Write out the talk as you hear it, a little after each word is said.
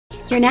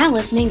You're now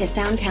listening to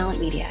Sound Talent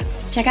Media.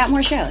 Check out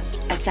more shows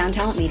at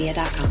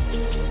soundtalentmedia.com.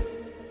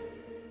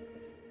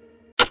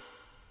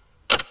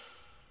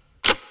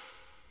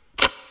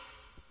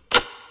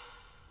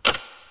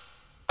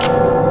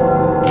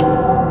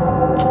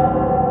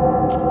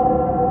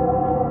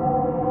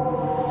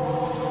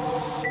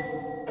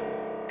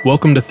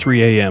 Welcome to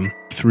 3 a.m.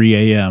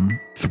 3 a.m.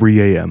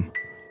 3 a.m.,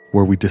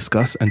 where we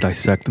discuss and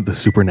dissect the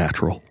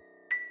supernatural.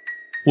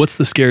 What's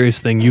the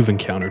scariest thing you've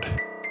encountered?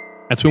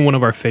 That's been one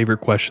of our favorite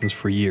questions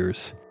for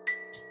years.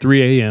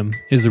 3 a.m.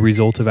 is the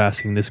result of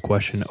asking this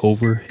question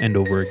over and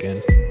over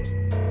again.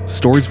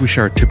 Stories we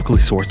share are typically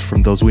sourced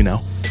from those we know,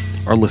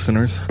 our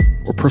listeners,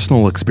 or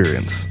personal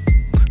experience,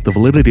 the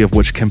validity of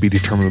which can be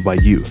determined by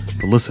you,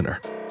 the listener.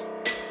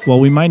 While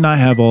we might not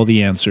have all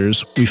the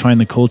answers, we find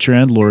the culture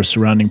and lore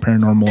surrounding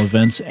paranormal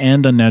events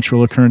and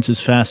unnatural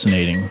occurrences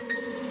fascinating.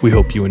 We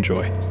hope you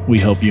enjoy. We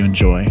hope you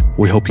enjoy.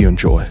 We hope you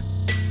enjoy.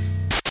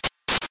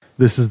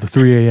 This is the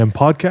 3 a.m.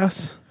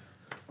 podcast.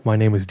 My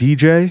name is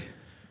DJ.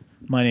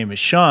 My name is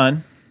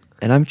Sean.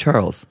 And I'm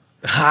Charles.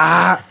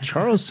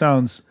 Charles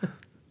sounds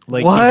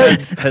like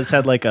What? he has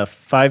had like a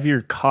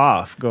 5-year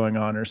cough going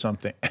on or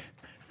something.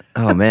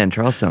 Oh man,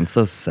 Charles sounds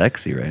so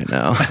sexy right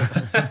now.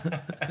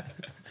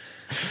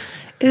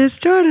 It's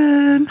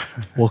Jordan.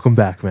 Welcome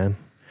back, man.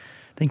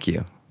 Thank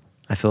you.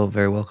 I feel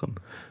very welcome.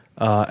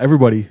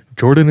 Everybody,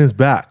 Jordan is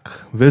back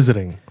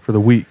visiting for the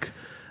week.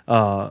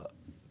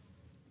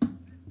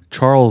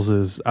 Charles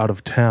is out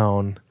of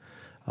town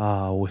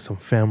with some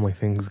family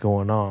things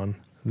going on.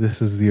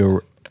 This is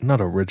the not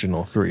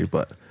original three,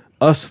 but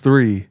us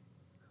three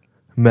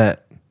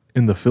met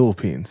in the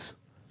Philippines.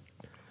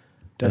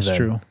 That's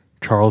true.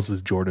 Charles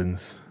is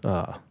Jordan's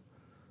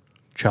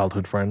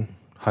childhood friend,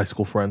 high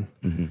school friend.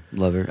 Mm-hmm.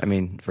 Lover. I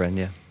mean, friend,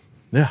 yeah.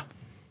 Yeah,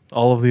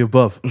 all of the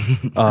above.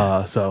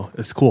 So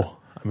it's cool.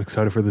 I'm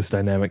excited for this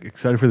dynamic,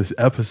 excited for this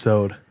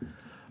episode.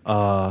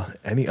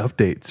 Any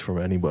updates from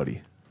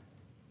anybody?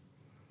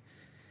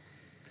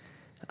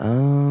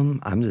 I'm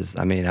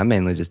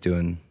mainly just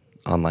doing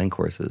online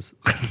courses.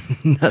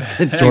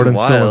 Nothing too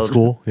Jordan's still in wild.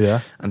 school,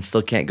 yeah? I'm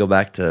still can't go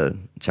back to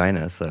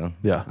China, so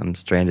Yeah. I'm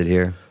stranded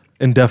here.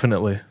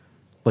 Indefinitely.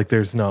 Like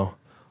there's no,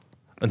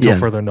 until Yeah.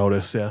 further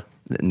notice, yeah.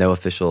 No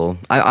official.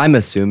 I'm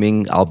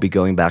assuming I'll be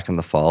going back in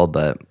the fall,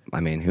 but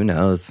I mean, who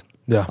knows?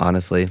 Yeah.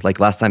 Honestly, like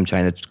last time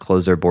China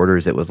closed their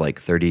borders, it was like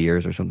 30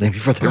 years or something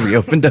before they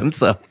reopened them.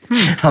 So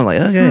I'm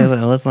like, okay,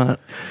 well, let's not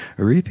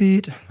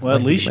repeat. Well,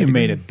 at least you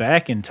made it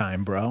back in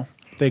time, bro.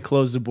 They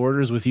closed the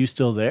borders with you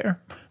still there.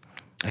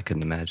 I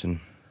couldn't imagine.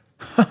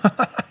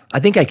 I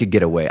think I could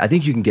get away. I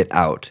think you can get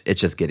out.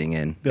 It's just getting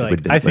in. Be like,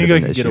 Would I think I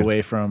been the could get issue.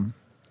 away from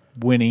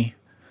Winnie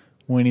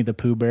the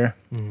Pooh Bear.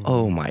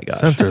 Oh my gosh.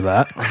 Censor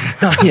that.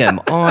 I am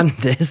on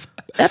this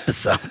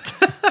episode.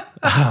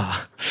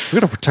 We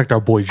gotta protect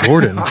our boy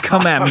Jordan.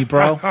 Come at me,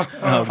 bro.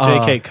 Oh,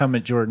 JK, come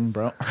at Jordan,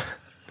 bro.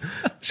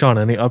 Sean,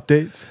 any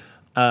updates?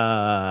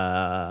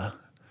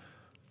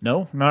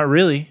 No, not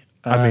really.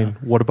 I mean,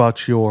 what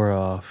about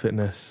your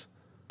fitness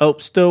Oh,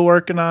 still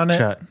working on it.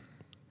 chat?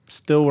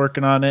 Still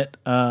working on it.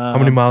 How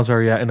many miles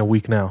are you at in a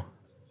week now?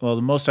 Well,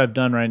 the most I've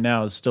done right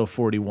now is still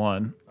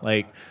 41.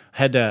 Like, I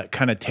had to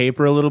kind of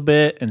taper a little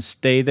bit and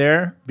stay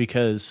there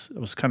because I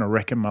was kind of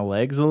wrecking my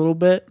legs a little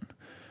bit.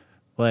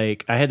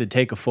 Like, I had to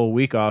take a full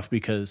week off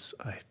because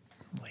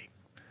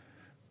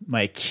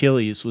my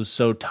Achilles was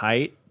so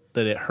tight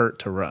that it hurt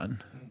to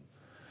run.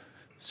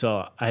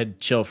 So I had to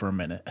chill for a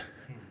minute.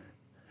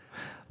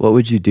 What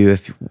would you do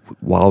if,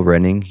 while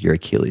running, your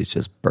Achilles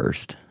just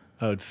burst?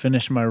 I would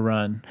finish my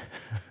run,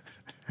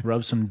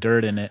 rub some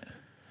dirt in it,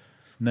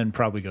 and then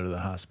probably go to the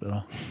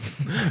hospital.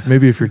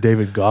 Maybe if you're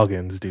David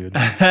Goggins, dude.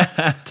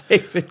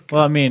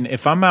 Well, I mean,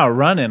 if I'm out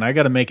running, I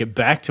got to make it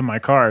back to my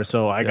car,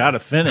 so I got to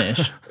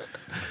finish.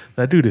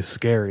 That dude is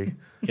scary.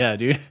 Yeah,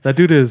 dude. That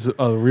dude is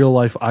a real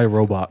life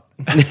iRobot.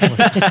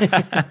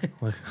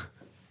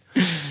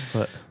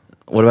 But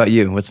What about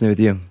you? What's new with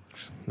you?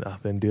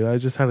 nothing, dude. I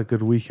just had a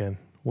good weekend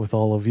with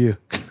all of you.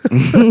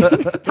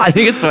 I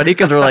think it's funny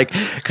because we're like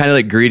kind of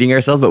like greeting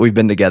ourselves, but we've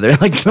been together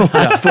like the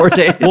last 4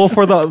 days. Well,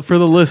 for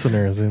the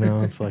listeners,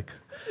 it's like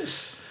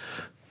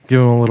give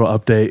them a little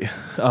update.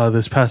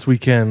 This past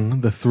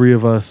weekend, the three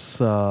of us,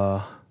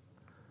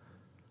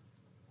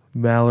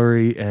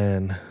 Mallory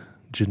and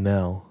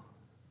Janelle,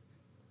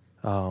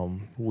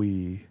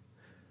 we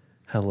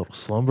had a little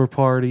slumber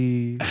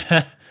party,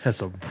 had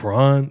some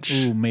brunch.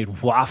 Ooh,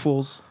 made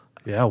waffles.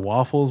 Yeah,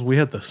 waffles. We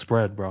had the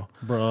spread, bro.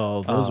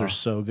 Bro, those are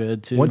so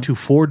good, too. Went to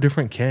 4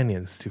 different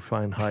canyons to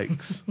find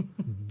hikes.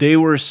 They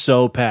were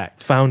so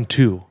packed. Found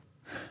 2.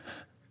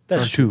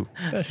 That's Found true.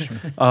 2. That's true.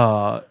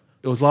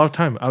 It was a lot of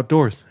time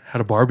outdoors.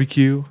 Had a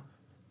barbecue,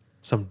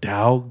 some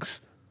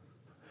dogs,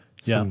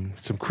 Yeah.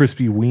 some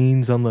crispy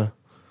wings on the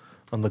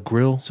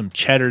grill. Some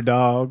cheddar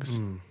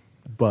dogs.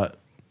 But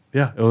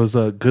yeah, it was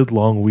a good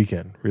long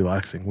weekend,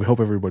 relaxing. We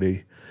hope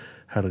everybody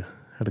had a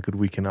good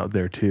weekend out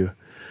there too.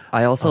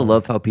 I also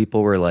love how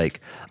people were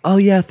like, "Oh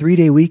yeah,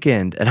 3-day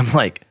weekend," and I'm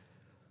like,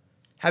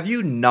 Have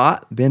you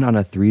not been on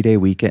a 3-day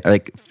weekend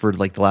like for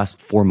like the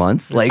last 4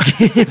 months? Like,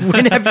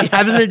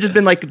 hasn't it just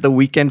been like the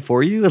weekend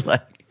for you?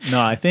 Like, No,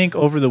 I think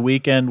over the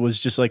weekend was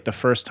just like the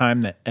first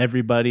time that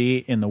everybody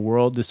in the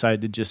world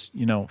decided to just,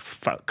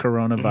 fuck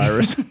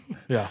coronavirus.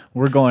 Yeah.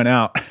 We're going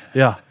out.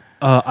 Yeah.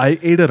 I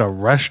ate at a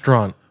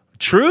restaurant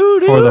True,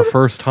 dude. for the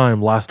first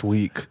time last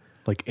week,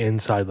 like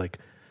inside, like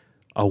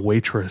a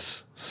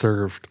waitress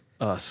served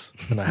us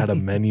and I had a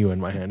menu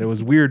in my hand. It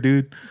was weird,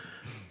 dude.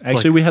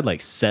 Actually, we had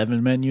like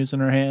 7 menus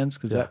in our hands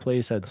because that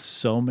place had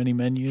so many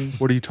menus.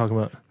 What are you talking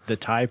about? The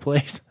Thai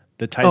place?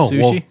 The Thai Oh,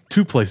 sushi? well,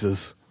 2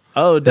 places.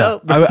 Oh, Yeah.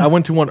 dope. I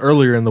went to one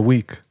earlier in the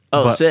week.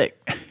 Oh, but sick.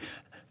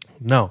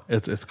 No,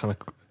 it's kind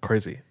of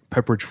crazy.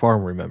 Pepperidge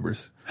Farm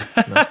remembers.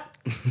 No.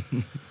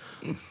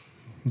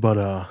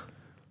 But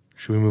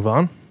should we move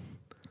on?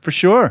 For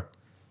sure.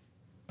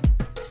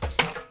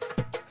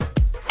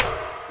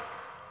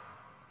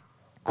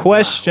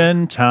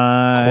 Question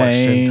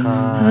time.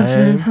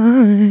 Question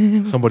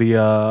time. Somebody,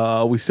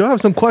 we still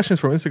have some questions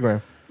from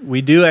Instagram.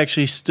 We do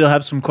actually still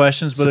have some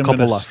questions, but There's a I'm going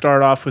to couple left.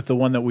 start off with the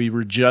one that we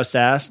were just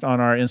asked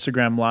on our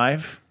Instagram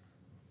Live.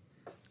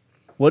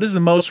 What is the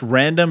most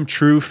random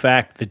true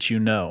fact that you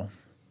know?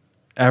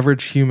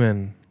 Average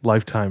human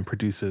lifetime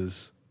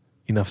produces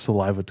enough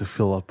saliva to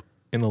fill up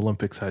an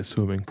Olympic-sized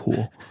swimming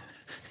pool.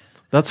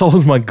 That's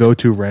always my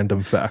go-to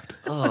random fact.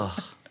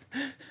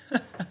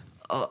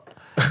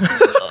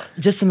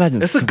 just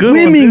imagine a good one,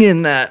 swimming dude.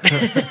 in that.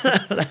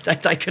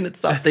 I couldn't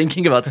stop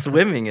thinking about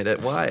swimming in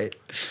it. Why?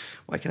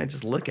 Why can't I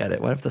just look at it?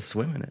 Why do I have to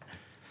swim in it?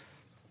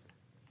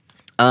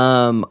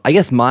 I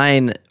guess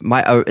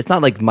it's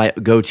not like my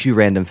go-to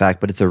random fact,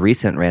 but it's a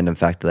recent random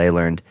fact that I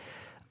learned.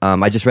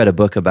 I just read a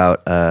book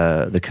about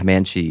the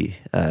Comanche,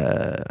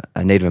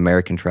 a Native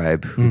American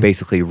tribe who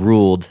basically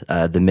ruled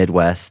the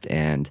Midwest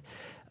and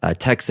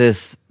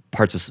Texas,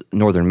 parts of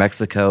northern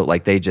Mexico.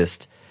 Like they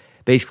just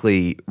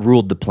basically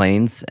ruled the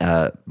plains,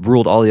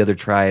 ruled all the other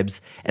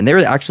tribes, and they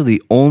were actually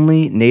the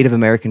only Native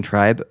American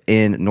tribe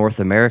in North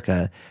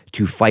America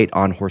to fight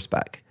on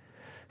horseback.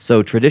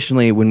 So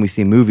traditionally, when we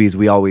see movies,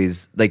 we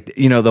always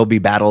there'll be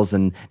battles,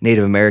 and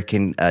Native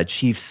American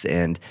chiefs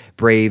and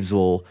braves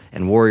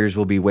and warriors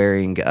will be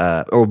wearing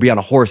or will be on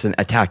a horse and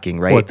attacking.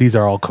 Right? What, these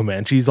are all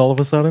Comanches all of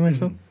a sudden or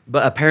something?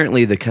 But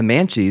apparently, the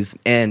Comanches,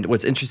 and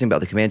what's interesting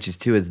about the Comanches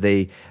too, is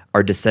they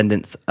are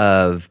descendants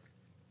of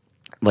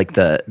like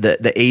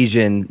the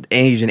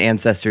Asian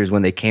ancestors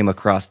when they came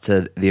across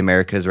to the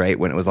Americas, right,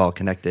 when it was all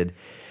connected.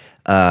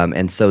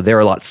 And so they're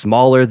a lot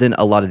smaller than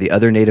a lot of the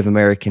other Native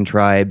American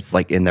tribes,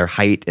 like in their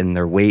height and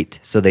their weight.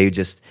 So they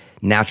just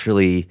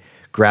naturally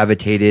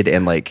gravitated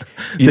and they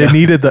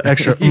Needed the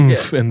extra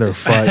oomph in their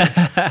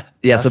fight.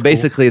 Yeah. So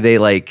basically they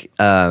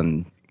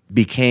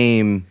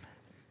became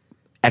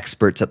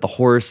experts at the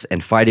horse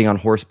and fighting on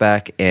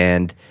horseback.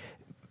 And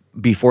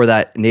before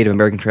that, Native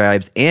American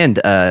tribes and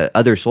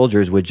other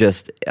soldiers would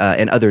just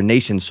and other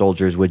nation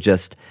soldiers would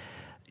just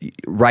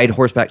ride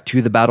horseback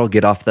to the battle,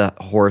 get off the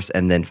horse,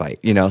 and then fight.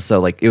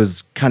 So it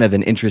was kind of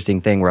an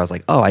interesting thing where I was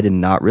like, oh, I did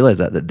not realize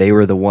that they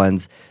were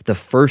the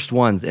first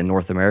ones in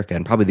North America,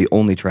 and probably the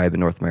only tribe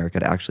in North America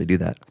to actually do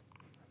that.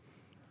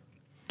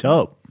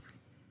 Dope.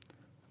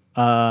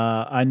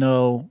 I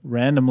know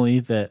randomly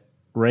that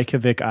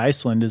Reykjavik,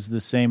 Iceland is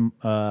the same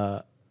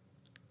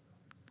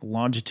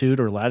longitude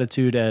or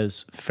latitude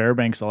as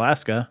Fairbanks,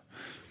 Alaska.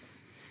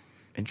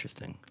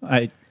 Interesting.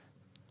 I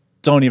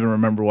don't even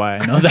remember why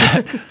I know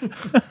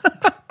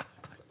that.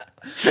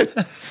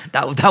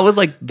 That was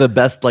the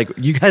best.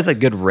 You guys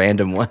had good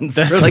random ones.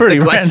 That's for, pretty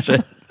the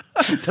random.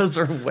 question. Those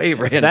are way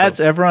random. If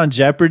that's ever on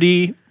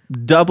Jeopardy,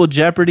 double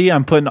Jeopardy,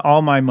 I'm putting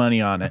all my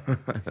money on it.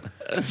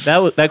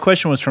 That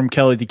question was from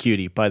Kelly the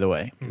Cutie, by the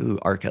way. Ooh,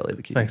 R. Kelly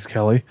the Cutie. Thanks,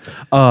 Kelly.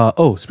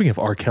 Speaking of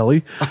R.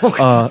 Kelly,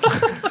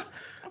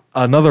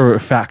 another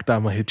fact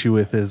I'm going to hit you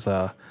with is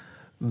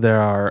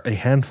there are a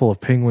handful of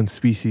penguin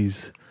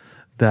species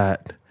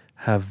that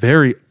have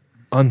very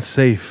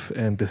unsafe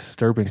and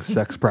disturbing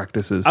sex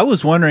practices. I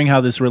was wondering how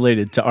this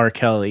related to R.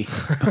 Kelly.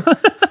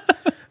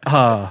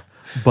 But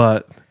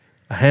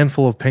a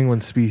handful of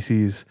penguin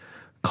species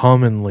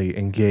commonly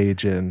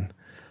engage in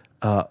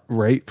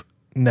rape,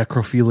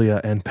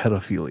 necrophilia, and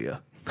pedophilia.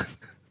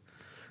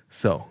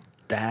 So,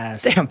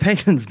 That's Damn,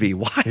 penguins be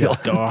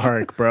wild.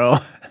 dark, bro.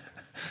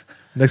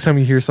 next time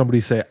you hear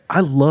somebody say, I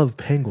love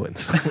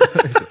penguins.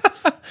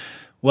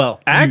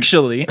 Well,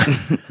 actually,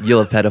 You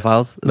love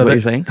pedophiles, is what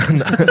you're saying?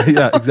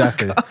 Yeah,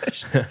 exactly.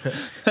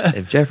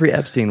 If Jeffrey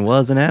Epstein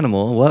was an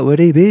animal, what would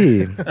he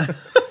be?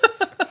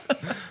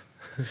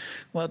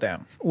 well,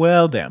 damn.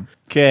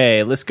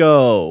 Okay, let's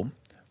go.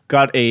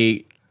 Got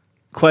a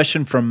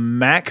question from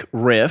Mac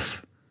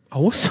Riff.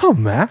 Oh, what's up,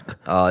 Mac?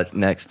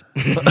 Next.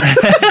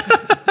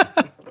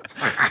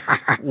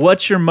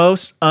 What's your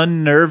most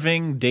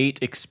unnerving date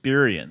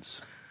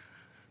experience?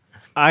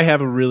 I have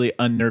a really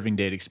unnerving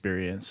date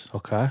experience.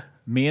 Okay.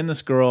 Me and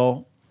this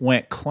girl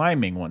went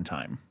climbing one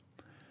time.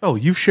 Oh,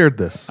 you've shared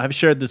this. I've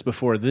shared this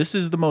before. This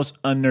is the most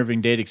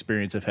unnerving date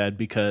experience I've had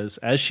because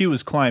as she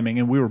was climbing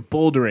and we were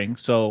bouldering,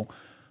 so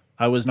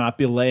I was not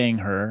belaying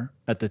her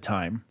at the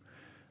time.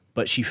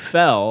 but she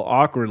fell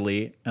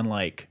awkwardly and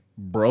like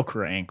broke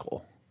her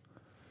ankle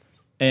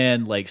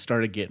and like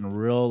started getting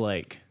real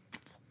like,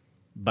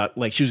 but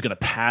like she was gonna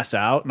pass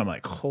out, and I'm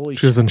like, holy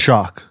She shit. was in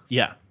shock.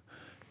 Yeah.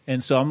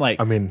 And so I'm like,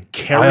 I mean,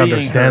 carrying I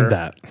understand her.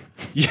 that.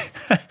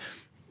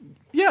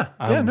 Yeah.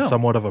 I'm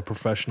somewhat of a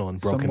professional in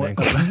broken Somewhat.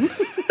 ankles.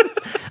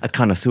 A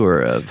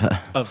connoisseur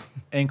Of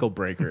ankle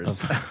breakers.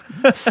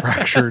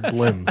 Fractured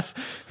limbs.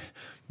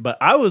 But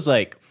I was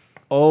like,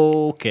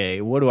 okay,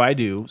 what do I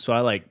do? So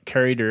I like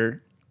carried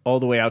her all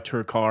the way out to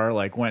her car,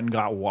 like went and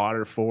got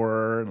water for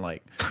her, and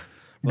like,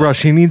 Bro,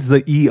 she needs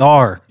the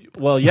ER.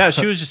 well, yeah,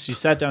 she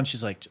sat down.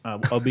 She's like,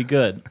 I'll be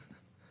good.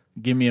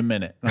 Give me a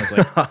minute. And I was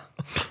like,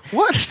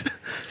 What?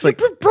 It's like,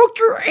 you broke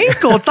your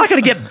ankle. It's not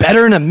going to get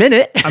better in a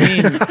minute. I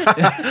mean,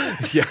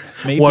 Yeah.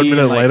 maybe 1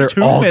 minute like later,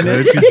 2 all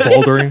minutes. good. She's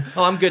bouldering.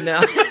 Oh, I'm good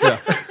now.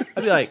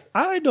 I'd be like,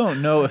 I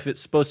don't know if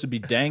it's supposed to be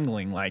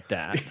dangling like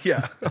that.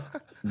 Yeah.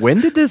 When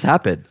did this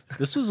happen?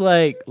 This was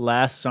like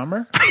last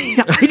summer.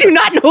 I do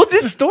not know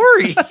this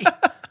story.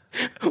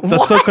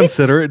 That's so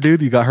considerate,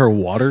 dude. You got her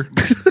water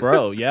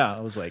Bro, yeah. I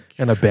was like,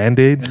 and a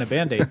Band-Aid. and a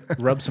Band-Aid.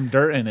 Rub some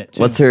dirt in it,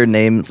 too. What's her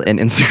name and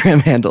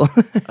Instagram handle?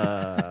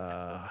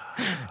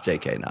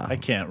 JK, no. I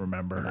can't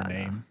remember her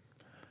name.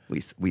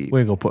 We We ain't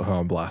gonna put her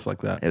on blast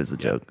like that. it was a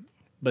joke.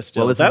 But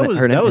still, was that his- was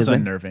her name- that was his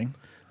name? unnerving.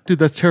 Dude,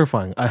 that's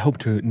terrifying. I hope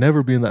to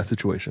never be in that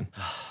situation.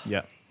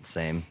 Yeah.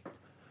 Same.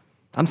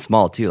 I'm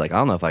small too. Like I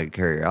don't know if I could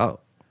carry her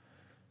out.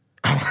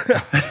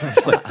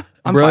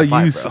 I'm Bro,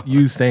 5'5", bro.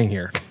 you staying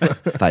here.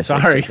 5'6",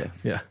 Sorry. JK.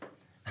 Yeah.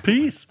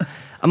 Peace.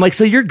 I'm like,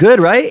 so you're good,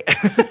 right?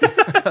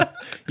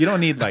 You don't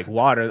need like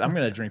water. I'm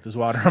gonna drink this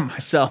water on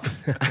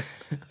myself.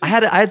 I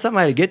had something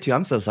I had to get to.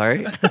 I'm so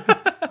sorry.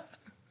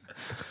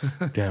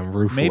 Damn,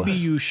 ruthless. Maybe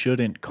you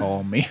shouldn't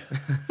call me.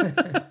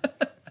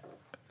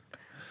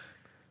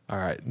 All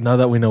right. Now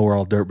that we know we're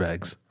all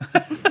dirtbags.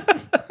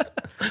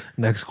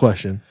 Next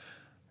question.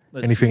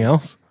 Let's Anything see.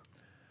 else?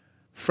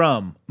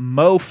 From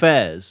Mo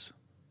Fez,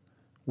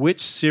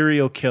 which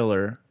serial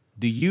killer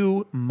do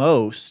you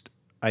most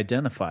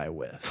identify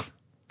with?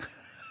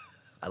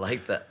 I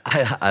like that.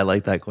 I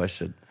like that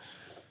question.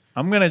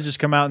 I'm gonna just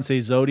come out and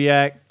say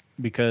Zodiac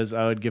because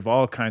I would give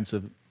all kinds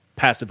of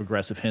passive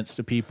aggressive hints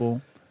to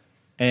people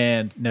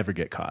and never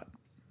get caught.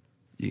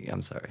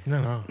 I'm sorry.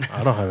 No.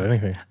 I don't have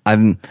anything.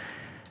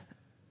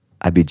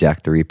 I'd be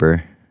Jack the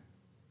Reaper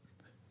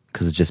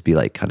because it'd just be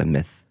like kind of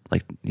myth.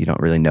 Like you don't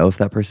really know if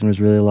that person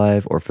was really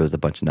alive or if it was a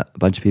bunch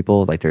of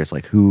people. Like there's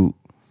like who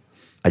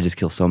I just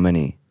kill so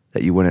many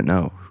that you wouldn't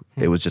know.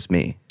 It was just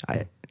me.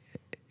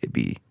 It'd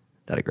be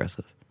that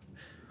aggressive.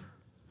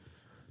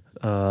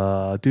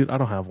 Dude, I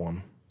don't have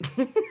one.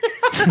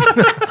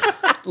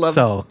 Love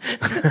So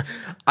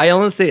I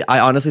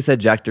honestly said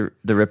Jack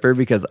the Ripper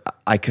because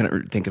I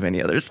couldn't think of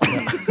any others.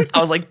 I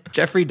was like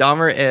Jeffrey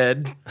Dahmer,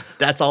 and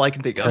that's all I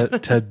can think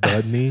of. Ted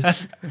Bundy.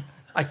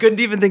 I couldn't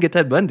even think of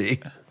Ted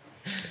Bundy.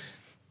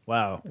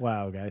 Wow,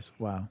 guys,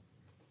 wow.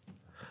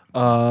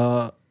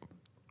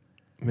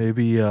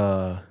 Maybe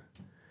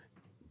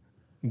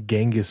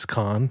Genghis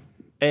Khan.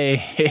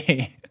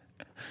 Hey.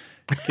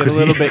 Get a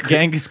little bit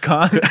Genghis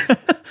Khan.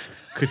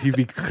 Could he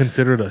be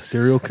considered a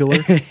serial killer?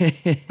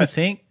 I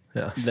think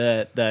Yeah.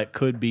 that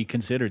could be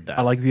considered that.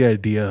 I like the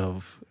idea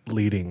of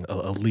leading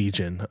a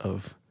legion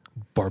of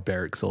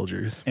barbaric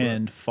soldiers.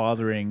 and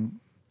fathering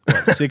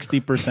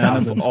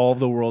 60% of all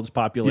the world's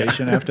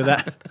population after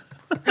that.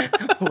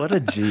 What a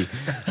G.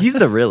 He's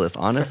the realist,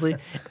 honestly.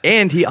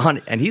 And he's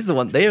the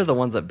one. They are the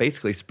ones that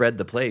basically spread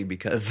the plague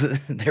because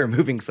they're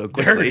moving so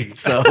quickly.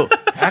 So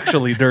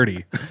Actually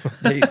dirty.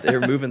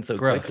 they're moving so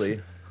Gross. quickly.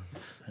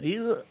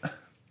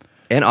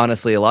 And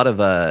honestly, a lot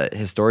of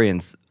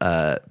historians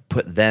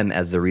put them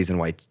as the reason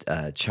why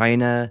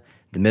China,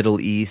 the Middle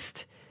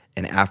East,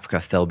 and Africa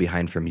fell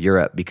behind from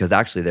Europe because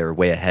actually they were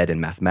way ahead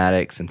in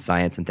mathematics and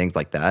science and things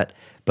like that.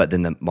 But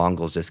then the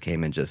Mongols just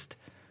came and just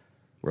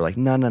were like,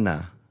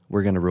 no,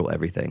 we're going to rule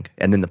everything.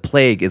 And then the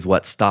plague is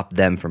what stopped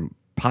them from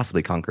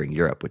possibly conquering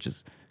Europe, which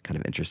is kind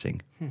of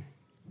interesting.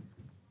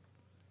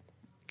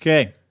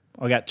 Okay,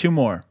 I got two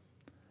more.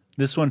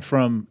 This one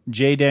from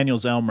J.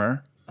 Daniels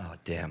Elmer. Oh,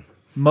 damn.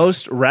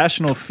 Most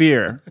rational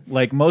fear,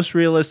 like most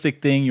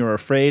realistic thing you're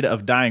afraid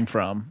of dying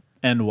from,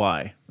 and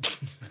why?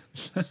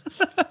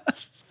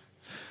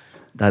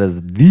 That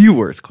is the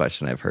worst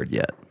question I've heard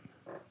yet.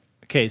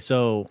 Okay,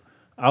 so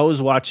I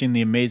was watching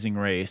The Amazing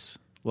Race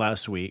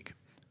last week,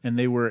 and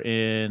they were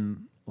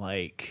in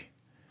like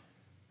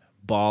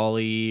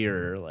Bali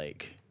or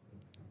like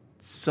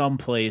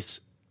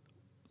someplace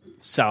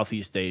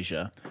Southeast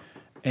Asia,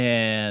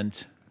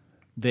 and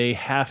they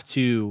have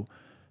to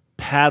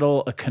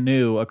paddle a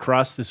canoe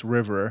across this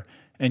river,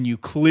 and you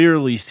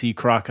clearly see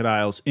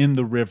crocodiles in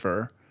the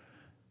river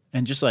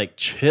and just like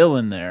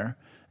chilling there.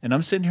 And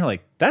I'm sitting here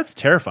like, that's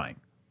terrifying.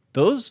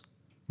 Those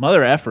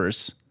mother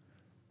effers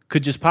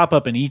could just pop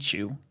up and eat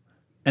you.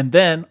 And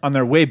then on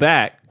their way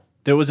back,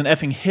 there was an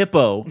effing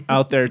hippo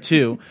out there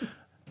too.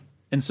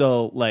 And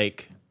so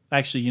like,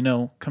 actually,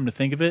 come to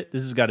think of it,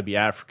 this has got to be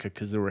Africa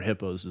because there were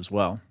hippos as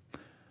well.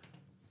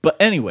 But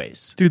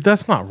anyways, Dude,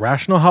 that's not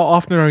rational. How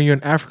often are you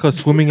in Africa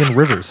swimming in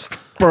rivers?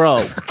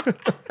 bro,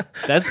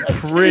 that's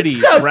pretty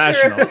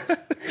rational.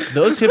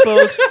 Those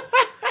hippos.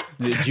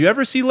 Did you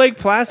ever see Lake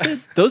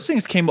Placid? Those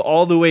things came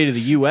all the way to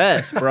the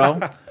U.S., bro.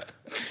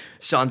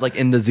 Sean's like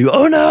in the zoo.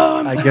 Oh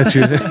no! I get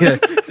you. Yeah,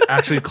 he's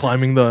actually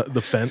climbing the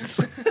fence.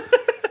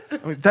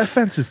 I mean, that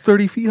fence is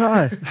 30 feet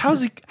high.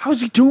 How's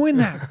he doing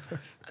that?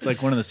 It's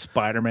like one of the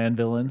Spider-Man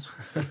villains.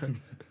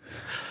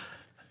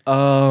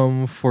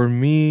 For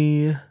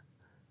me,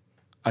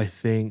 I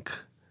think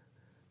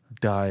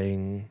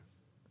dying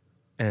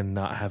and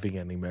not having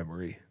any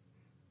memory.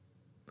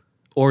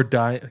 Or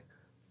die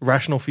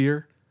rational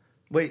fear.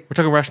 Wait, We're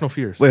talking rational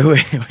fears.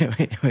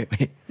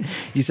 wait.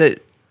 You said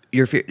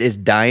your fear is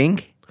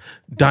dying?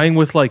 Dying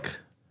with like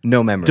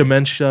No memory.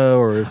 dementia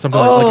or something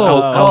like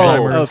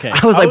Alzheimer's. Okay.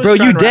 I was like, bro,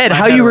 trying you to dead. wrap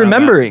How my are head you around that.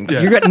 remembering?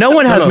 Yeah. No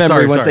one has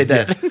memory once sorry,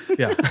 they dead.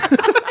 Yeah.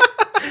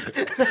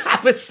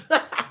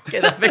 Okay,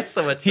 that makes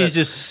so much sense. He's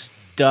just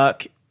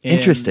stuck in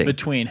Interesting.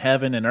 between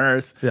heaven and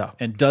earth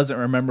and doesn't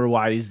remember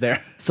why he's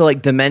there. So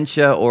like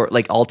dementia or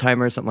like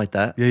Alzheimer's, something like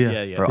that?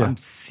 Yeah. Bro, Yeah. I'm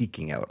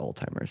seeking out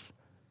Alzheimer's.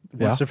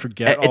 Wants to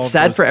forget all It's of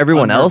sad those for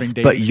everyone unnerving else,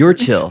 dating but you're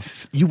chill.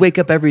 experiences. You wake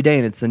up every day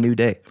and it's a new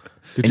day.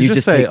 Did and you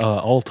just say take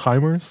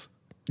Alzheimer's?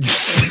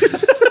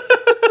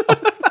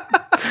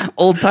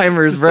 old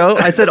timers, bro.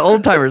 I said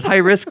old timers, high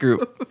risk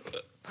group.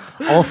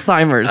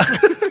 Alzheimer's.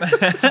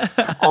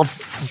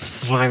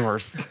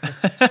 Alzheimer's.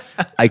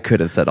 I could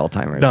have said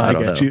Alzheimer's. No, I I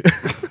don't get know. you.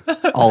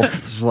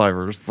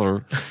 Alzheimer's.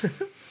 Sir.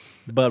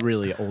 But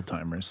really, old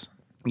timers.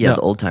 Yeah, No.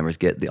 the old timers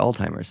get the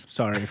Alzheimer's.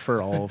 Sorry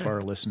for all of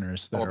our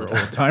listeners that are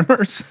old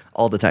timers.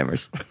 All the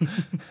timers.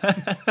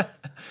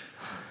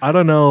 I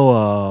don't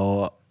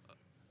know.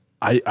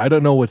 I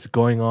don't know what's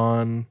going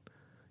on.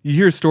 You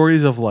hear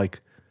stories of like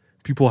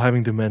people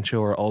having dementia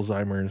or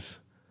Alzheimer's,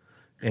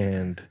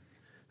 and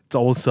it's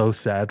always so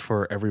sad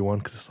for everyone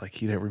because it's like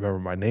he didn't remember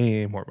my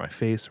name or my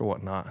face or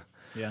whatnot.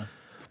 Yeah.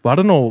 But I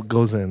don't know what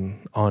goes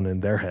on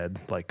in their head.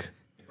 Like,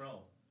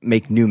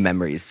 Make new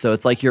memories. So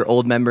it's like your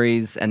old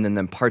memories and then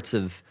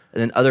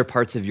other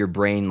parts of your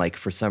brain, like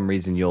for some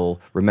reason you'll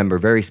remember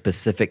very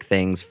specific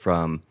things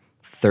from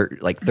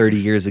 30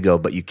 years ago,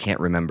 but you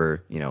can't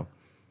remember,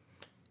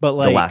 But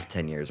like, the last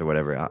 10 years or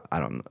whatever. I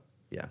don't know.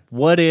 Yeah.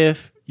 what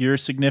if your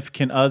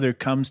significant other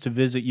comes to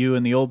visit you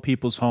in the old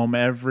people's home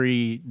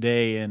every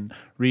day and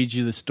reads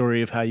you the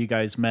story of how you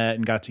guys met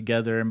and got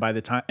together, and by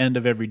the end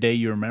of every day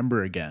you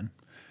remember again?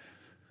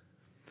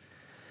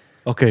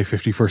 okay,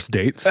 50 First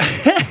Dates.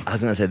 I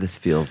was going to say this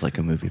feels like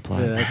a movie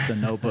plot. Yeah, that's the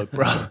Notebook,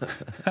 bro.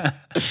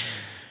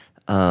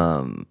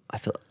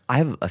 I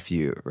have a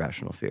few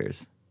rational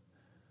fears.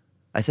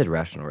 I said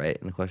rational, right,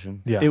 in the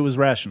question? Yeah. It was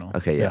rational.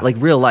 Okay, yeah. Yeah. Like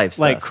real life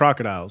stuff. Like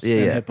crocodiles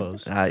and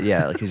hippos.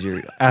 Yeah, because you're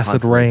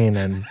Acid constantly- rain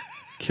and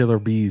killer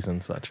bees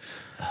and such.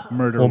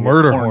 Murder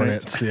Murder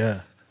hornets. hornets.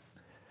 Yeah.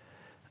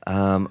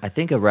 I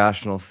think a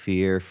rational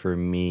fear for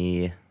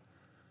me,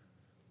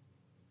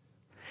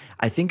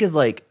 I think is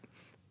like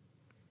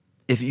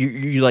if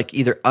you like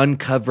either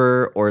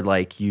uncover or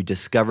like you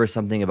discover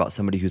something about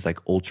somebody who's like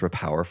ultra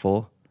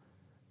powerful,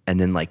 and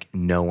then like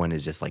no one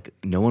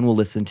will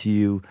listen to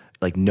you,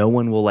 like no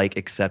one will like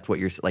accept what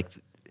you're like,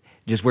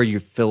 just where you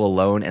feel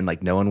alone and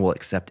like no one will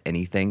accept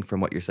anything from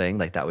what you're saying.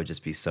 Like that would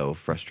just be so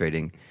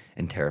frustrating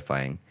and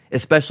terrifying,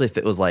 especially if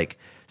it was like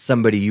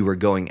somebody you were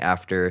going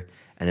after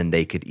and then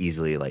they could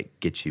easily like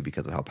get you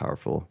because of how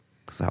powerful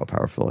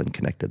and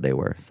connected they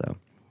were. So,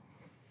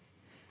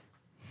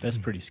 That's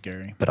pretty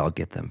scary. but I'll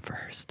get them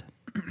first.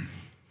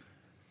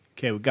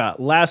 Okay, we got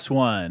last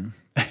one.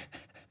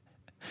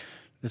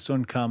 This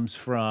one comes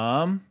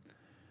from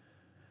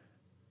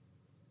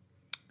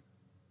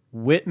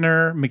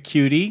Whitner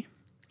McCutie.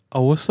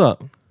 Oh, what's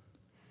up?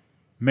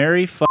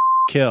 Marry,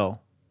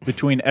 kill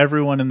between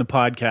everyone in the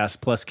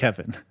podcast plus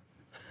Kevin.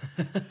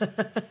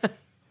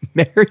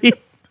 Marry,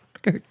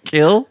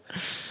 kill.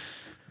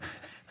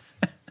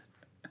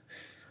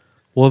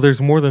 Well,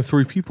 there's more than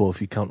 3 people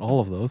if you count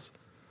all of those.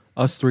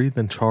 Us 3,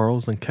 then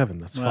Charles, then Kevin.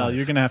 That's Well, 5.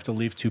 you're going to have to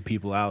leave 2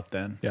 people out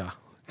then. Yeah.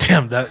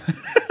 Damn, that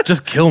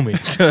just kill me.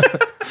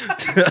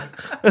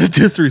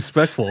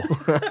 Disrespectful.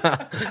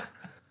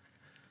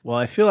 Well,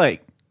 I feel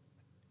like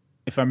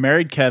if I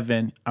married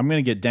Kevin, I'm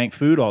going to get dank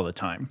food all the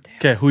time.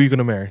 Okay, who are you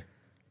gonna marry?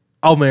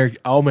 I'll marry.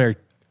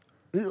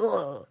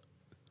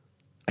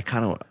 I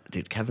kind of,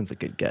 dude. Kevin's a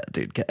good guy,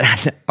 dude.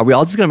 Are we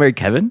all just gonna marry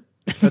Kevin?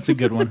 That's a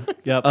good one.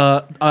 Yep.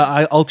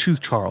 I'll choose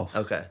Charles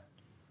Okay.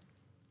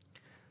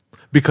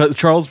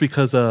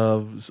 because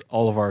of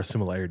all of our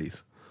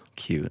similarities.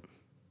 Cute.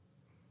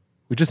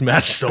 We just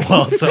match so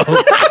well. So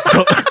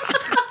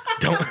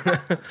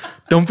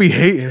don't be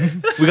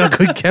hating. We got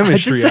good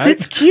chemistry.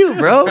 It's cute,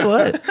 bro.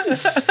 What?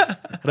 I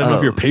don't know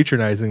if you're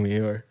patronizing me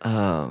or.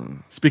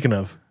 Speaking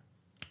of,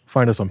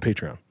 find us on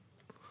Patreon.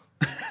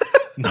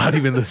 Not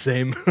even the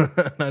same.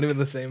 Not even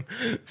the same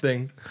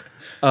thing.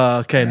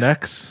 Okay,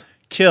 next.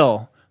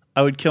 Kill.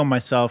 I would kill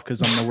myself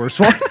because I'm the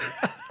worst one.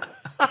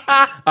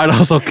 I'd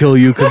also kill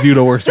you because you're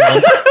the worst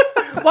one.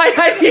 Why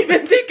I didn't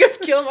even think of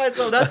kill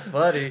myself? That's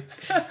funny.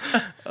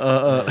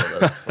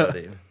 That's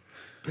funny.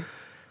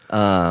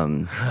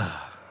 I'd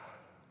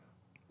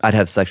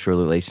have sexual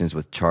relations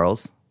with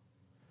Charles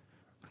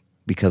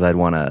because I'd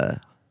want a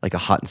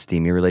hot and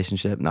steamy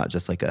relationship, not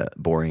just like a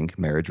boring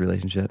marriage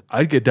relationship.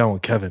 I'd get down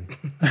with Kevin.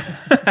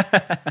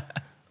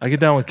 I get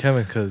down with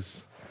Kevin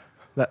because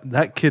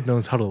that kid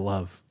knows how to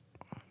love.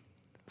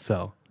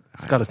 So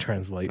it's got to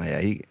translate.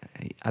 Yeah,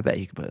 I bet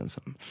he could put in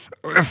some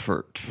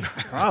effort.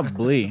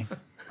 Probably.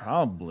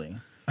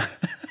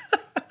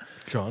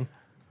 Sean?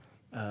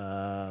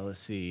 Let's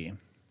see.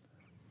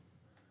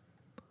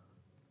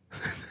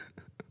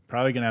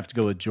 Probably gonna have to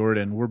go with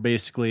Jordan. We're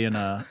basically in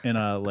a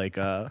like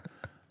a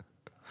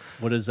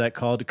what is that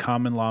called?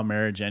 Common law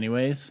marriage,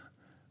 anyways,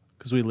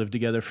 because we lived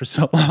together for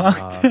so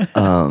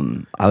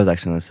long. I was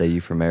actually going to say you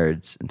for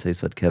marriage until you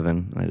said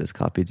Kevin, and I just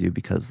copied you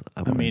because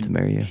I wanted to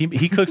marry you.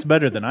 He cooks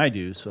better than I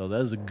do, so that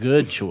was a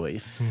good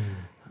choice.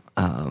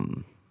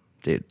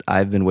 Dude,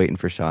 I've been waiting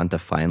for Sean to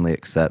finally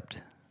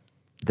accept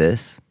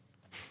this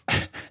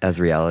as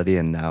reality,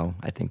 and now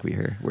I think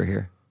we're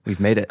here. We've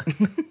made it.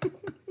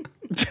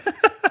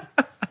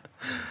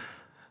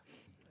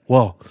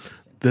 Well,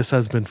 this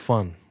has been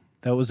fun.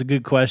 That was a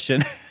good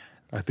question.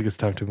 I think it's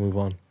time to move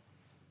on.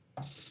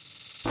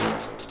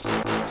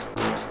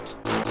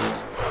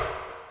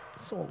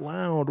 So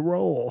loud,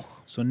 roll.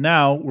 So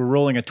now we're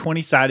rolling a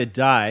 20-sided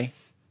die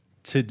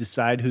to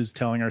decide who's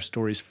telling our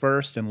stories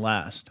first and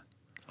last.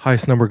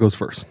 Highest number goes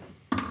first.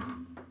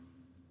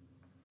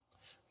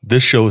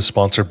 This show is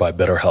sponsored by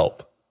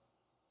BetterHelp.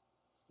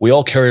 We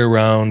all carry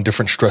around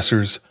different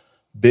stressors,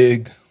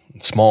 big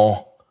and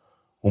small.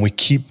 When we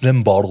keep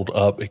them bottled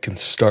up, it can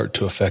start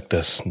to affect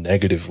us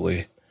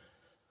negatively.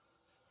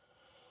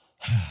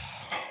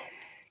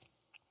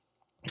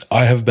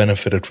 I have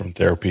benefited from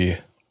therapy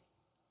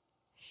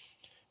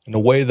in a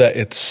way that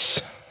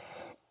it's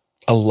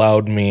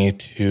allowed me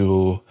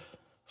to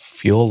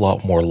feel a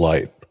lot more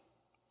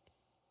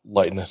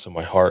lightness in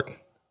my heart,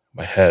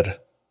 my head,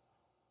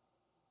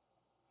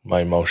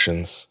 my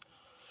emotions.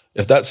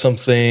 If that's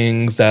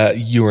something that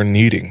you are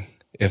needing,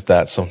 if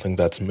that's something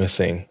that's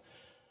missing,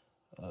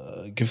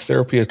 give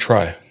therapy a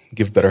try.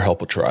 Give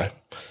BetterHelp a try.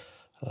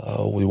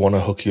 We want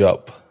to hook you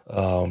up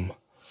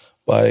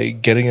by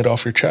getting it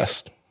off your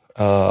chest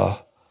and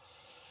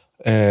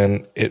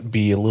it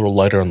be a little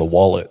lighter on the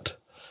wallet.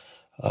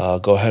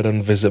 Go ahead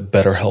and visit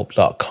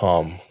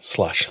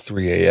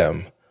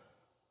betterhelp.com/3am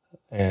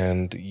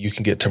and you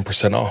can get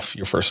 10% off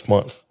your first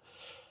month.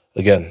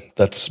 Again,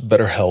 that's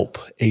BetterHelp,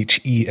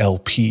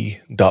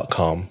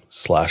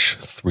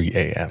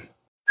 HELP.com/3am.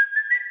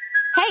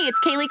 Hey, it's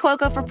Kaylee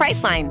Cuoco for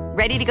Priceline.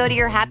 Ready to go to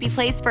your happy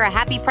place for a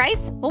happy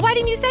price? Well, why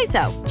didn't you say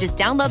so? Just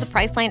download the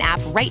Priceline app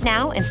right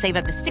now and save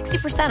up to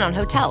 60% on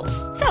hotels.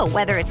 So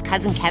whether it's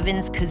Cousin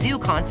Kevin's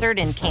Kazoo Concert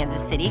in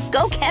Kansas City,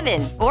 go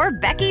Kevin, or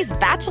Becky's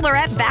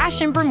Bachelorette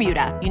Bash in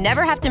Bermuda, you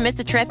never have to miss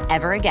a trip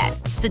ever again.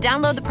 So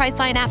download the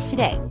Priceline app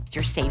today.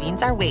 Your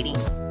savings are waiting.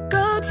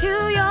 Go to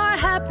your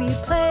happy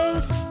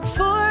place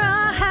for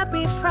a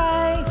happy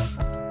price.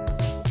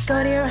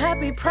 Go to your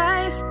happy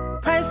price,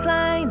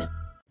 Priceline.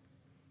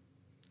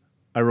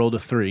 I rolled a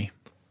 3.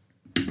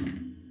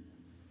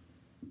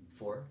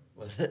 4,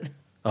 was it?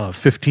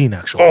 15,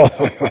 actually.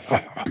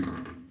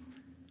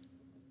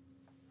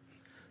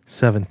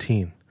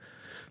 17.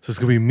 So it's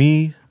going to be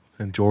me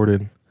and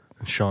Jordan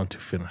and Sean to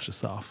finish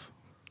us off.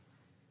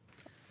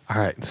 All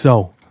right.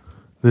 So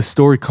this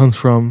story comes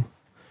from,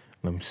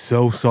 and I'm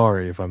so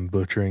sorry if I'm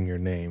butchering your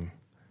name,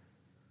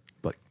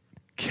 but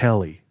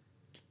Kelly.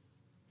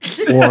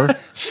 Or,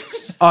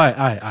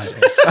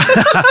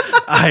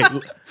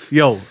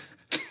 yo,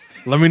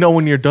 let me know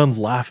when you're done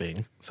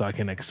laughing so I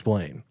can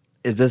explain.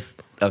 Is this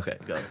okay?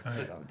 Go.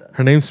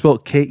 Her name's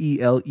spelled Keleigh.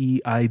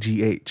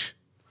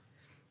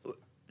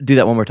 Do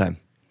that one more time.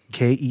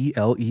 Keleigh.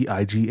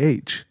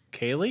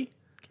 Kaylee?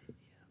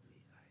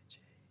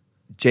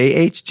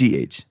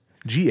 JHGH.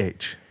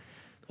 GH.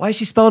 Why is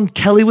she spelling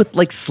Kelly with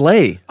like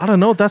Slay? I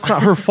don't know. That's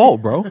not her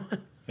fault, bro.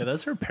 Yeah,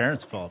 that's her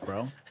parents' fault,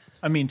 bro.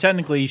 I mean,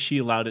 technically, she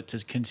allowed it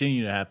to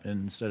continue to happen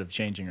instead of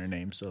changing her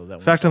name. So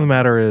that Fact of the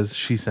matter is,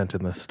 she sent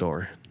in this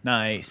story.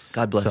 Nice.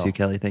 God bless So- you,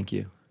 Kelly. Thank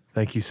you.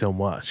 Thank you so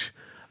much.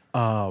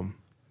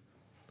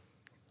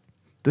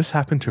 This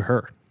happened to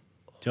her,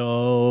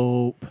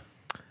 Dope.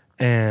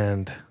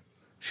 and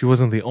she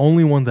wasn't the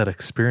only one that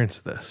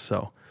experienced this.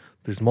 So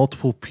there's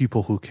multiple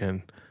people who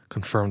can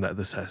confirm that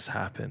this has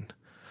happened,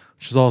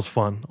 which is always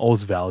fun,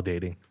 always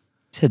validating.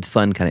 You said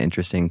fun, kind of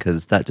interesting,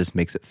 because that just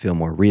makes it feel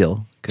more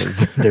real,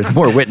 because there's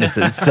more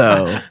witnesses.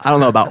 So I don't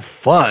know about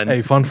fun.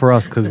 Hey, fun for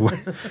us because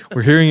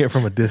we're hearing it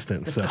from a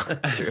distance. So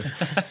True.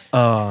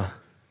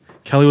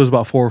 Kelly was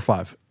about 4 or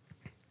 5.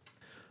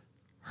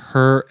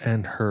 Her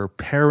and her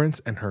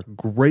parents and her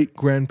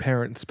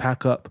great-grandparents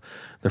pack up.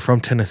 They're from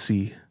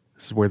Tennessee.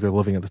 This is where they're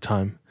living at the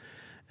time.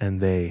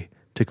 And they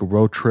take a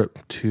road trip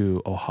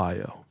to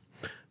Ohio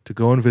to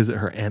go and visit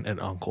her aunt and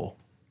uncle.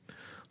 So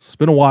it's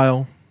been a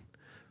while.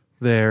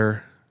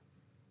 They're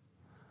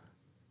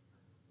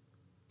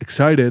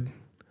excited,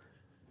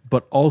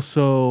 but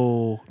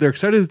also they're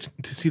excited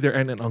to see their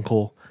aunt and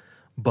uncle,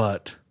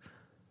 but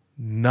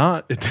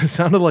it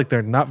sounded like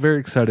they're not very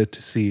excited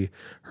to see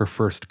her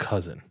first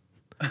cousin.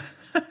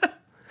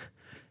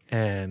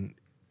 And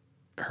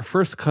her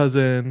first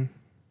cousin,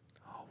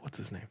 what's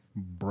his name?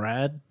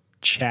 Brad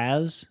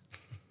Chaz.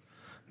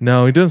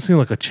 No, he doesn't seem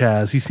like a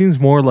Chaz. He seems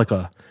more like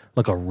a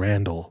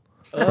Randall.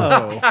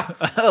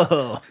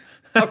 Oh.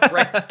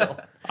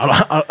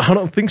 I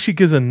don't think she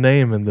gives a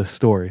name in this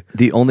story.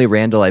 The only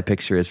Randall I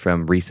picture is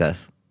from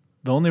Recess.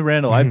 The only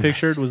Randall I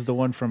pictured was the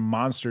one from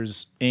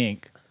Monsters,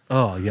 Inc.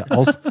 Oh yeah,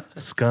 also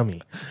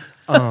scummy.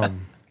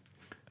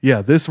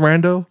 Yeah, this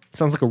rando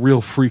sounds like a real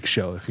freak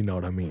show, if you know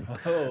what I mean.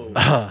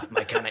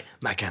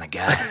 My kind of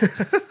guy.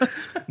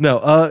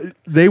 No,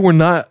 they were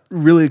not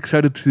really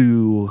excited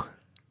to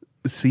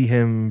see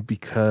him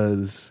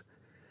because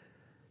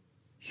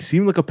he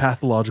seemed like a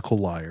pathological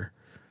liar.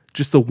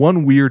 Just the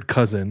one weird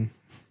cousin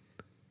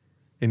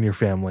in your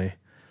family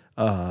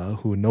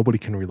who nobody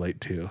can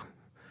relate to.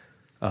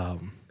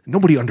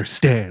 Nobody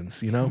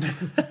understands, you know?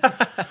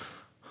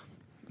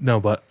 No,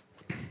 but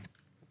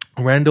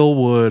Randall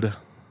would,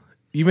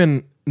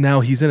 even now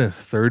he's in his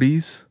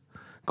 30s,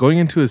 going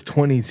into his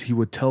 20s, he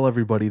would tell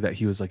everybody that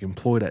he was like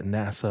employed at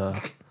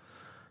NASA.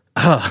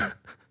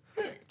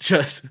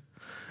 Just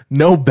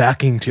no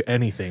backing to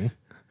anything.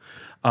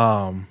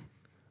 But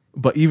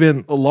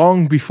even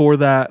long before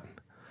that,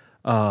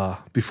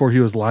 before he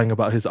was lying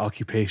about his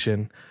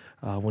occupation,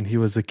 when he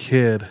was a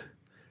kid,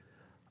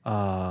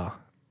 so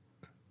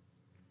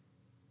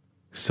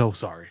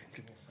sorry.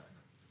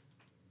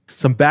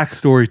 Some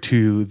backstory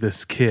to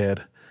this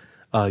kid.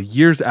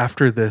 Years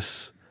after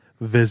this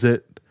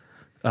visit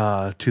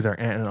to their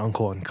aunt and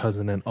uncle and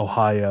cousin in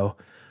Ohio,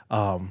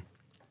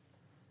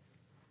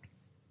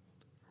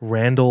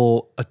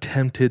 Randall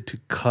attempted to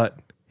cut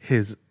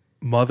his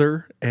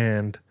mother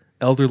and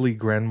elderly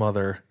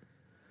grandmother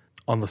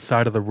on the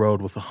side of the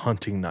road with a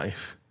hunting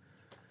knife.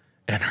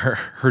 And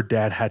her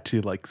dad had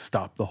to like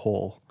stop the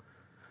whole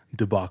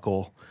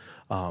debacle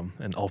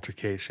and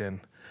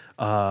altercation.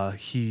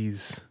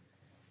 He's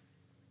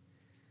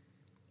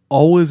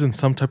always in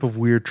some type of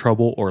weird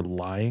trouble or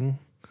lying.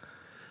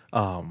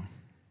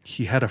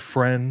 He had a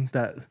friend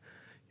that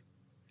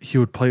he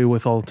would play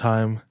with all the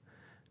time,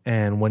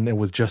 and when it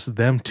was just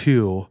them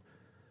two,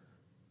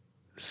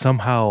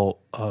 somehow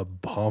a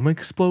bomb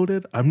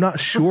exploded. I'm not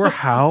sure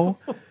how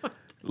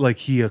like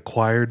he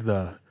acquired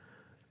the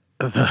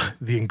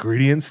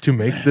ingredients to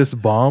make this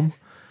bomb,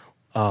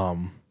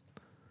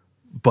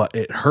 but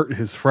it hurt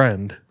his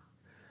friend,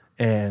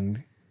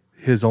 and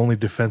his only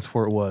defense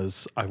for it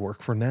was, I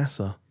work for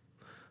NASA.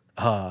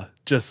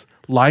 Just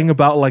lying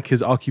about like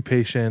his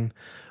occupation.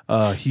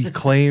 He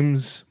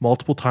claims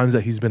multiple times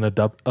that he's been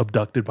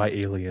abducted by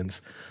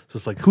aliens. So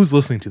it's like, who's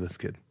listening to this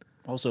kid?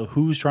 Also,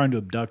 who's trying to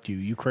abduct you?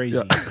 You crazy.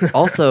 Yeah.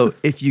 Also,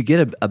 if you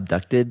get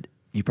abducted,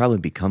 you probably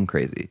become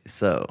crazy.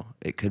 So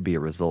it could be a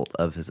result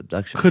of his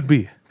abduction. Could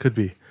be.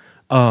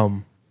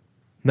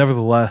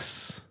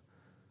 Nevertheless,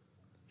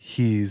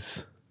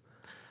 he's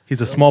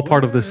a small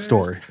part of this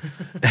story.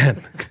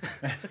 And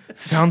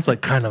sounds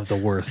like kind of the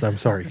worst. I'm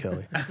sorry,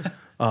 Kelly.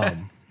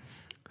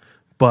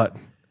 But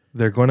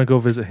they're going to go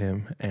visit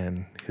him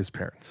and his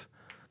parents.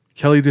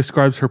 Kelly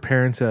describes her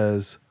parents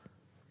as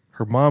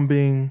her mom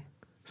being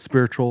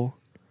spiritual,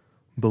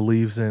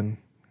 believes in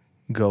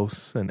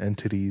ghosts and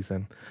entities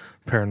and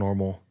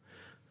paranormal,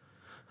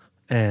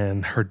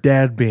 and her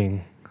dad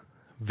being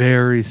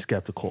very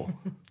skeptical,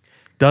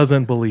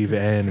 doesn't believe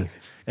any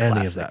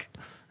of that.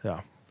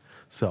 Yeah.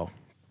 So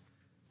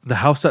the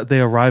house that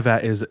they arrive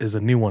at is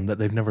a new one that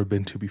they've never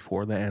been to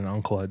before. The aunt and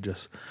uncle had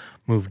just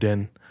moved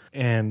in,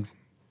 and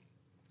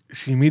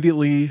she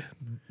immediately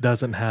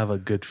doesn't have a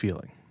good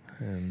feeling.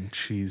 And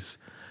she's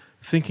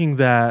thinking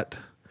that,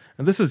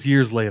 and this is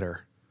years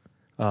later,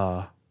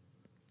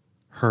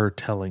 her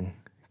telling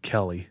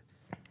Kelly,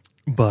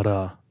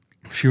 but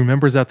she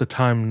remembers at the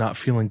time not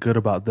feeling good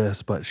about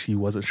this, but she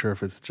wasn't sure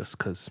if it's just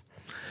because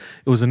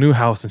it was a new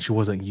house and she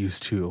wasn't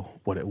used to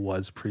what it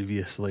was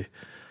previously.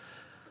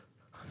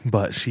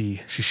 But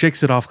she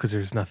shakes it off because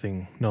there's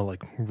no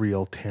like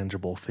real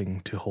tangible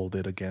thing to hold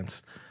it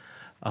against.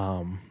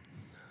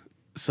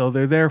 So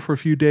they're there for a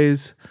few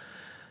days,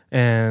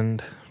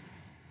 and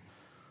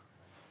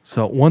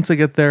so once they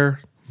get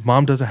there,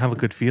 mom doesn't have a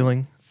good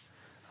feeling.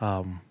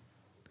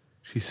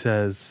 She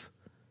says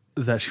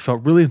that she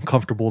felt really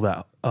uncomfortable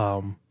that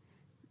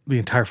the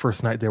entire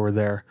first night they were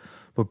there,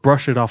 but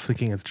brushed it off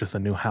thinking it's just a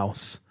new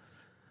house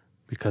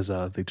because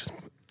they just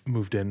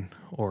moved in,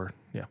 or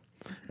yeah.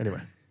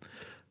 Anyway,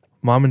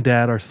 mom and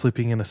dad are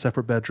sleeping in a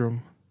separate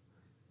bedroom.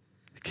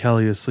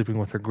 Kelly is sleeping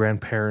with her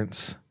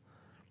grandparents,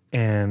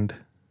 and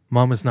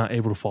mom is not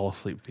able to fall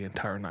asleep the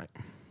entire night.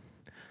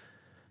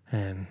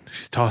 And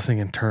she's tossing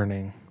and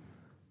turning.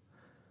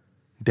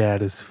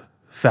 Dad is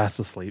fast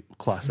asleep,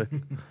 classic.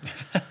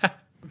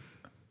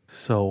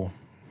 So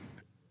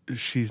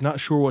she's not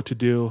sure what to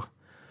do.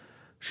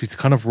 She's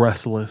kind of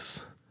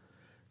restless.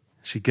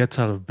 She gets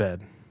out of bed.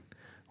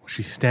 When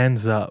she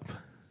stands up,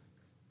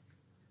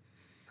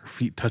 her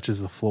feet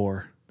touches the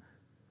floor.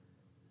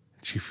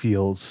 She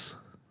feels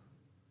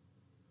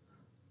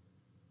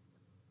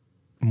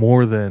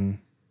more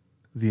than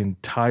the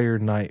entire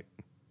night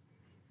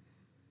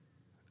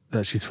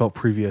that she's felt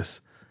previous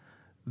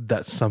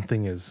that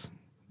something is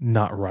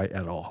not right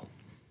at all.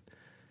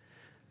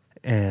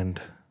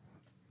 And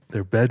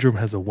their bedroom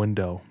has a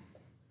window.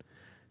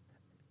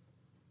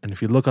 And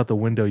if you look out the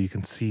window, you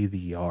can see the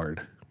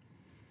yard.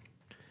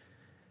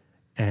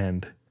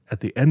 And at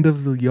the end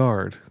of the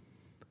yard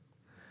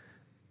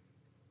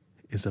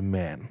is a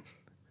man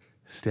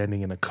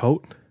standing in a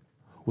coat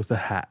with a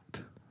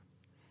hat.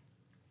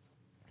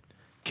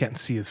 Can't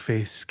see his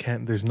face.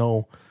 There's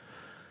no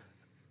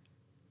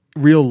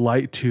real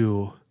light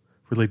to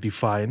really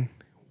define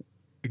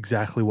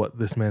exactly what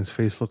this man's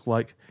face looked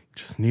like.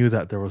 Just knew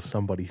that there was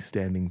somebody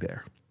standing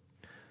there.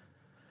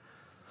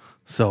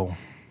 So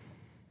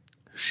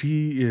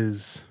she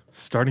is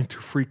starting to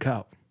freak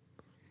out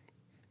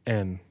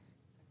and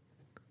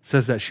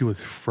says that she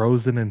was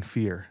frozen in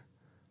fear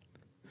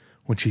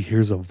when she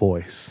hears a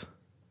voice.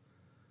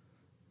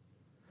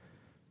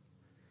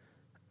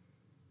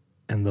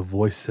 And the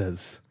voice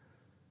says,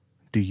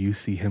 "Do you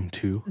see him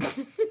too?"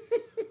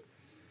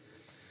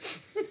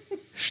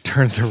 She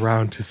turns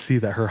around to see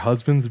that her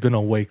husband's been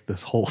awake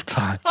this whole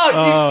time.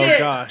 Oh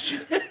gosh.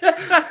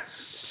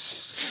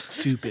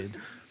 Stupid.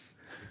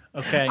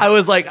 Okay. I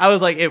was like,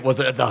 it was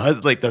it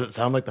the like. Does it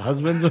sound like the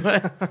husband's?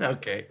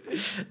 Okay,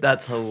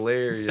 that's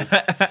hilarious.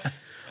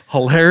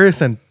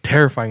 Hilarious and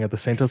terrifying at the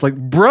same time. It's like,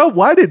 bro,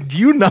 why did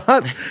you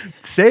not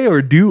say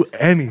or do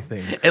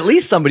anything? At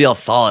least somebody else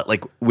saw it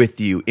like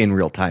with you in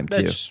real time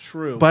too. That's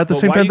true. But at the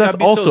same why time, you gotta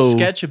that's be so also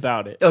sketch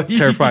about it.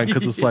 terrifying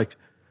because it's like,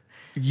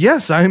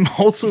 yes, I'm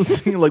also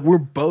seeing, like, we're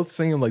both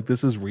saying, like,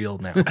 this is real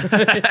now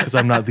because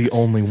I'm not the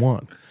only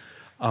one.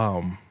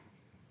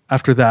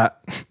 After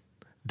that,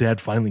 Dad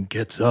finally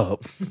gets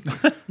up,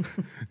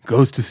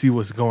 goes to see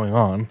what's going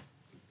on.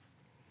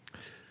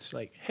 It's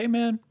like, hey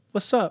man,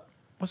 what's up?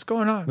 What's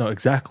going on? No,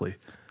 exactly.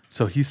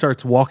 So he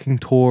starts walking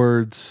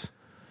towards,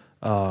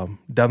 down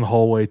the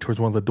hallway towards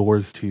one of the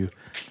doors to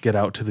get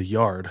out to the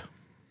yard.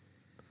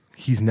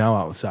 He's now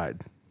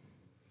outside.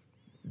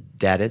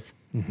 Dad is.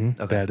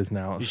 Mm-hmm. Okay. Dad is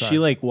now outside. Is she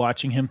like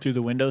watching him through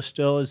the window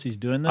still as he's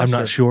doing this? I'm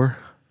not or- sure.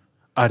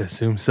 I'd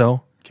assume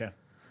so. Okay.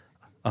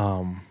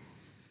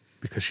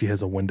 Because she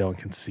has a window and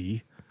can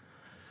see.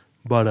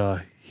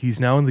 But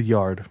he's now in the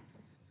yard.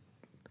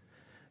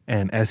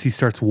 And as he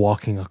starts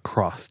walking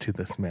across to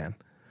this man,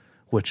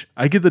 which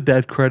I give the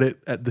dad credit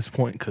at this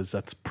point because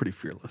that's pretty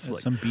fearless. That's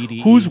Like, some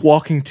BDE. who's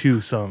walking to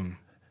some...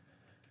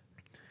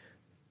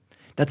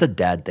 That's a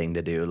dad thing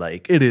to do.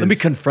 Like, It let me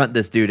is. confront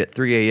this dude at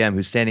 3 a.m.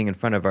 who's standing in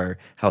front of our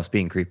house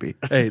being creepy.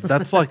 Hey,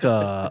 that's like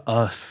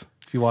Us.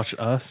 If you watch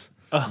Us,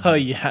 Oh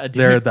yeah, dude.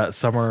 they're at that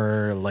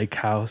summer lake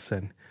house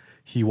and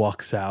he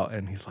walks out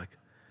and he's like,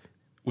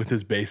 with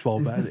his baseball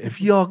bat, if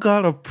y'all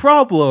got a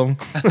problem.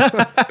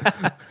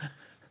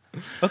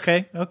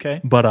 Okay.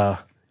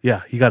 But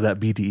yeah, he got that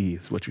BDE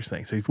is what you're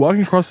saying. So he's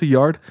walking across the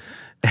yard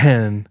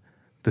and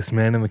this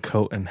man in the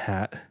coat and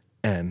hat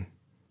and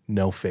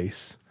no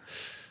face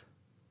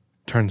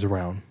turns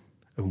around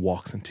and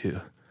walks into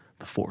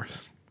the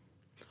forest.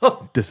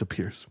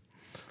 Disappears.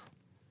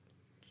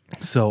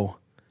 So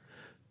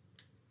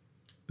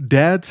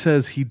Dad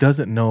says he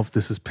doesn't know if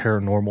this is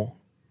paranormal,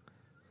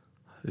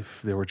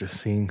 if they were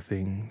just seeing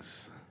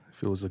things,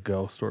 if it was a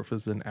ghost or if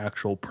it's an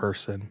actual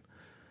person.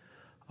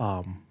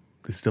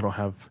 They still don't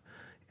have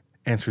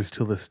answers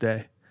till this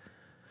day.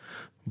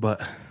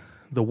 But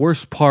the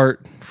worst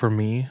part for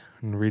me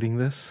in reading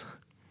this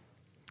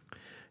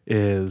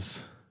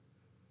is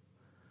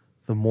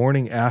the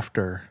morning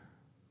after,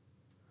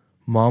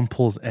 Mom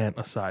pulls Aunt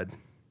aside,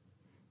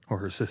 or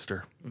her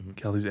sister,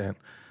 Kelly's aunt,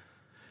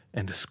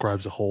 and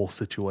describes the whole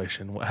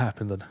situation, what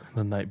happened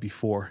the night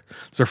before.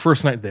 It's their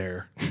first night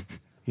there,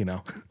 you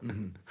know.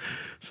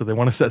 So they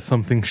want to set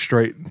something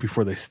straight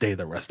before they stay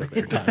the rest of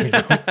their time, you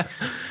know.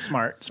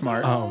 Smart.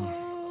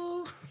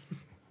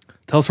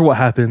 Tells her what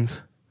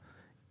happens.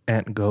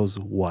 Aunt goes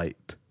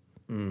white.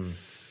 Aunt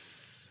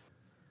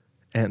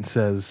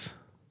says,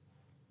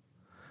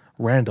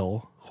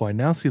 Randall, who I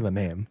now see the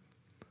name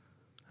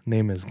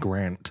is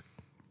Grant.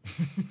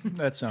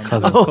 That sounds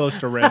close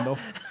to Randall.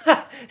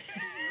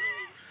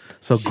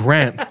 So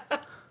Grant,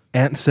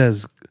 Aunt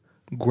says,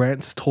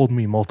 Grant's told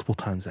me multiple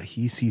times that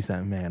he sees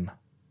that man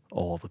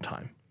all the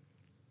time.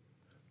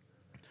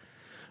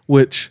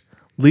 Which,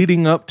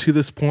 leading up to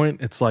this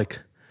point, it's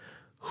like,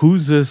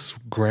 who's this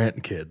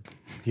Grant kid?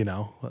 You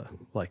know,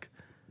 like,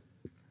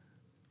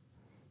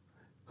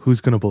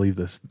 who's gonna believe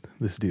this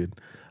dude?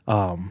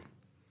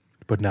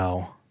 But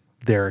now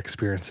they're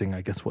experiencing,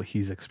 I guess, what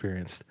he's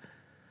experienced.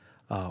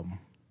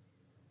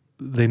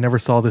 They never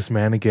saw this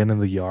man again in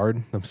the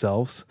yard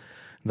themselves.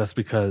 That's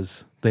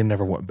because they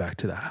never went back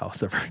to that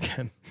house ever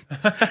again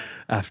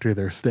after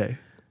their stay.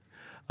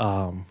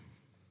 But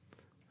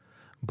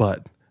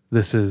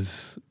this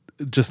is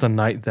just a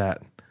night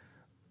that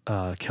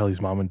Kelly's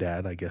mom and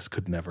dad, I guess,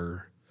 could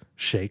never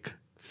shake.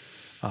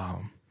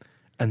 And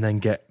then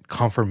get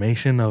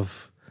confirmation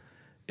of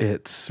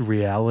its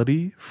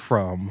reality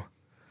from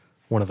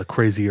one of the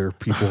crazier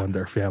people in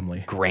their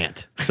family.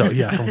 Grant. So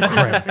yeah, from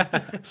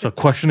Grant. So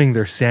questioning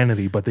their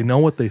sanity, but they know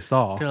what they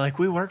saw. They're like,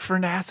 we work for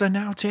NASA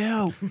now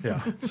too.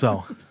 Yeah.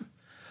 So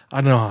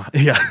I don't know.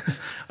 I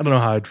don't know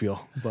how I'd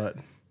feel, but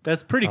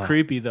That's pretty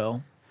creepy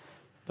though.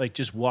 Like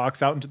just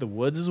walks out into the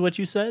woods is what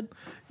you said?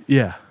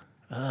 yeah.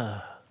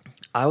 I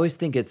always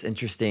think it's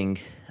interesting,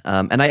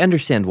 and I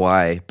understand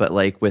why, but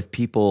like with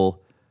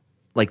people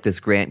like this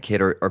Grant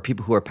kid or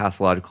people who are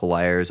pathological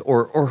liars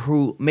or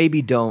who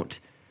maybe don't,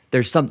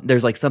 there's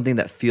like something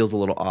that feels a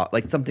little off,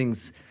 like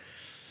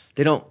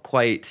they don't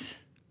quite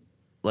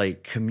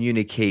like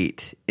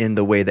communicate in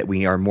the way that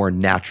we are more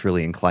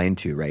naturally inclined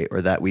to, right?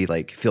 Or that we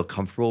like feel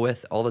comfortable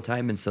with all the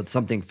time. And so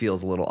something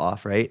feels a little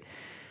off, right?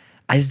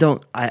 And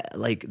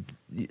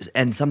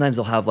sometimes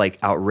they'll have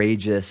like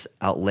outrageous,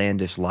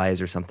 outlandish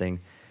lies or something.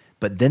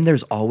 But then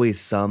there's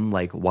always some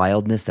like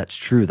wildness that's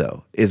true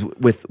though, is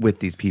with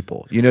these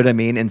people. You know what I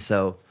mean? And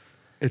so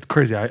It's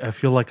crazy. I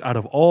feel like out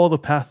of all the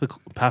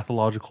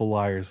pathological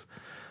liars,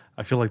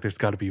 I feel like there's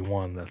got to be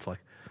one that's like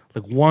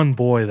one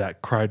boy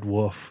that cried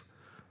wolf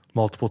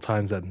multiple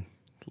times and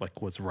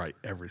like was right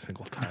every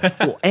single time.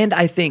 well, and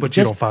I think But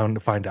you don't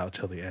find out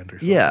till the end or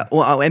something. yeah,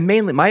 well, and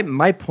mainly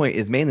my point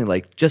is mainly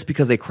like just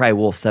because they cry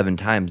wolf 7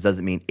 times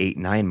doesn't mean 8,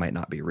 9 might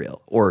not be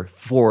real, or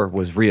 4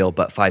 was real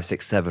but 5,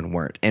 6, 7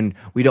 weren't, and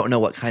we don't know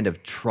what kind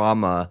of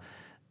trauma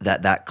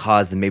that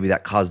caused, and maybe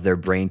that caused their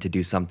brain to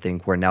do something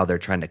where now they're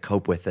trying to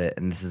cope with it,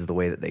 and this is the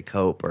way that they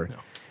cope.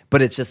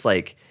 But it's just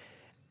like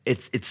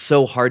it's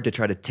so hard to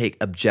try to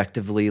take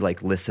objectively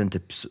like listen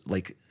to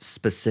like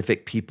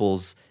specific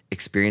people's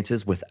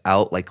experiences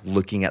without like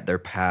looking at their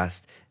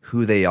past,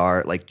 who they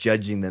are, like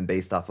judging them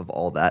based off of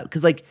all that,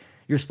 because like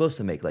you're supposed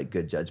to make like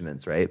good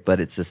judgments, right? But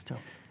it's just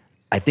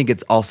I think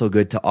it's also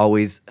good to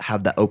always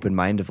have that open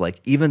mind of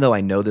like, even though I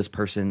know this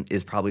person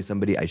is probably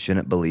somebody I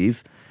shouldn't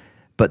believe,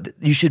 but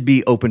you should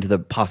be open to the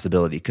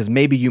possibility, because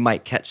maybe you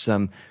might catch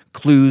some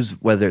clues,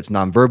 whether it's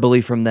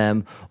non-verbally from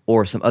them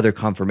or some other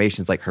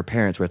confirmations like her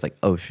parents, where it's like,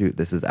 oh shoot,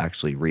 this is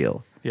actually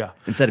real. Yeah.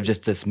 Instead of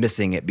just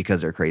dismissing it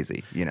because they're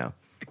crazy, you know?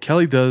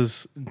 Kelly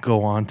does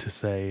go on to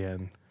say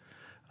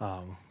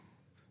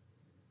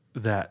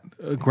that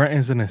Grant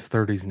is in his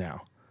 30s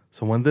now.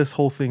 So when this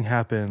whole thing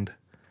happened,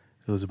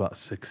 it was about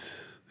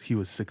he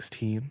was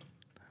 16.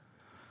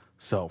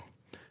 So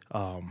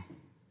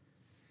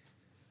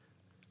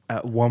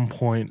at one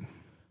point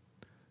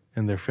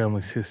in their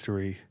family's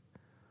history,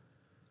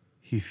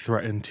 he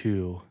threatened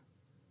to,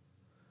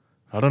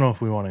 I don't know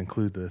if we want to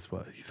include this,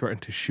 but he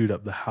threatened to shoot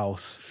up the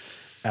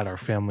house at our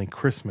family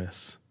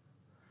Christmas.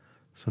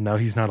 So now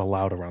he's not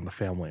allowed around the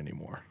family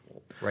anymore.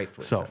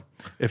 Rightfully So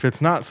if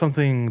it's not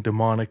something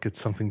demonic, it's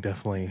something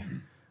definitely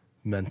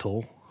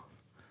mental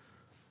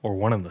or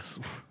one of the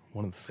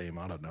same.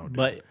 I don't know. Dude.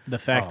 But the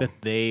fact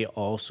that they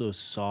also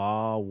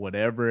saw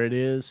whatever it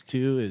is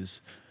too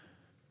is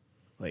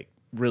like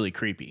really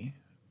creepy,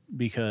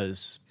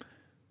 because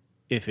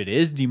if it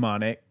is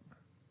demonic,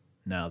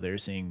 now they're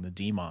seeing the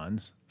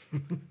demons.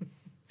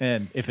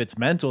 And if it's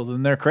mental,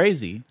 then they're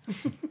crazy.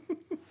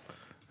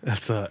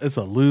 It's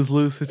a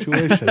lose-lose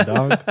situation,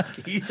 dog.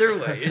 either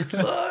way, it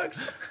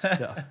sucks.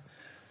 Yeah.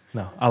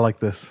 No, I like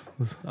this.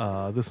 This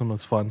one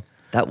was fun.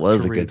 That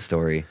was to a read. good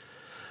story.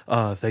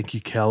 Thank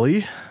you,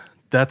 Kelly.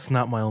 That's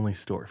not my only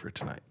story for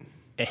tonight.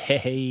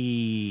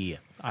 Hey.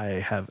 I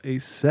have a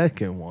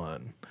second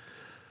one.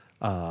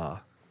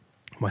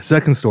 My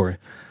second story,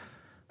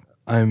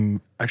 I'm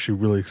actually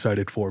really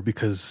excited for,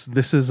 because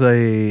this is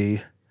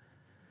a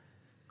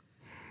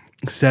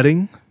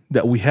setting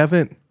that we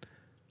haven't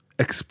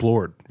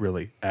explored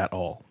really at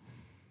all.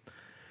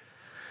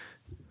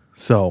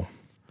 So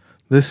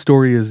this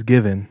story is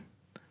given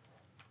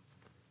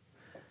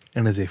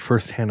and is a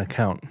first-hand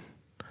account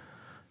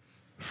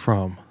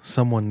from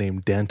someone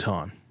named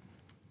Danton.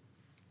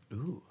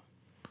 Ooh.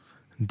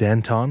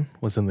 Danton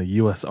was in the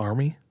U.S.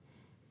 Army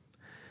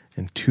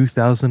in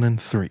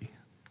 2003,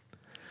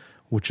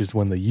 which is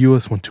when the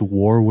U.S. went to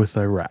war with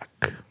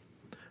Iraq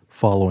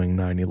following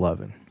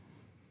 9/11.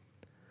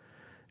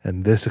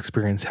 And this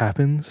experience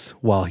happens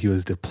while he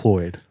was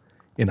deployed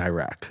in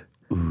Iraq,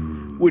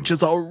 which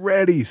is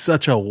already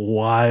such a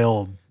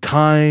wild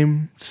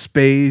time,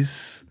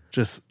 space,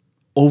 just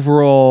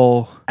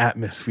overall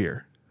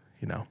atmosphere,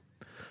 you know.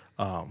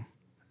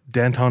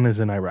 Danton is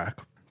in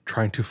Iraq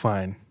trying to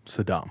find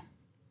Saddam.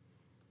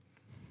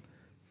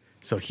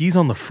 So he's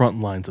on the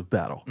front lines of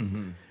battle.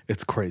 Mm-hmm.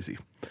 It's crazy.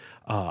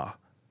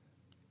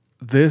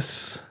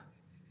 This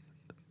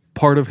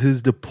part of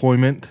his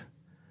deployment,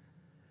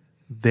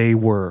 they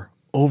were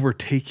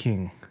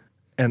overtaking,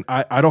 and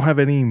I don't have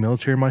any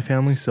military in my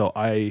family, so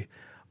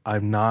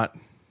I'm not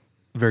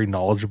very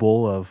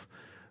knowledgeable of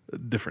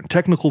different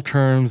technical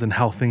terms and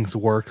how things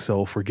work,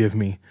 so forgive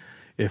me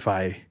if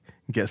I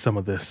get some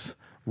of this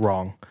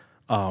wrong.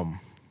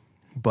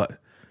 But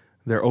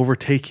they're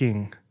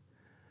overtaking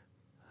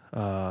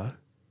as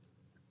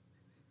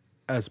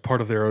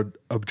part of their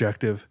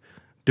objective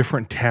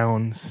different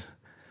towns,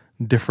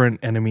 different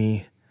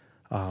enemy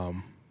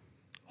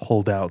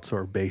holdouts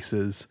or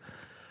bases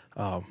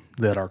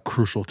that are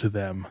crucial to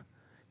them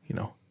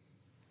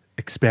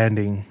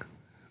expanding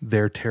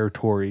their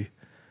territory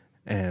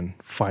and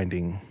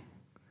finding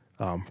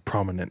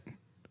prominent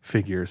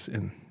figures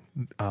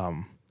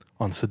on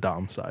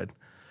Saddam's side.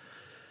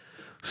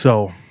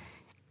 So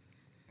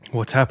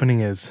what's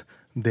happening is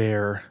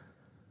they're,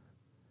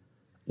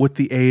 with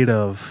the aid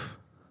of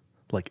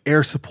like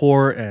air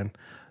support and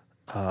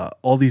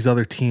all these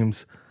other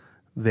teams,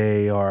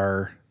 these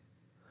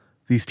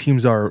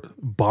teams are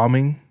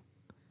bombing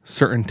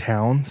certain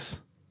towns,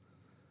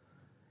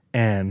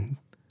 and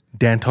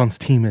Danton's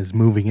team is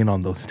moving in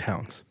on those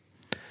towns.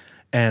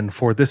 And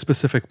for this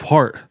specific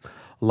part,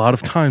 a lot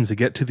of times they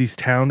get to these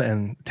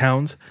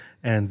towns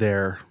and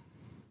they're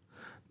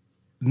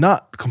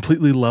not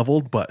completely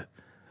leveled, but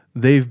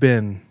they've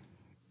been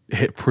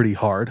hit pretty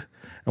hard.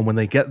 And when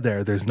they get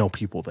there, there's no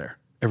people there.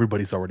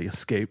 Everybody's already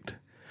escaped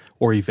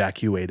or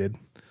evacuated.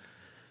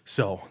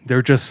 So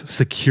they're just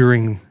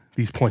securing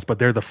these points, but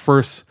they're the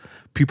first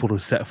people to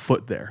set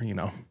foot there,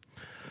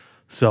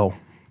 So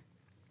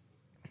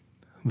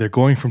they're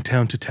going from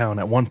town to town.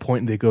 At one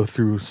point, they go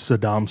through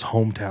Saddam's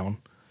hometown,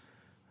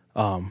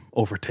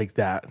 overtake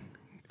that,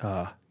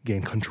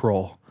 gain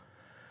control.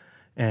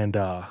 And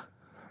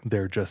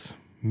they're just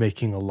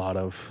making a lot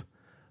of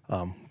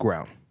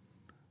ground.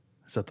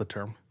 Is that the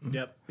term?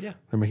 Yep. Yeah.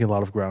 They're making a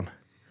lot of ground.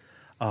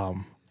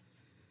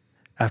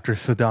 After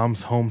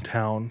Saddam's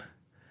hometown,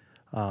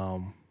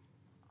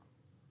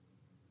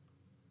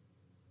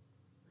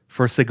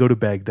 first they go to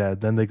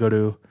Baghdad, then they go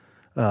to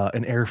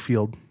an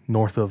airfield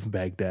north of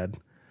Baghdad.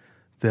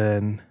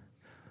 Then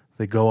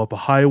they go up a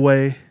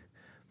highway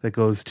that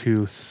goes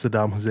to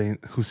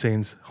Saddam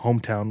Hussein's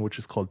hometown, which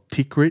is called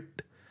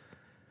Tikrit.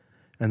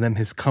 And then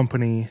his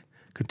company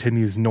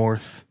continues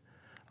north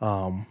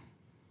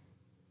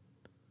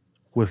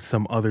with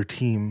some other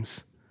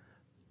teams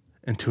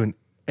into an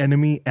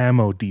enemy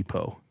ammo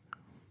depot.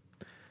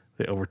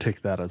 They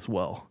overtake that as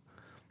well.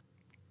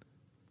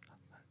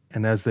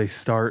 And as they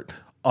start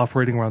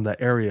operating around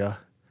that area,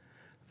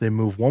 they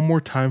move one more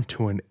time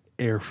to an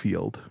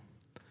airfield.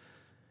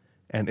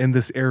 And in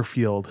this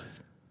airfield,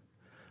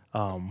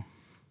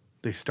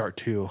 they start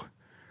to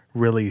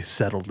really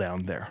settle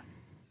down there.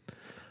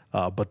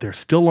 But they're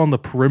still on the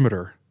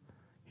perimeter,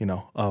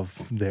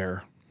 of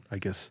their, I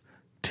guess,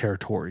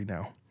 territory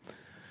now.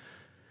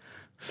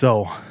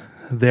 So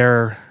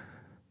they're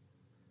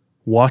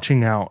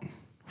watching out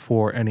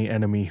for any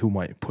enemy who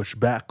might push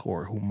back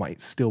or who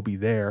might still be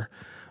there.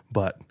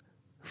 But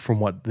from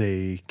what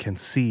they can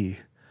see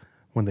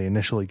when they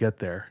initially get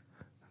there,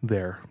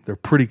 they're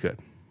pretty good.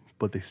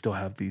 But they still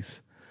have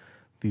these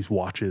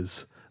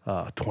watches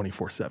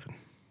 24/7.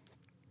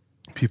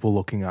 People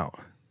looking out.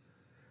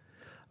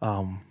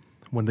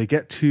 When they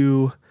get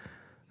to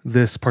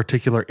this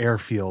particular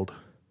airfield,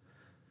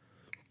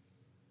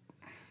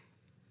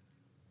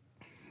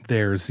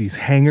 there's these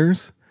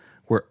hangars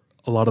where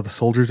a lot of the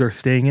soldiers are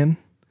staying in,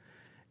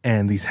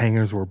 and these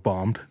hangars were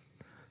bombed.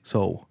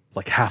 So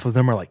like half of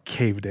them are like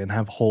caved in,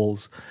 have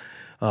holes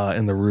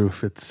in the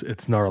roof.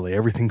 It's gnarly.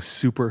 Everything's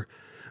super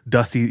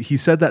dusty. He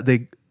said that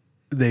they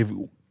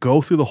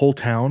go through the whole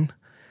town,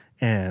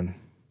 and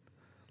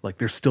like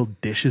there's still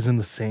dishes in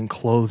the sink,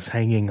 clothes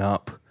hanging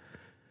up,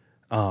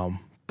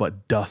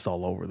 but dust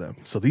all over them.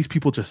 So these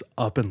people just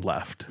up and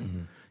left.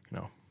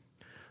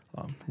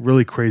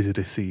 Really crazy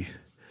to see.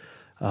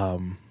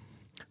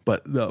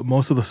 But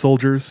most of the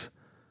soldiers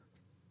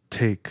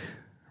take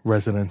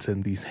residence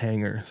in these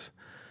hangars.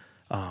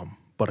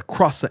 But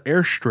across the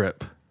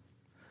airstrip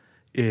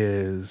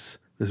is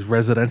this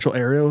residential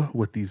area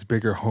with these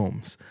bigger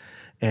homes.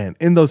 And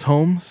in those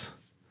homes,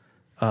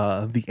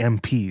 the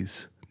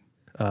MPs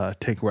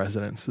take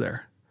residence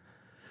there.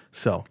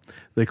 So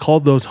they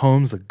called those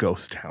homes a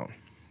ghost town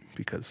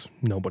because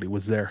nobody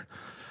was there.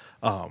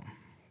 And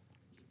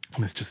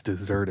it's just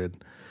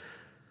deserted.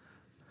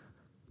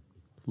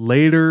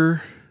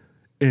 Later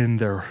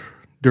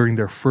during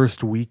their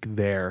first week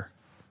there,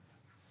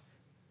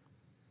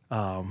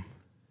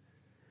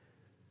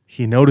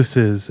 he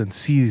notices and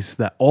sees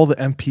that all the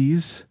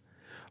MPs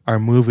are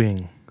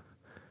moving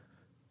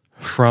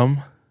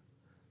from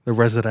the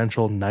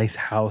residential nice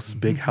house,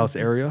 big house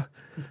area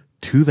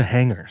to the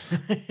hangars.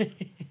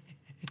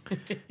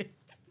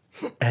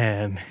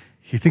 And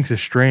he thinks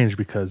it's strange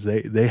because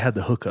they had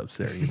the hookups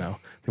there,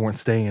 They weren't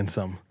staying in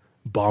some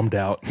bombed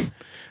out.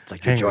 It's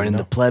like you're joining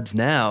the plebs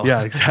now.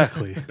 Yeah,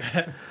 exactly.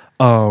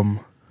 So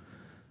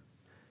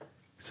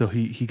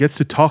he gets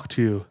to talk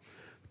to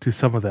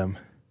some of them.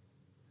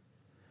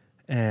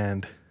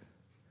 And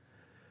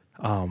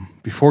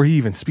before he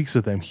even speaks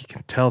with them, he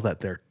can tell that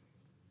they're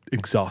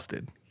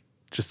exhausted.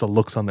 Just the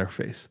looks on their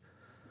faces.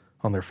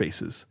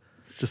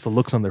 Just the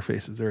looks on their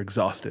faces. They're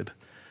exhausted.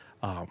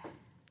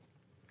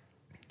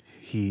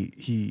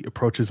 He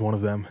approaches one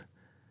of them,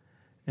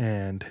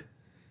 and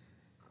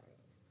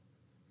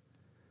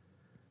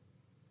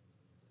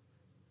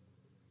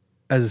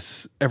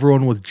as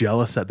everyone was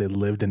jealous that they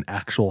lived in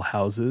actual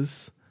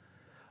houses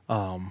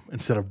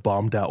instead of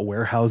bombed out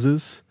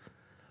warehouses,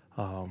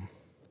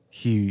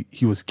 he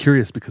was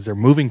curious because they're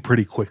moving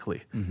pretty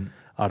quickly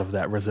out of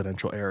that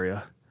residential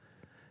area.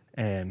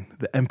 And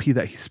the MP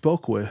that he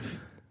spoke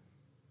with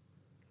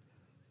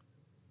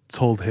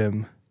told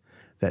him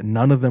that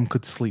none of them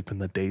could sleep in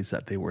the days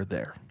that they were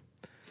there.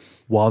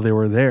 While they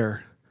were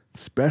there,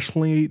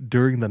 especially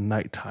during the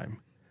nighttime,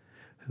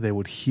 they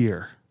would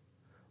hear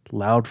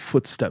loud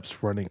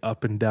footsteps running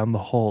up and down the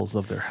halls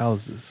of their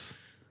houses.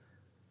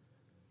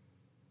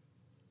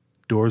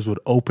 Doors would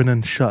open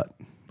and shut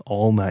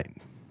all night,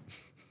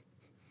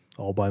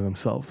 all by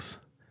themselves.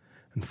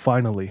 And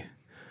finally,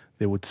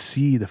 they would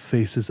see the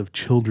faces of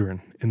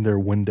children in their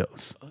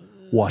windows,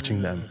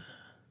 watching them.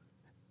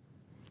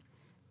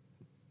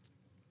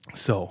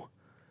 So,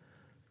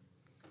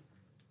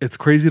 it's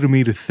crazy to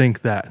me to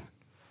think that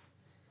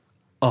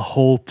a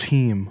whole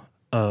team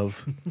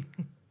of,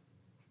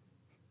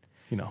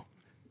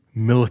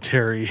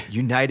 military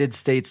United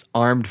States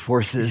Armed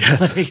Forces,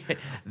 Yes. like,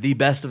 the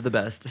best of the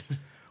best.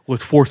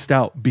 was forced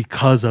out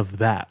because of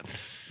that,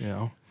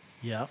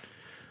 Yep.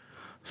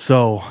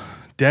 So,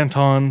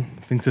 Danton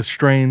thinks it's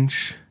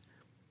strange.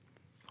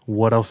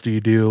 What else do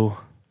you do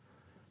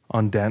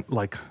on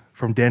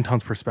from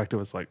Danton's perspective,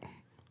 it's like,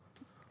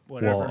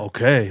 Whatever. well,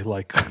 okay,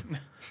 like,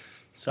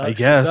 Sucks I to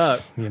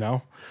guess,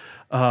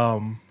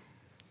 suck.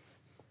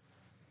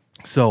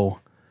 So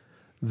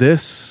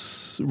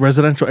this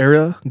residential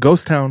area,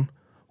 Ghost Town,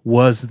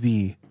 was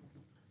the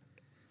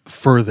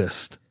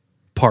furthest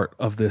part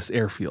of this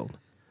airfield.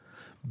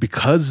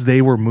 Because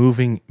they were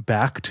moving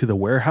back to the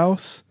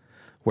warehouse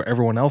where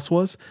everyone else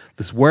was,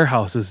 this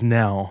warehouse is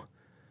now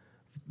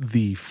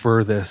the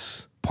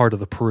furthest part of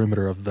the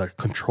perimeter of the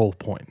control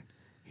point,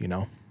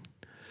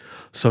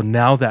 So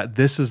now that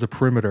this is the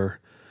perimeter,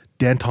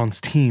 Danton's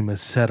team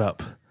is set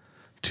up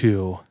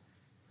to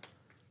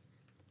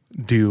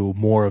do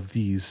more of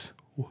these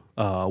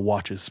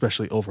watches,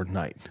 especially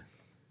overnight,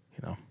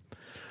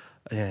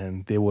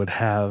 and they would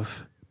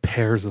have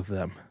pairs of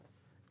them,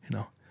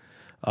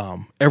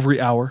 every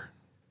hour,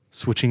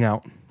 switching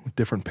out with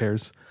different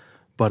pairs,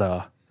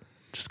 but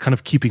just kind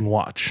of keeping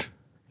watch,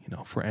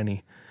 for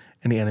any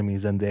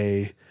enemies, and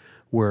they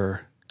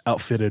were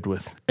outfitted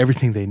with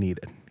everything they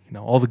needed,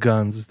 all the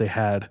guns, they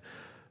had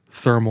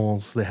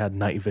thermals, they had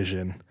night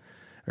vision,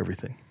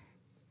 everything.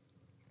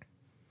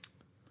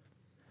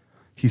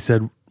 He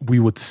said we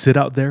would sit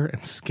out there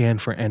and scan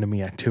for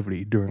enemy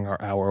activity during our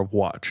hour of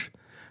watch.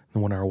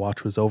 And when our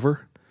watch was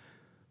over,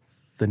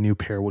 the new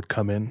pair would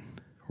come in,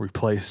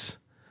 replace,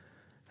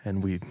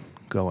 and we'd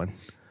go and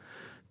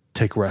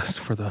take rest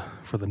for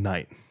the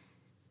night.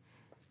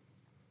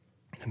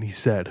 And he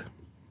said,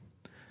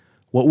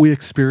 what we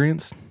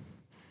experienced,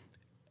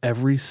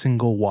 every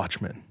single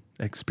watchman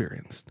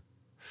experienced.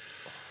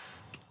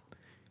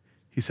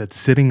 He said,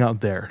 sitting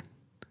out there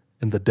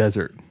in the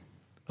desert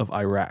of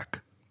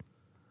Iraq,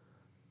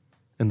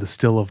 in the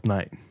still of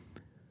night,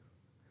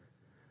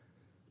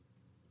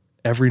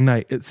 every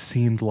night it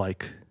seemed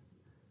like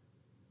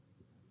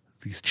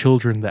these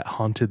children that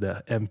haunted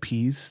the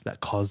MPs that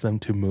caused them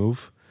to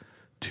move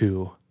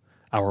to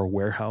our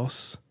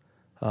warehouse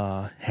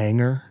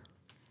hangar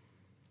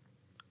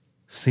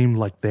seemed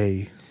like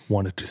they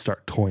wanted to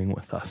start toying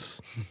with us.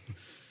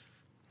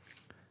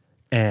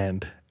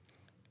 And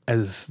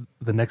as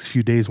the next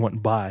few days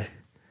went by,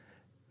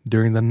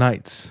 during the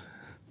nights,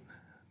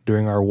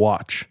 during our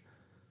watch,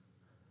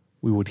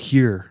 we would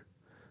hear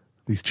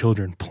these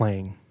children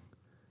playing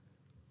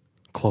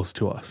close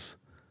to us.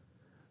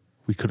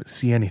 We couldn't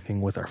see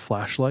anything with our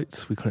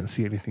flashlights. We couldn't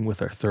see anything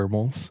with our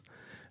thermals.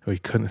 And we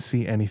couldn't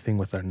see anything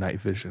with our night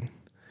vision.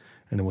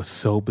 And it was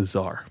so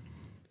bizarre.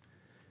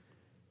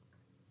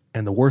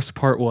 And the worst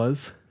part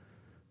was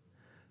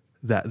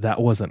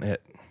that wasn't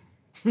it.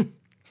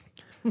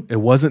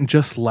 It wasn't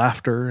just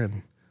laughter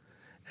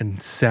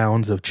and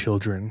sounds of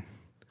children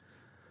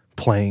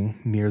playing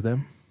near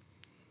them.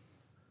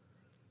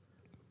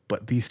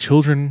 But these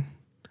children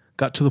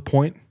got to the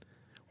point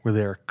where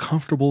they're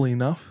comfortable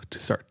enough to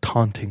start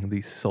taunting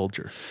these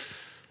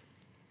soldiers.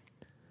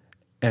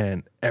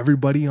 And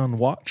everybody on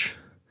watch,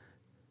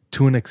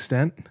 to an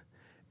extent,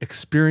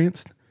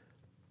 experienced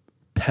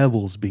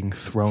pebbles being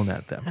thrown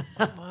at them.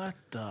 What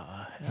the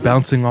hell?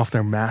 Bouncing off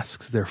their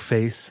masks, their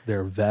face,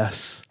 their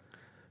vests,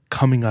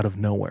 coming out of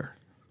nowhere.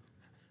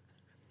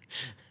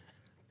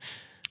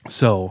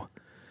 So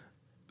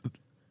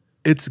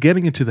it's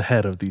getting into the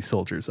head of these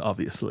soldiers,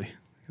 obviously.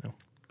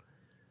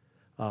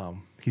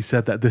 He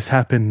said that this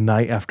happened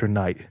night after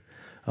night.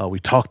 We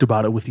talked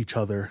about it with each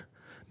other.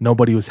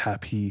 Nobody was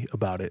happy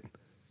about it,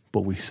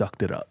 but we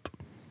sucked it up.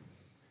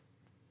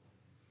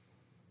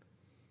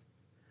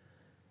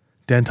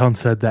 Danton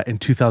said that in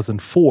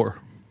 2004,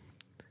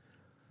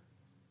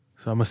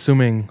 so I'm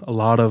assuming a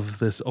lot of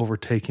this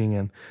overtaking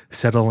and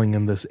settling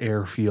in this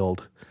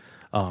airfield,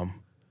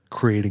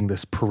 creating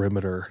this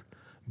perimeter,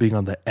 being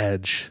on the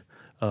edge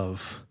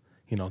of,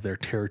 their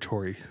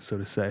territory, so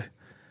to say,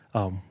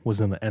 was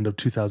in the end of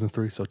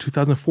 2003. So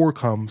 2004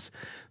 comes,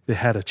 they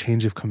had a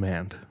change of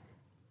command.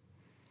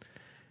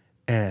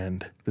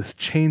 And this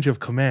change of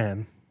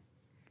command,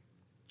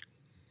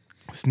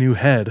 this new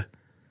head,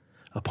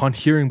 upon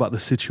hearing about the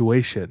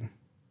situation,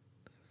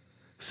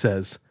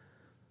 says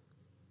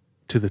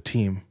to the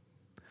team,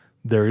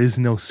 There is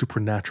no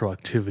supernatural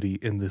activity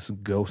in this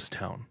ghost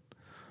town,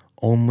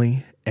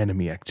 only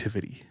enemy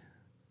activity.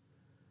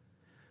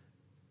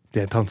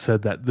 Danton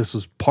said that this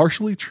was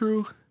partially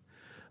true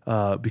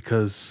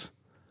because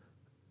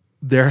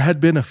there had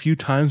been a few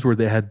times where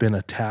they had been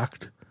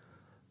attacked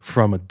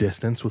from a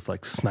distance with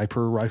like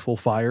sniper rifle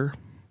fire.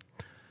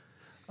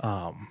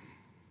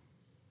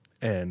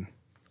 And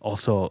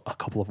also a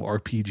couple of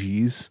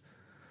RPGs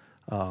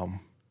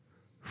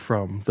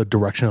from the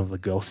direction of the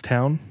ghost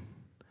town.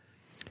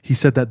 He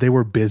said that they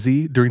were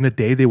busy. During the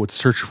day, they would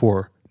search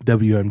for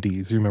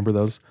WMDs. You remember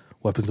those?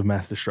 Weapons of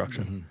mass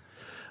destruction.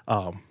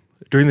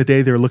 During the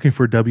day, they were looking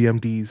for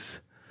WMDs,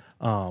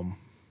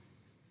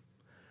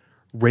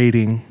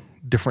 raiding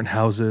different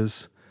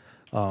houses.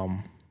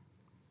 They're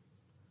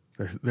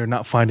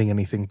not finding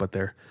anything, but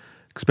they're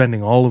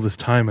expending all of this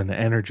time and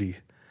energy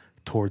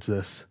towards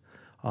this.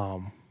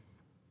 And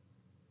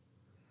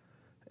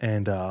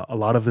a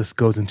lot of this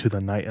goes into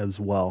the night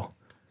as well.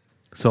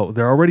 So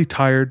they're already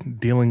tired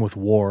dealing with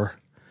war.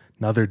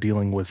 Now they're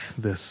dealing with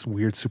this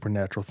weird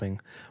supernatural thing.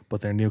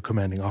 But their new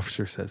commanding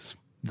officer says,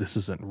 this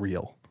isn't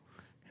real.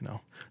 You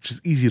know, which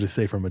is easy to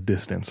say from a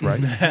distance, right?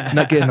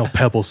 Not getting no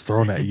pebbles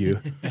thrown at you,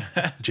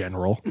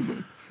 General.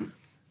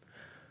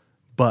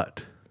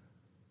 But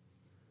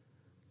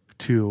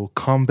to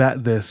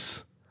combat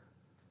this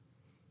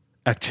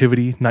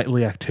activity,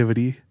 nightly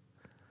activity,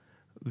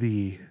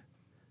 the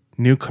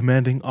new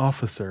commanding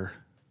officer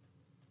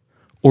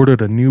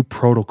ordered a new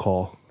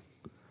protocol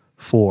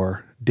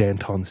for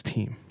Danton's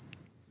team.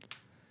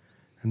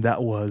 And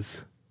that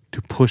was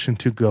to push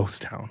into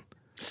Ghost Town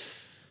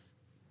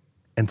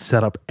and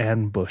set up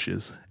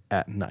ambushes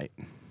at night.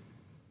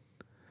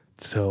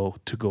 So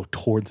to go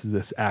towards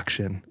this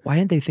action. Why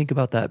didn't they think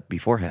about that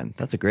beforehand?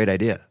 That's a great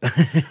idea.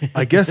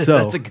 I guess so.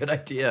 That's a good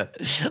idea.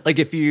 Like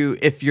if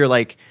you're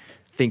like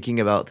thinking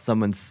about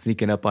someone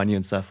sneaking up on you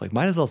and stuff, like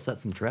might as well set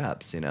some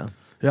traps, you know?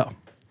 Yeah.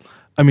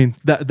 I mean,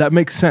 that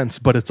makes sense,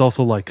 but it's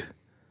also like,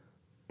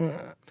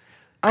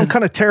 I'm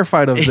kind of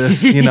terrified of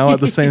this, you know,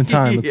 at the same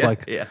time. It's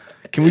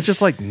can we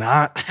just like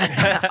not...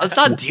 Let's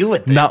not deal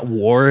with it. Not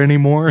war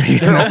anymore?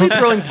 They're only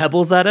throwing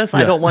pebbles at us.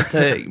 Yeah. I don't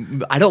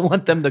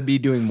want them to be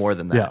doing more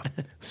than that.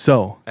 Yeah.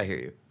 So... I hear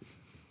you.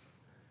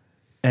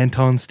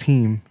 Anton's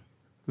team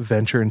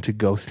venture into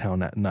Ghost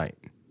Town at night.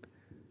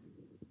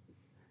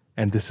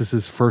 And this is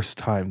his first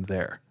time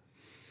there.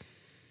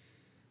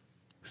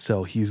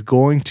 So he's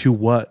going to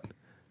what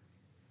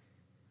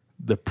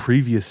the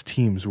previous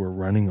teams were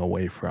running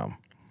away from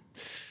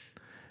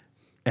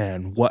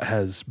and what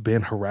has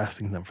been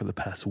harassing them for the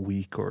past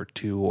week or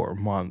two or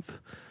month,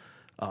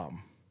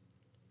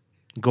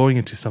 going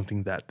into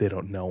something that they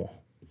don't know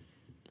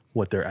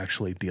what they're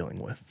actually dealing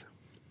with.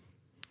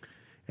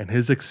 And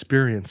his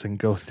experience in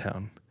Ghost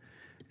Town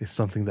is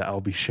something that I'll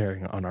be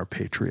sharing on our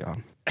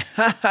Patreon.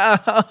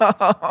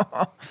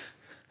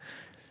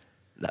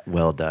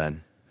 Well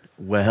done.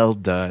 Well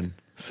done.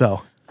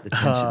 So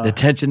the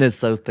tension is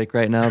so thick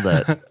right now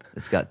that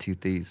it's got two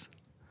thieves.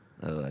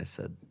 Oh, I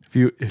said.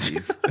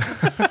 Jeez.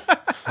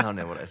 I don't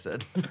know what I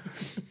said.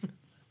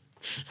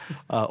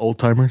 Old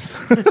timers.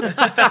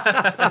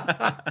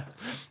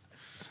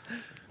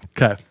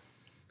 Okay.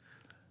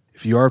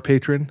 If you are a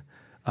patron,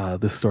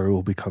 this story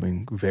will be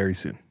coming very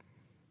soon.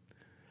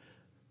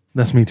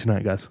 That's me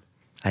tonight, guys.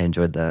 I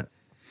enjoyed that.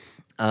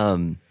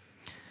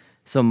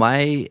 So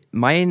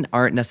mine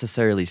aren't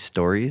necessarily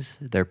stories;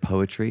 they're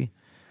poetry,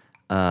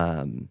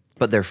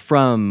 but they're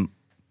from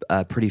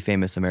pretty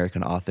famous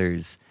American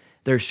authors.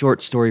 They're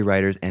short story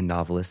writers and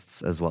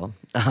novelists as well.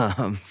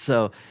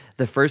 So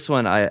the first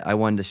one I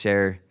wanted to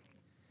share,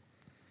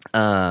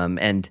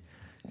 and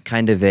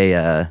kind of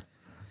a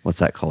what's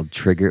that called?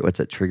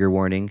 Trigger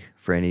warning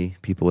for any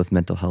people with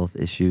mental health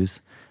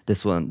issues.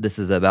 This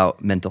is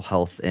about mental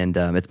health, and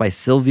it's by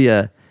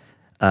Sylvia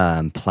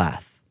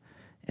Plath.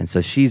 And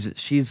so she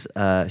was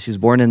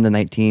born in the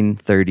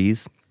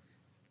 1930s,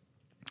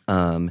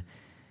 and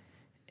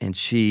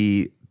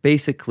she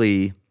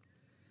basically,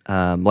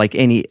 like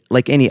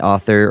any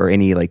author or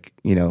any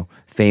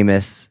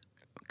famous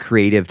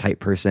creative type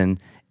person,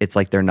 it's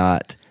like they're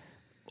not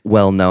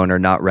well known or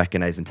not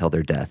recognized until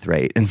their death,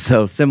 right? And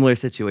so similar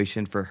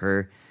situation for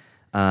her.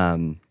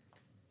 Some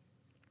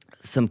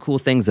cool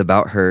things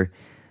about her.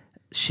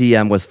 She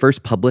was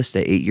first published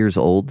at 8 years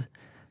old.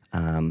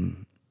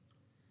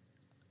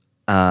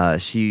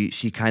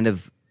 She kind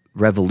of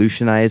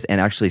revolutionized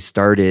and actually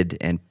started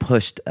and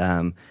pushed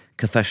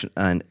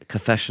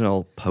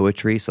confessional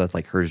poetry. So that's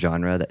like her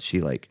genre that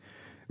she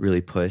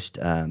really pushed.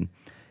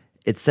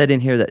 It said in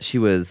here that she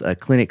was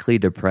clinically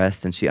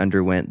depressed and she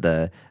underwent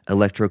the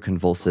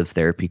electroconvulsive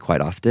therapy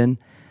quite often.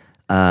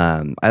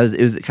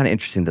 It was kind of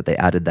interesting that they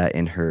added that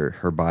in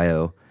her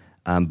bio.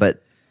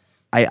 But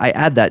I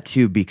add that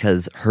too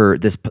because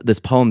this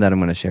poem that I'm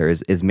going to share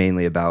is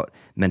mainly about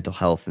mental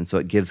health, and so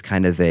it gives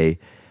kind of a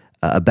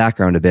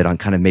background a bit on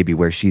kind of maybe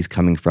where she's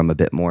coming from a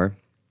bit more.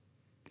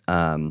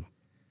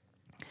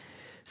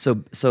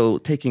 So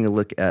taking a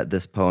look at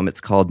this poem, it's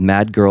called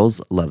Mad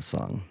Girl's Love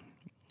Song.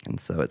 And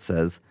so it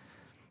says,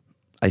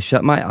 I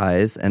shut my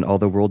eyes and all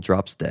the world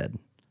drops dead.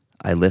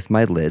 I lift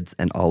my lids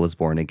and all is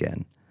born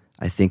again.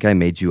 I think I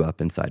made you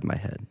up inside my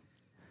head.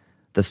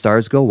 The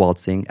stars go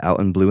waltzing out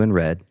in blue and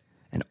red,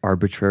 and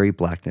arbitrary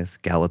blackness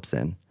gallops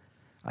in.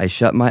 I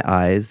shut my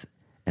eyes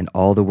and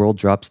all the world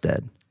drops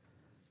dead.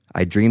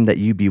 I dreamed that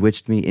you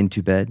bewitched me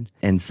into bed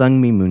and sung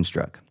me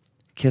moonstruck,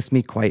 kissed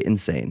me quite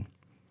insane.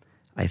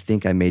 I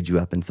think I made you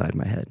up inside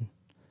my head.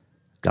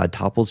 God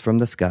topples from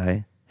the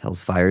sky,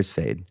 hell's fires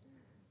fade.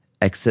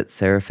 Exit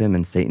seraphim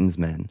and Satan's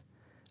men.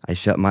 I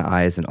shut my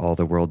eyes and all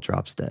the world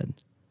drops dead.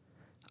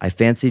 I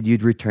fancied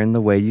you'd return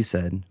the way you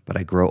said, but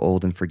I grow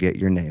old and forget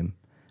your name.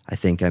 I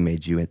think I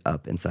made you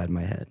up inside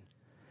my head.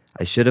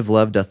 I should have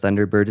loved a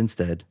thunderbird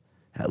instead.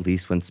 At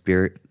least when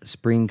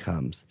spring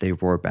comes, they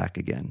roar back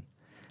again.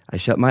 I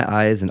shut my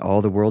eyes and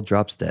all the world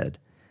drops dead.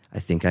 I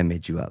think I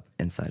made you up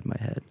inside my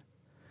head.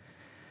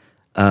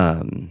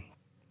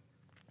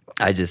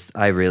 I just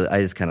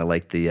kind of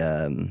like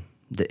the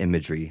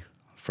imagery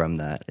from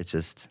that.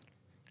 It's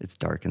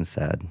dark and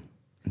sad,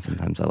 and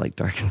sometimes I like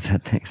dark and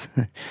sad things.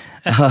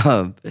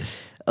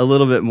 A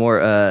little bit more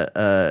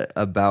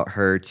about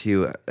her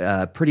too.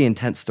 Pretty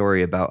intense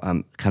story about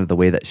kind of the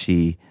way that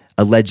she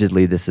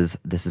allegedly this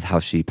is how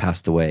she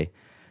passed away.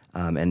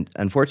 And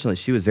unfortunately,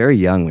 she was very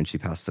young when she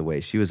passed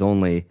away. She was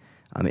only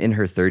in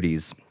her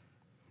 30s,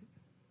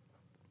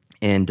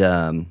 and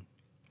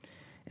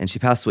she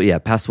passed away. Yeah,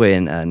 passed away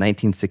in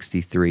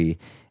 1963.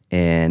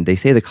 And they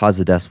say the cause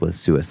of death was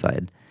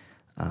suicide.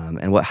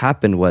 And what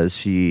happened was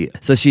she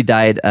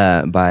died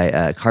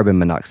by carbon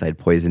monoxide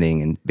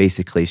poisoning, and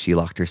basically she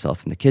locked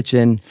herself in the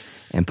kitchen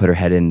and put her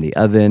head in the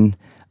oven.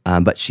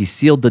 But she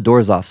sealed the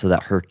doors off so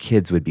that her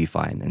kids would be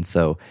fine. And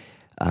so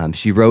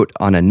she wrote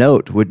on a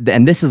note,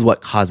 and this is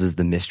what causes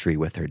the mystery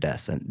with her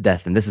death.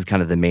 And this is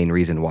kind of the main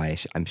reason why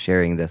I'm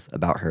sharing this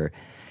about her.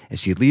 And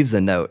she leaves a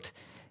note,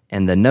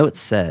 and the note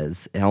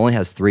says, it only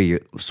has three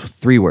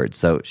words.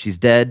 So she's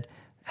dead,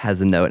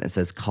 has a note, and it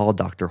says, "Call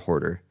Dr.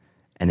 Horder,"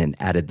 and then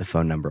added the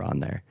phone number on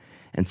there.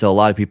 And so a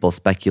lot of people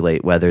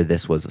speculate whether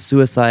this was a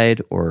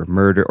suicide or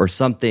murder or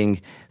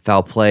something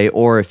foul play,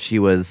 or if she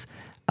was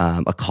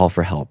a call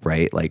for help,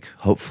 right? Like,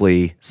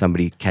 hopefully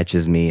somebody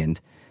catches me and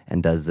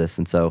does this.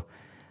 And so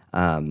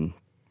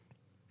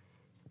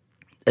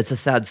it's a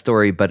sad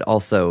story, but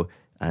also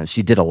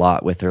she did a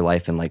lot with her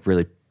life and like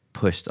really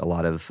pushed a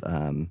lot of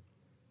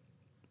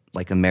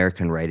like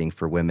American writing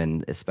for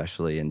women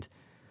especially. And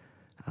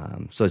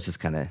so it's just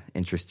kind of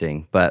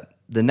interesting. But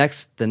the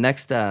next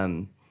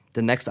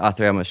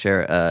author I'm going to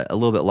share a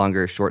little bit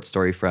longer short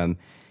story from.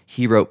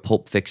 He wrote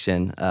Pulp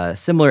Fiction,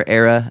 similar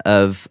era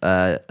of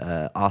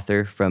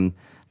author from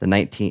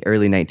the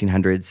early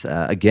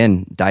 1900s.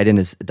 Again, died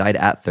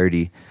at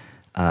 30.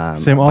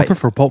 Same author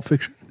for Pulp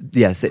Fiction?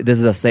 Yes,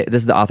 this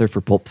is the author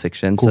for Pulp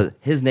Fiction. Cool. So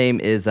his name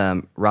is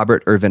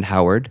Robert Irvin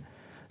Howard.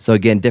 So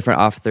again,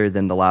 different author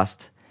than the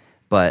last,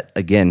 but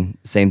again,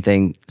 same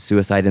thing.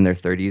 Suicide in their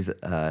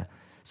 30s.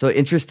 So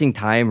interesting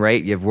time,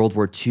 right? You have World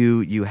War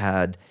II.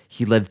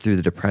 He lived through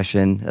the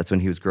Depression. That's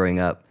when he was growing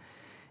up.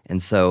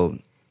 And so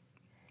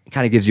it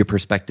kind of gives you a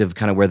perspective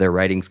kind of where their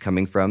writing's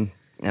coming from.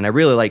 And I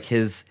really like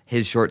his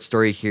short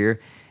story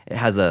here. It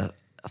has a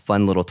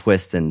fun little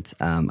twist, and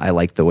I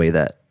like the way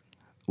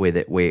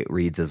it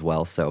reads as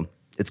well. So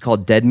it's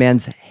called Dead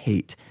Man's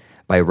Hate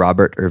by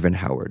Robert Irvin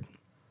Howard.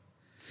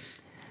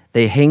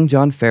 They hanged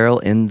John Farrell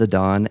in the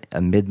dawn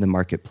amid the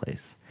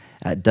marketplace.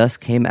 At dusk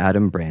came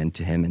Adam Brand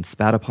to him and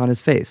spat upon his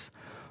face.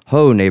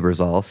 Ho,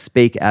 neighbors all,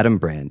 spake Adam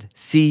Brand,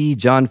 see ye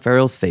John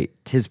Farrell's fate.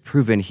 'Tis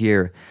proven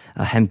here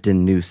a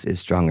hempen noose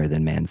is stronger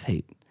than man's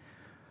hate.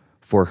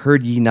 For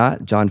heard ye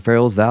not John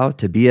Farrell's vow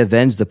to be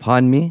avenged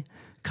upon me,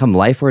 come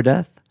life or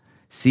death?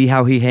 See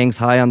how he hangs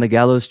high on the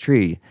gallows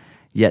tree,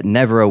 yet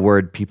never a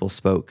word people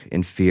spoke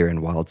in fear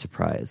and wild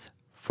surprise.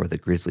 For the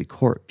grisly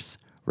corpse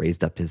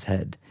raised up his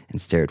head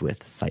and stared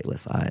with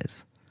sightless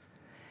eyes.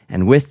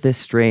 And with this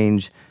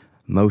strange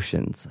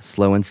motions,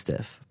 slow and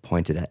stiff,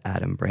 pointed at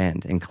Adam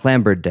Brand and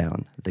clambered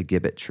down the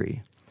gibbet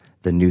tree.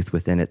 The noose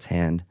within its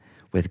hand,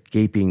 with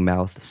gaping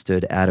mouth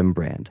stood Adam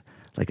Brand,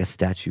 like a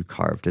statue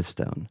carved of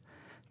stone,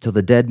 till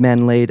the dead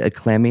man laid a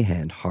clammy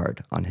hand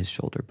hard on his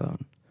shoulder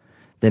bone.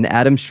 Then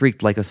Adam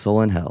shrieked like a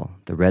soul in hell,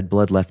 the red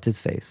blood left his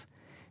face,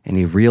 and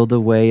he reeled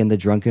away in the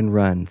drunken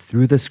run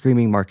through the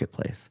screaming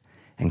marketplace,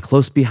 and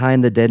close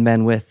behind the dead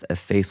man with a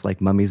face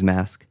like mummy's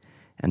mask,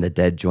 and the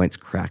dead joints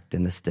cracked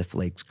and the stiff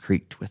legs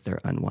creaked with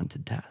their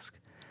unwanted task.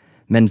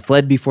 Men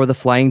fled before the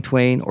flying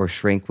twain or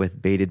shrank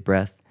with bated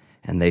breath,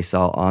 and they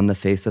saw on the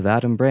face of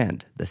Adam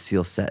Brand the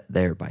seal set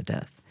there by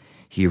death.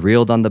 He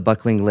reeled on the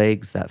buckling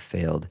legs that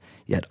failed,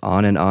 yet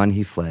on and on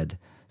he fled,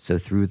 so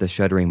through the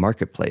shuddering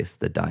marketplace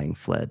the dying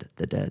fled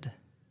the dead.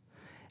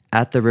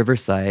 At the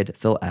riverside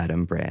fell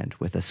Adam Brand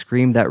with a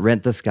scream that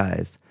rent the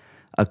skies.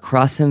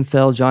 Across him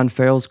fell John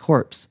Farrell's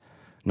corpse,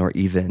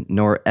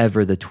 nor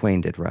ever the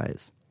twain did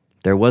rise.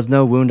 There was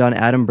no wound on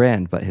Adam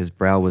Brand, but his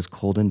brow was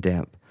cold and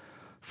damp,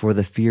 for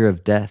the fear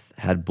of death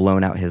had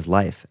blown out his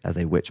life as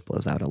a witch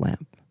blows out a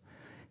lamp.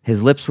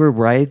 His lips were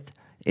writhed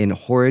in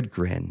horrid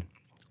grin,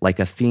 like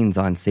a fiend's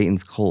on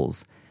Satan's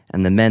coals,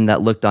 and the men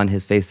that looked on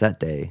his face that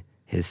day,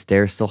 his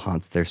stare still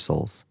haunts their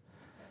souls.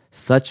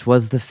 Such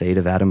was the fate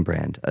of Adam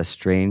Brand, a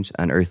strange,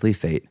 unearthly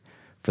fate,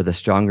 for the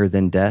stronger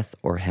than death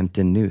or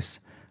hempen noose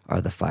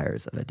are the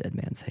fires of a dead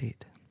man's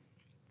hate.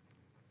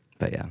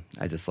 But yeah,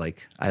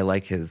 I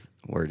like his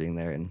wording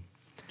there, and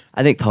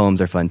I think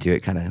poems are fun too.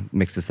 It kind of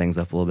mixes things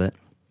up a little bit.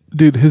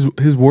 Dude,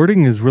 his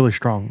wording is really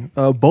strong.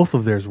 Both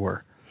of theirs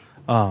were.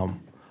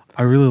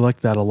 I really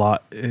like that a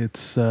lot.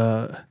 It's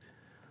a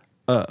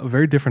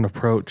very different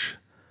approach.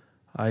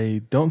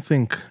 I don't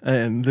think,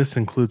 and this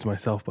includes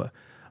myself, but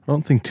I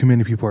don't think too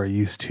many people are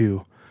used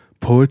to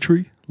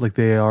poetry like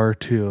they are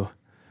to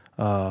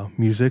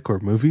music or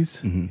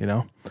movies, you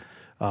know?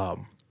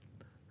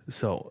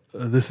 So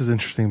this is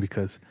interesting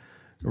because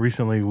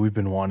recently we've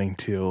been wanting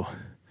to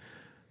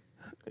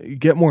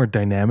get more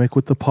dynamic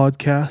with the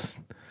podcast.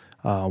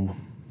 An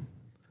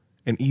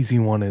easy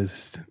one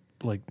is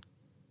like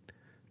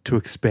to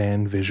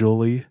expand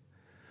visually,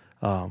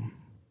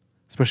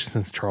 especially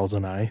since Charles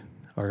and I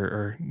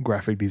are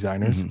graphic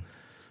designers.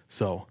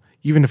 So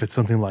even if it's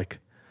something like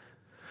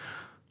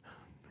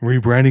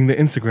rebranding the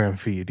Instagram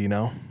feed, you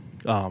know,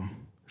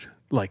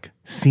 like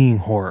seeing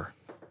horror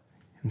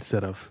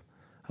instead of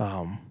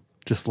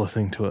just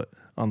listening to it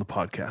on the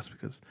podcast,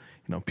 because,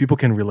 you know, people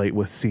can relate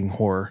with seeing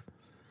horror,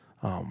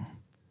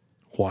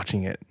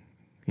 watching it,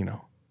 you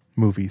know,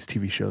 movies,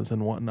 TV shows,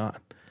 and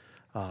whatnot.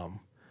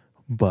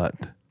 But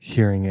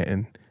hearing it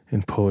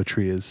in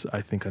poetry is,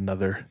 I think,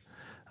 another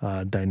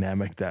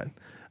dynamic that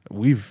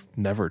we've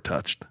never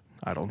touched.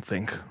 I don't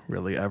think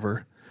really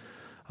ever.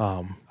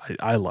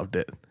 I loved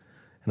it,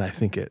 and I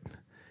think it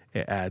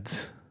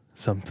adds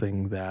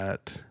something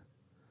that,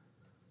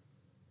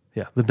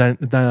 yeah,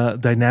 the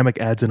dynamic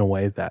adds in a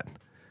way that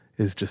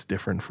is just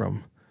different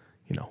from,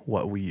 you know,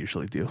 what we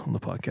usually do on the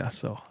podcast.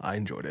 So I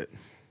enjoyed it.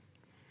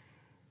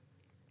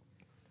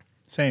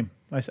 Same.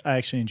 I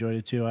actually enjoyed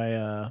it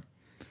too.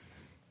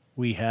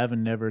 We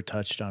haven't never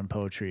touched on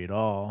poetry at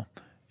all,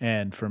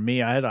 and for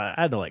me, I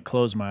had to like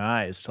close my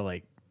eyes to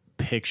like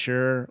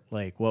picture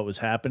like what was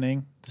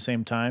happening at the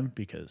same time,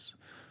 because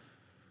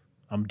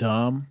I'm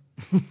dumb,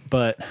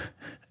 but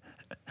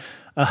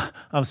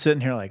I'm sitting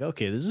here like,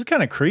 okay, this is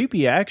kind of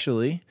creepy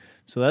actually.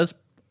 So that's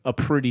a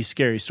pretty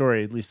scary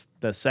story. At least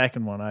that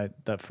second one,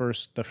 the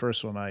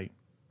first one, I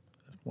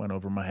went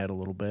over my head a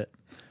little bit.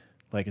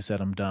 Like I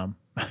said, I'm dumb.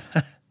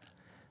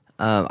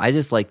 I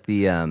just like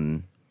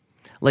the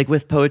like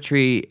with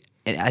poetry,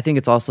 and I think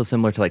it's also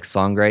similar to like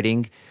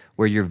songwriting,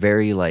 where you're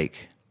very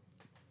like,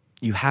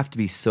 you have to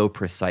be so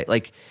precise.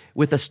 Like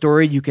with a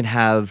story, you don't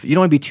want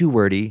to be too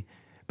wordy,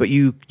 but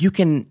you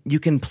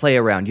can play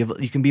around.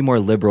 You can be more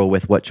liberal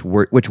with which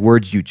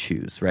words you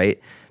choose, right?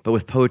 But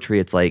with poetry,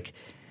 it's like,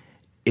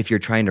 if you're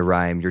trying to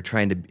rhyme, you're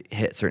trying to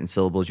hit certain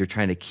syllables, you're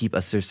trying to keep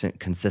a certain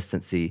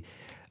consistency.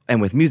 And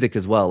with music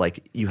as well,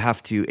 like you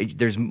have to,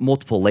 there's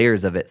multiple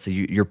layers of it. So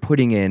you're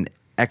putting in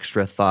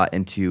extra thought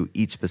into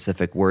each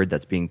specific word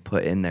that's being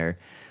put in there.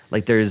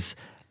 Like there's,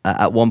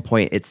 at one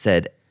point it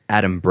said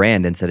Adam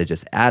Brand instead of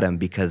just Adam,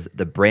 because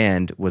the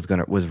brand was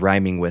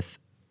rhyming with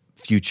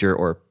future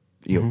or,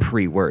 you know,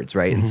 pre words,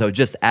 right? And so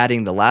just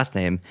adding the last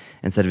name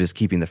instead of just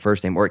keeping the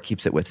first name, or it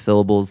keeps it with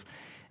syllables.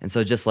 And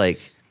so just like,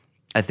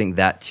 I think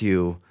that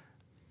too,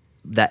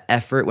 that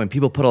effort, when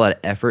people put a lot of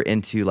effort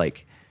into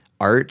like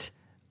art,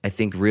 I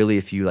think really,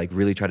 if you like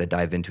really try to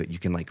dive into it, you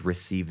can like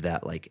receive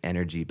that like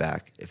energy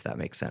back, if that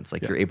makes sense.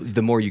 Like you're able,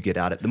 the more you get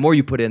out it, the more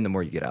you put in, the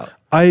more you get out.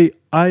 I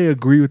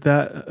agree with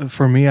that.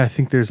 For me, I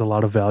think there's a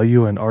lot of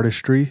value in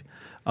artistry.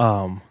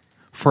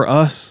 For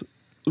us,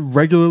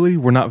 regularly,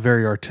 we're not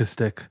very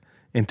artistic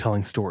in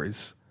telling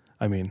stories.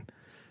 I mean,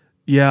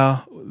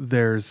 yeah,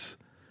 there's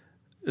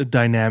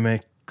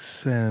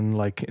dynamics and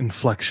like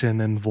inflection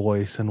and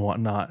voice and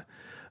whatnot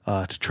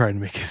to try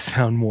and make it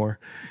sound more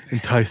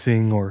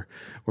enticing or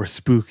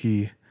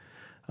spooky.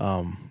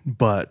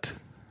 But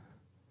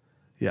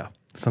yeah,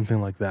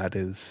 something like that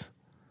is,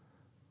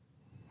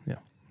 yeah,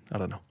 I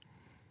don't know.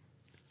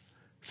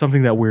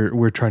 Something that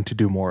we're trying to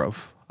do more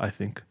of, I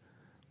think.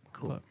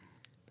 Cool.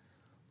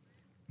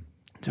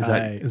 Is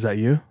that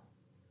you?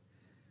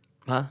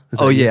 Huh? Is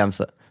that you? Yeah, I'm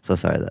so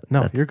sorry.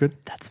 No, you're good.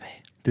 That's me.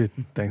 Dude,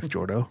 thanks,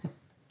 Jordo.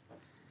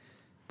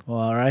 Well,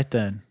 all right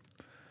then.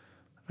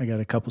 I got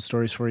a couple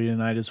stories for you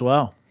tonight as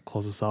well.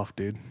 Close us off,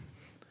 dude.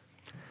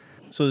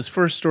 So this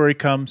first story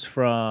comes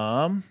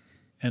from,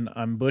 and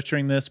I'm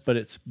butchering this, but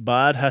it's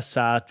Bad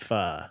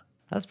Hasatfa.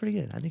 That's pretty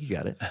good. I think you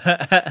got it.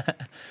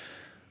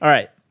 All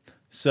right.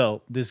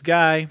 So this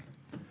guy,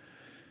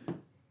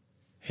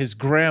 his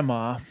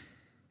grandma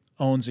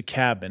owns a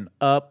cabin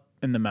up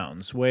in the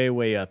mountains, way,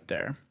 way up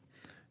there.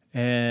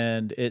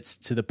 And it's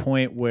to the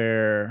point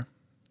where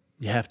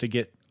you have to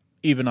get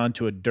even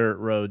onto a dirt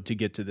road to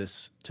get to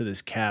this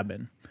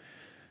cabin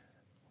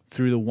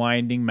through the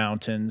winding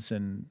mountains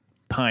and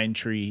pine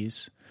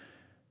trees.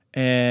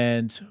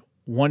 And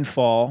one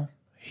fall,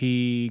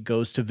 he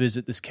goes to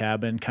visit this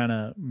cabin, kind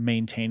of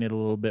maintain it a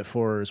little bit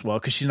for her as well,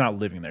 because she's not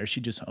living there.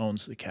 She just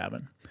owns the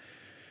cabin.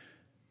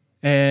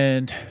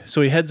 And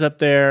so he heads up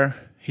there.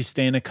 He's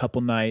staying a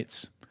couple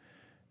nights.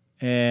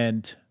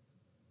 And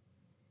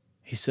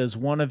he says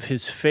one of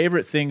his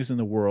favorite things in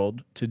the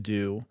world to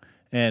do,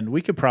 and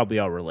we could probably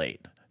all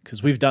relate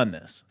because we've done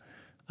this.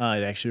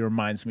 It actually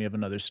reminds me of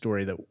another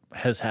story that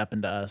has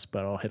happened to us,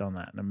 but I'll hit on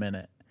that in a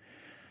minute.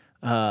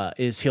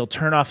 Is he'll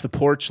turn off the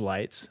porch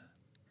lights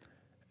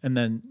and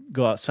then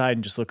go outside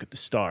and just look at the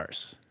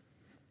stars.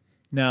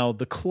 Now,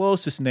 the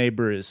closest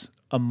neighbor is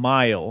a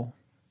mile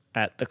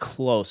at the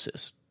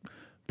closest,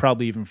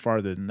 probably even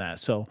farther than that.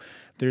 So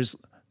there's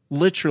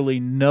literally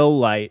no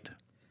light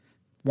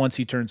once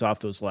he turns off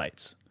those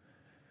lights.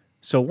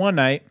 So one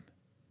night,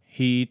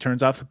 he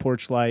turns off the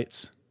porch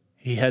lights,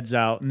 he heads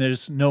out, and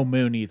there's no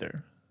moon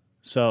either.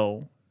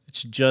 So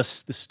it's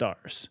just the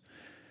stars.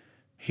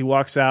 He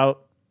walks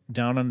out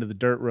down onto the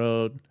dirt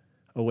road,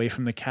 away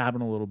from the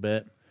cabin a little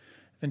bit,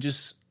 and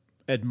just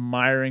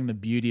admiring the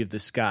beauty of the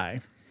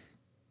sky.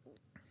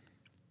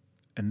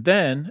 And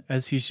then,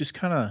 as he's just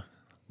kind of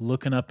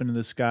looking up into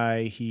the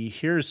sky, he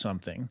hears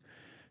something,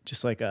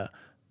 just like a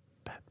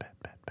pat, pat,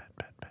 pat, pat,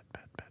 pat, pat,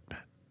 pat, pat,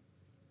 pat.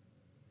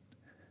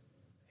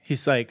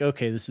 He's like,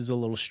 okay, this is a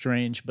little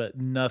strange, but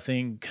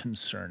nothing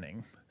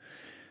concerning.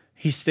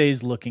 He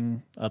stays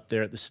looking up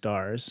there at the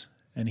stars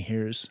and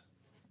hears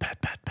pat,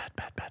 pat, pat,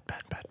 pat, pat,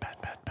 pat, pat,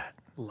 pat, pat, pat.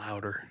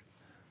 Louder.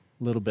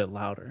 A little bit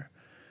louder.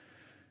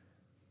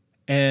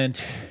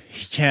 And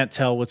he can't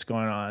tell what's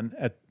going on.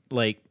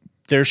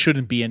 There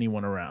shouldn't be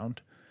anyone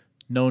around.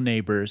 No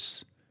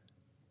neighbors.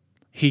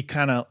 He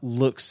kind of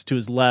looks to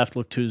his left,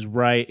 look to his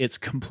right. It's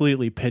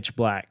completely pitch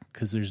black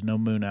because there's no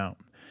moon out.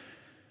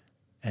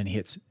 And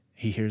he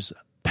hears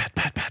pat,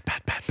 pat, pat,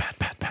 pat, pat, pat,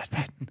 pat, pat,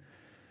 pat,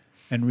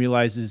 and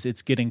realizes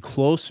it's getting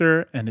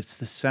closer, and it's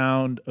the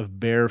sound of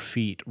bare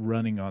feet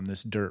running on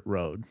this dirt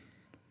road.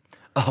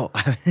 Oh,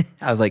 I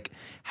was like,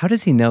 how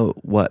does he know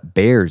what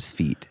bear's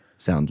feet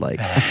sound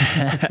like?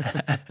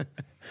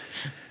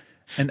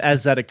 And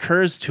as that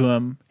occurs to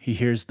him, he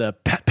hears the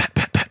pat, pat,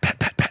 pat, pat, pat,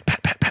 pat, pat,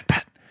 pat, pat, pat,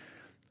 pat.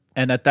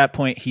 And at that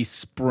point, he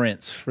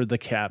sprints for the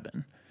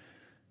cabin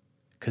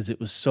because it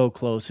was so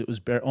close. It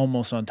was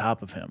almost on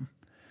top of him.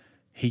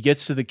 He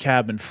gets to the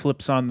cabin,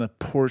 flips on the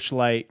porch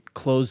light,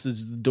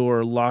 closes the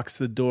door, locks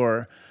the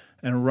door,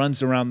 and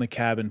runs around the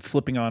cabin,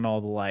 flipping on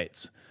all the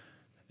lights.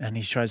 And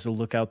he tries to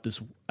look out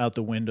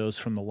the windows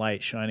from the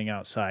light shining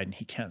outside, and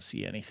he can't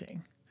see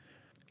anything.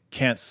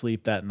 Can't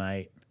sleep that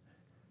night.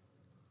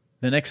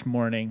 The next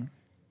morning,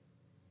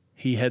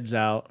 he heads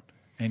out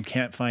and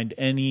can't find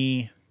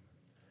any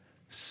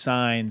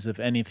signs of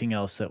anything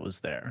else that was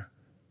there.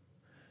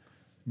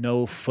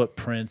 No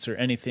footprints or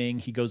anything.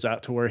 He goes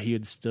out to where he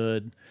had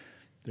stood.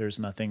 There's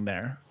nothing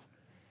there.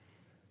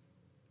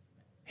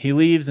 He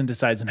leaves and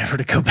decides never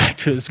to go back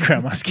to his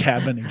grandma's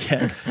cabin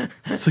again.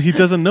 So he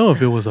doesn't know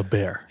if it was a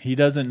bear. He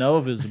doesn't know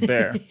if it was a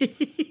bear.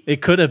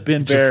 It could have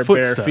been Just bare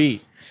footsteps.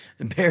 feet.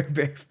 Bare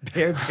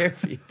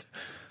feet.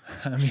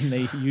 I mean,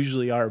 they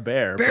usually are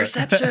bare.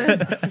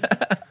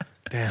 Bearception.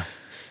 Damn.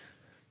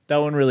 That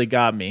one really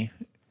got me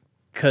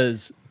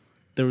because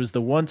there was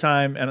the one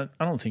time, and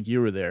I don't think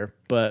you were there,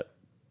 but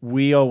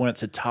we all went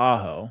to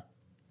Tahoe,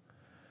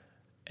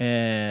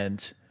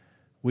 and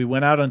we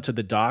went out onto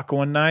the dock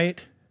one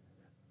night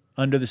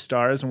under the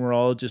stars, and we're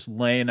all just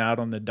laying out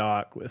on the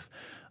dock with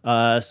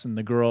us and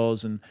the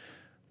girls and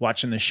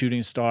watching the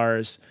shooting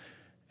stars,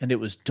 and it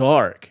was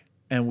dark,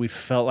 and we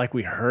felt like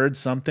we heard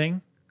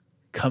something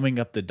coming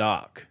up the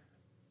dock,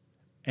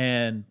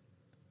 and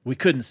we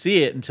couldn't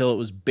see it until it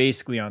was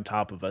basically on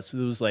top of us. It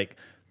was like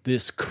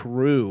this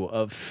crew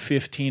of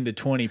 15 to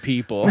 20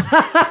 people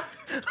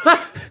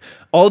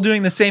all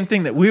doing the same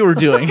thing that we were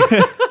doing.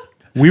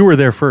 We were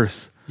there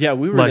first. Yeah,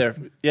 we were there.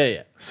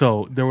 Yeah.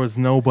 So there was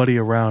nobody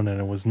around, and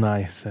it was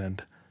nice,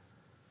 and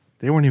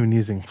they weren't even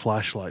using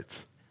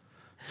flashlights.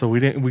 So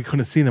we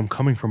couldn't see them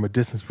coming from a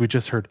distance. We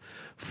just heard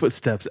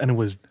footsteps, and it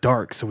was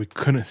dark, so we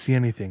couldn't see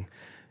anything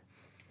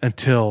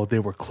until they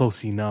were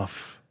close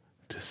enough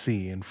to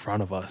see in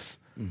front of us.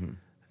 Mm-hmm.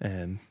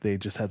 And they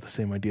just had the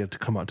same idea to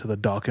come out to the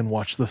dock and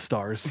watch the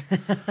stars.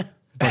 But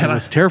it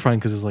was terrifying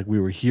because it's like we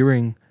were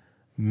hearing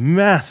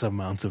massive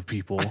amounts of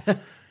people,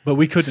 but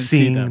we couldn't see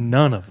seeing them.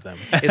 none of them.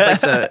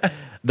 It's like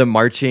the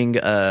marching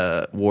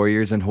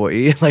warriors in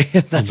Hawaii. Like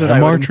that's what The I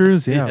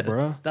marchers, would, yeah,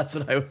 bro. That's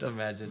what I would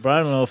imagine. But I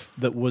don't know if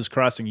that was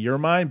crossing your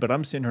mind, but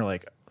I'm sitting here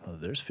like, oh,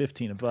 there's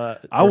 15 of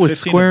us. I was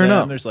 15 squaring of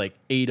them. up. There's like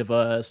 8 of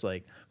us.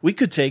 Like we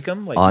could take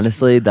them. Like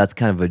Honestly, that's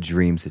kind of a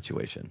dream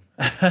situation.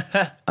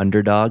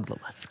 Underdog,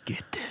 let's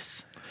get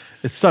this.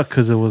 It sucked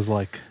because it was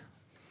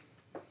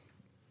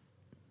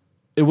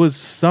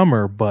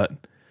summer, but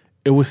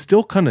it was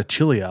still kind of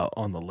chilly out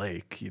on the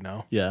lake, you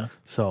know? Yeah.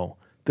 So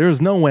there was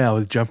no way I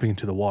was jumping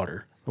into the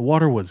water. The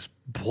water was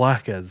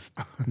black as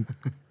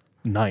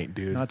night,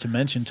 dude. Not to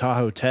mention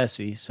Tahoe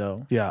Tessie.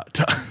 So Yeah.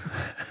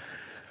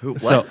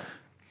 What? So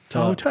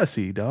Tahoe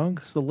Tessie, dog.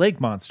 it's the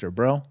lake monster,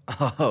 bro.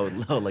 Oh,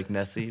 no, like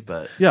Nessie,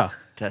 but Yeah.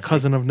 Tessie.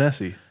 Cousin of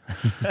Nessie.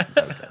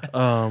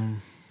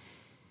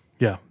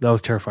 Yeah, that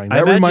was terrifying. I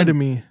That imagine reminded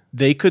me.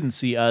 They couldn't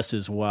see us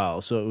as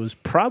well, so it was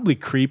probably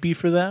creepy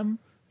for them.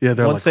 Yeah,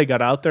 they're Once like, they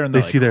got out there and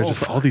they they're see like, there's "Oh, just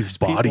fuck, all these there's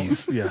people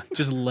bodies. Yeah.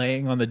 just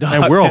laying on the dock.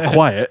 And we're all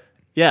quiet.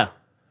 Yeah.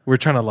 We're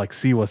trying to like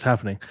see what's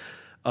happening.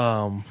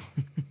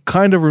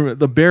 Kind of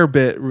the bear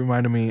bit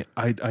reminded me.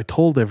 I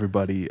told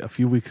everybody a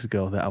few weeks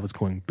ago that I was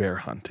going bear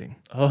hunting,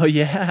 Oh,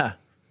 yeah.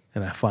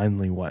 and I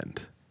finally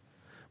went.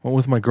 Went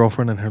with my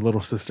girlfriend and her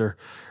little sister.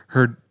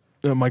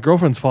 My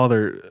girlfriend's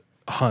father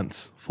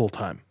hunts full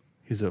time.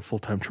 He's a full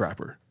time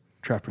trapper,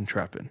 trapping.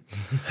 Trapping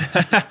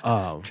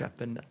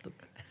at the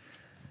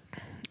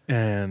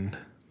And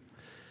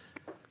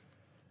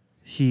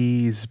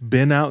he's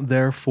been out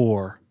there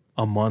for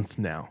a month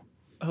now.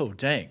 Oh,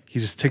 dang. He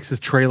just takes his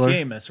trailer, He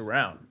ain't mess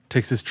around.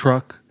 takes his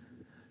truck.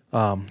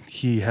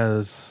 He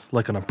has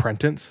like an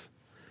apprentice.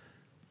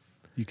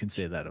 You can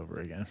say that over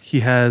again. He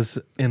has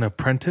an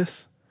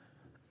apprentice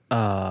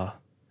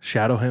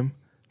shadow him.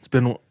 It's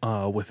been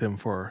with him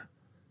for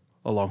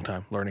a long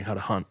time, learning how to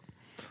hunt.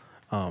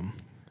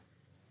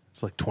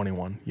 It's like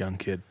 21, young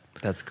kid.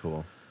 That's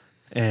cool.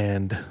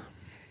 And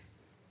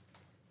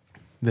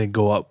they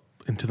go up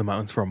into the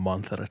mountains for a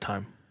month at a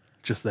time,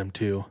 just them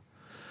two.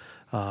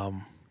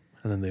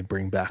 And then they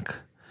bring back.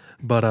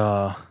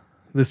 But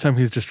this time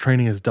he's just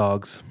training his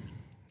dogs.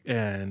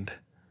 And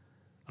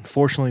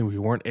unfortunately, we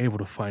weren't able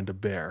to find a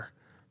bear.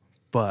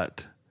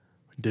 But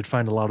we did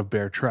find a lot of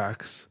bear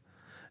tracks.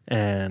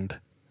 And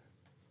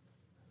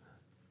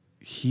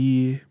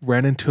he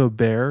ran into a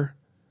bear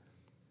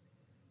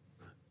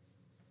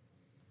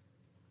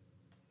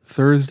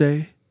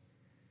Thursday,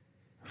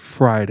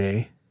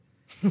 Friday,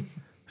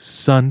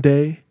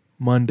 Sunday,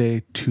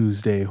 Monday,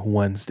 Tuesday,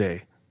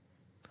 Wednesday.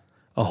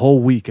 A whole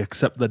week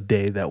except the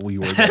day that we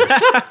were there.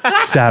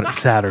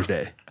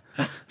 Saturday.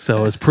 So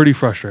it was pretty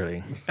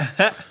frustrating.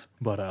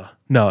 But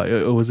no,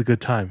 it was a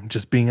good time.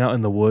 Just being out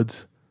in the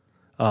woods.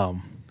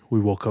 We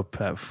woke up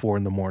at 4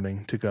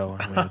 a.m. to go,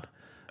 and we had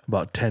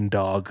about 10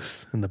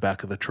 dogs in the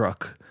back of the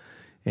truck.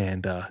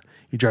 And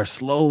you drive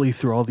slowly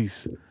through all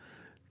these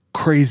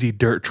crazy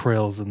dirt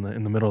trails in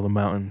the middle of the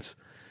mountains.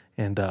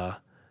 And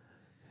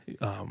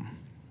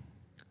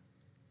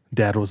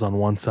Dad was on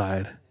one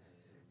side.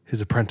 His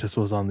apprentice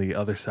was on the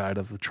other side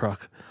of the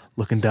truck,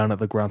 looking down at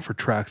the ground for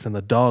tracks, and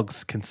the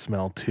dogs can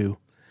smell too.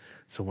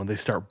 So when they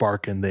start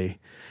barking, they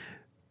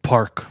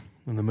park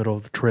in the middle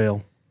of the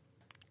trail,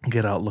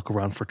 get out, look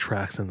around for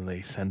tracks, and then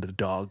they send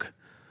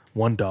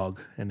one dog,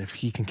 and if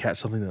he can catch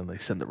something, then they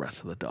send the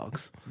rest of the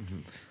dogs. Mm-hmm.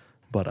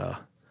 But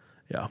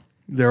yeah,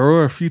 there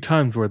were a few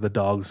times where the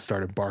dogs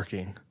started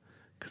barking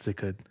because they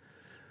could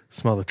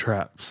smell the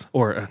traps,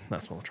 or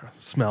not smell the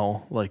traps,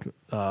 smell like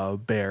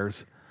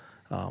bears.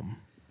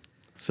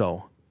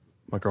 So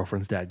my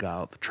girlfriend's dad got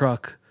out the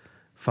truck,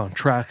 found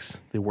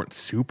tracks. They weren't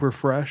super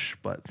fresh,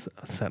 but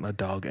sent a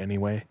dog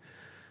anyway.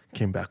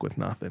 Came back with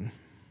nothing.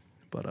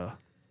 But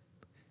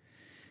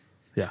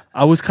yeah,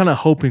 I was kind of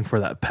hoping for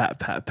that pat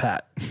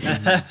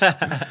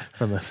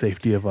from the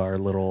safety of our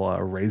little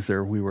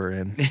razor we were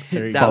in,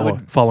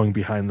 following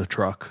behind the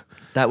truck.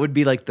 That would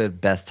be like the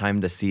best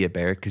time to see a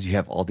bear because you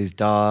have all these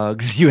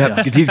dogs. You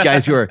have these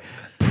guys who are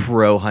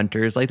pro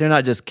hunters. Like they're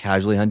not just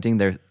casually hunting.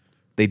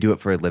 They do it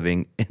for a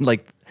living. And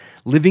like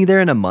living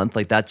there in a month,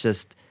 like that's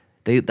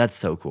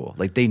so cool.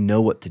 Like they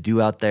know what to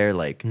do out there.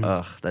 Like,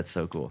 that's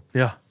so cool.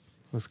 Yeah,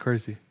 it was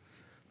crazy.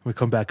 We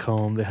come back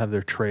home, they have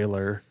their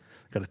trailer,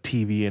 got a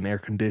TV and air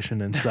condition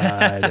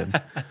inside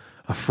and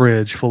a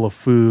fridge full of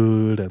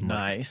food and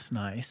Nice.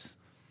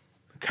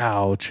 a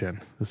couch, and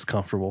it's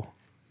comfortable.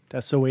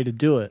 That's the way to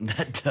do it.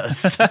 That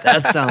does.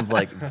 That sounds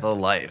like the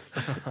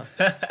life.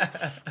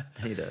 I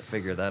need to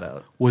figure that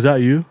out. Was that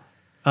you?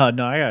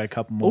 No, I got a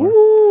couple more.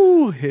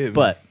 Ooh, him.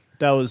 But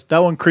that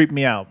one creeped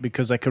me out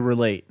because I could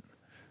relate.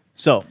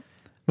 So,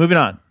 moving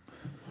on.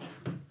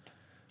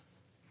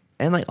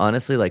 And like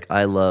honestly, like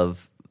I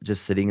love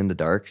just sitting in the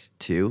dark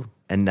too,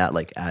 and that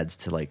like adds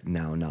to like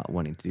now not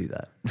wanting to do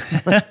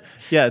that.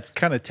 Yeah, it's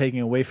kind of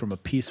taking away from a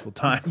peaceful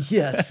time.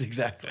 Yes,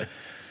 exactly.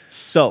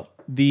 So,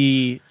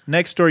 the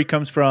next story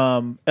comes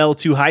from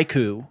L2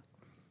 Haiku.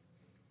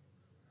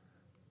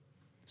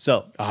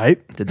 So,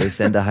 Did they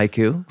send a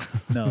haiku?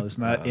 no, it's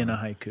not in a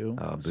haiku.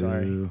 Oh,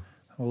 Sorry. boo.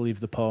 We'll leave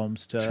the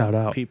poems to Shout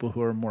out. people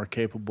who are more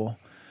capable.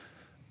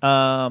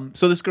 So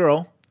this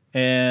girl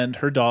and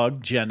her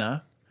dog,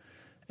 Jenna,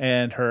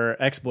 and her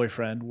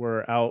ex-boyfriend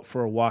were out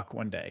for a walk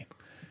one day.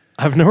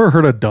 I've never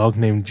heard a dog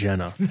named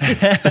Jenna.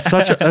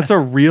 That's a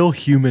real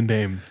human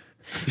name.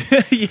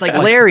 It's like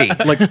Larry.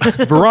 Like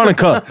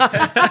Veronica.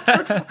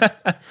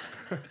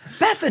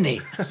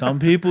 Bethany. Some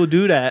people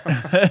do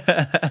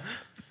that.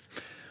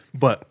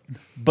 But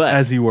But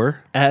as you were.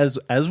 as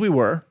we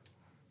were,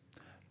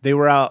 they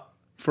were out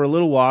for a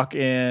little walk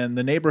in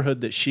the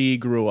neighborhood that she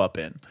grew up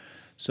in.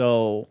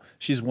 So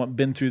she's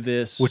been through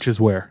this. Which is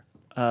where?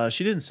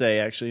 She didn't say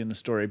actually in the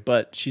story,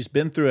 but she's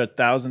been through it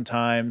 1,000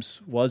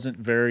 times. Wasn't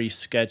very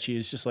sketchy.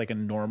 It's just like a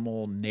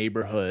normal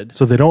neighborhood.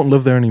 So they don't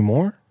live there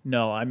anymore?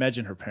 No, I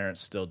imagine her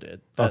parents still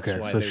did. That's Okay,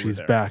 why so they were she's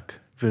there. back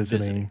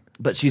visiting.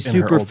 But she's In her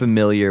super old-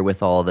 familiar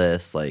with all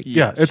this. Like,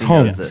 Yeah, Yes, it's she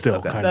home knows this. still.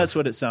 Okay. Kind That's of.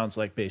 what it sounds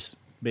like based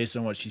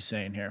on what she's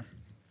saying here.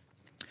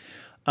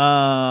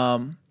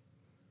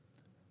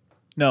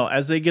 No,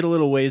 as they get a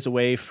little ways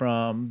away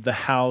from the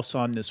house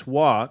on this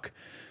walk,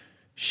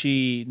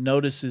 she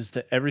notices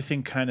that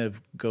everything kind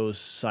of goes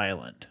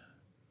silent.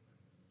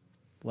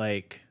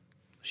 Like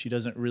she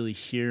doesn't really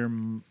hear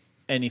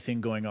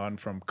anything going on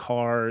from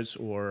cars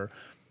or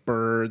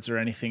birds or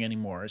anything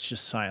anymore. It's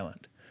just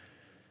silent.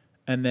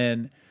 And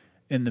then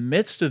in the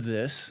midst of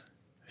this,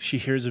 she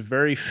hears a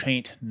very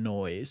faint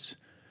noise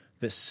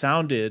that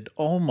sounded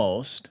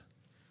almost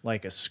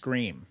like a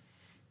scream.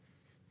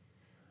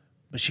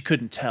 But she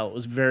couldn't tell. It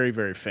was very,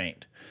 very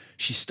faint.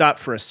 She stopped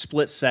for a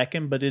split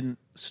second, but didn't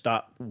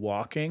stop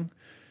walking.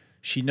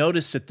 She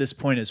noticed at this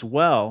point as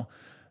well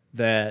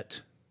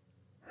that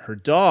her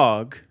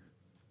dog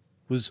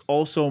was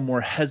also more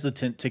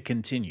hesitant to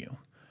continue.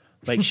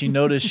 Like she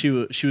noticed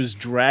she was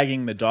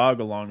dragging the dog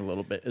along a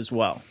little bit as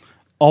well.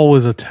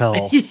 Always a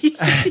tell.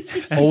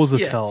 Always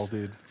a tell,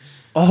 dude.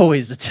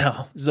 Always a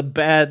tell. This is a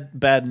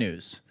bad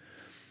news.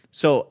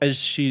 So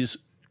as she's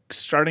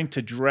starting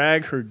to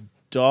drag her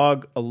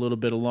dog a little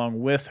bit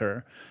along with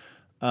her,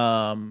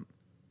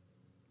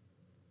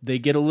 they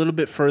get a little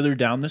bit further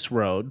down this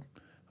road,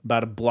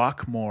 about a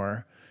block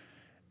more,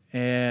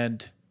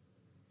 and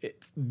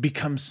it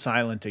becomes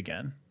silent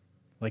again.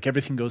 Like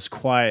everything goes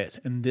quiet.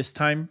 And this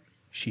time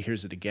she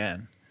hears it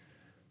again.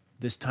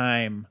 This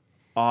time,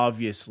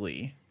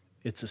 obviously,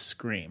 it's a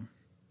scream.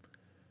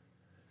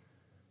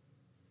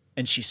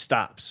 And she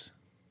stops.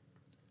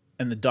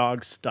 And the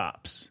dog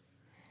stops.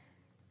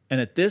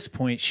 And at this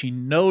point, she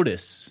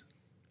noticed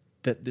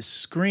that this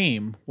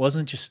scream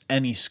wasn't just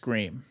any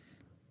scream.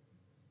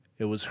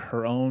 It was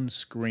her own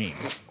scream.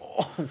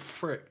 Oh,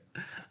 frick.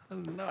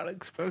 I'm not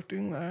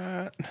expecting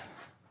that.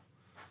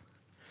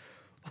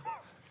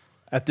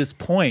 At this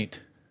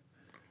point,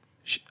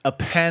 a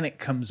panic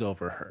comes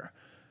over her.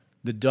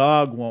 The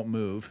dog won't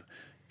move.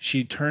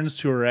 She turns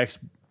to her ex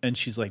and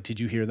she's like, "Did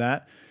you hear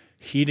that?"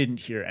 He didn't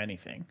hear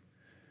anything.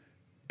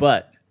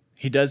 But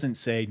he doesn't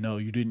say, "No,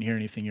 you didn't hear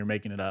anything. You're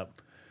making it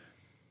up."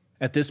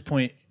 At this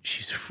point,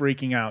 she's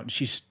freaking out. And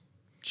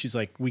she's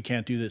like, "We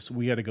can't do this.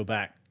 We got to go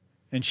back."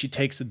 And she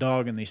takes the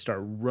dog and they start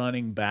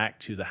running back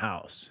to the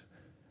house.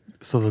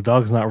 So the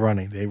dog's not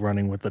running. They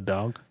running with the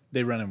dog?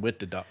 They running with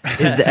the dog.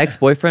 Is the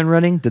ex-boyfriend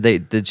running?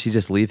 Did she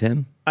just leave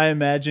him? I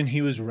imagine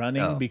he was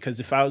running because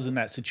if I was in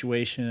that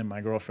situation and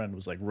my girlfriend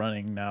was like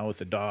running now with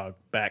the dog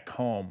back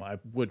home, I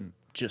wouldn't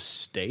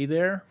just stay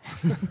there.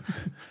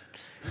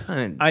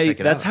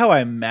 That's how I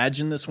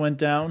imagine this went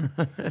down.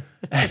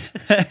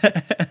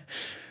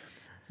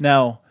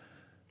 Now,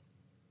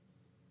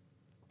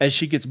 as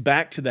she gets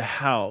back to the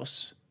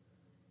house,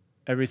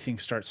 everything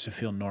starts to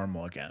feel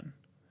normal again.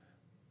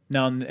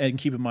 Now, and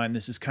keep in mind,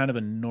 this is kind of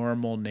a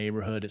normal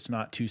neighborhood. It's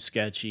not too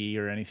sketchy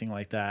or anything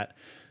like that.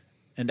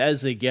 And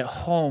as they get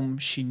home,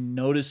 she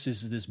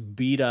notices this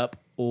beat-up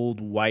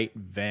old white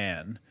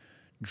van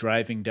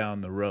driving down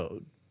the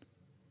road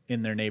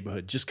in their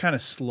neighborhood. Just kind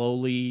of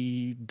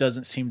slowly,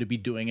 doesn't seem to be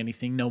doing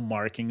anything. No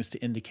markings to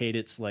indicate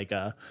it's like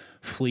a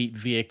fleet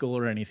vehicle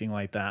or anything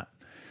like that.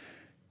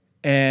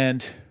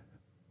 And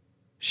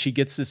she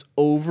gets this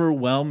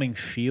overwhelming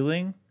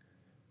feeling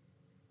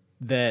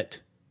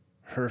that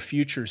her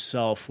future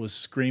self was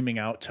screaming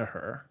out to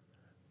her,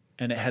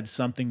 and it had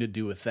something to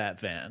do with that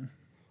van.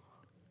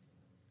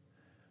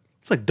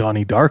 It's like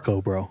Donnie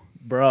Darko,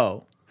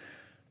 bro.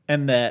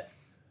 And that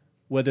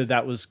whether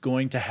that was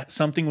going to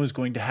something was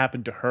going to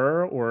happen to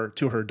her or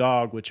to her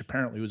dog, which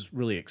apparently was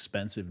really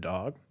expensive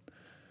dog,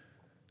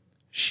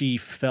 she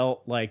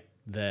felt like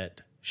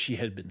that she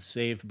had been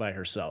saved by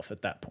herself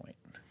at that point.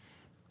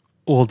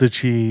 Well, did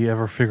she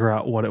ever figure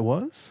out what it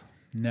was?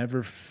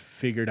 Never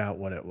figured out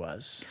what it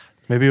was.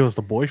 Maybe it was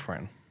the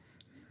boyfriend.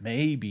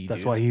 Maybe.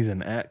 That's why he's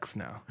an ex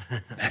now.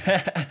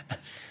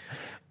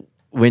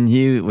 When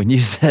you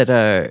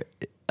said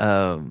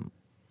something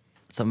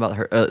about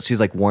her, she was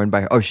like warned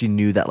by her. Oh, she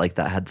knew that like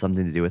that had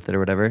something to do with it or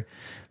whatever.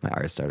 My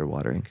eyes started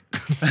watering.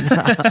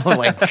 I was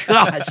like,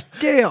 gosh,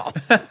 damn.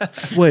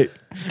 Wait,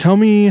 tell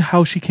me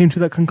how she came to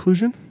that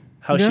conclusion.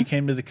 How she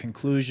came to the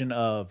conclusion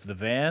of the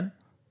van,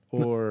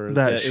 or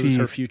that it was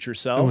her future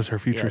self. It was her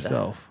future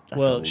self.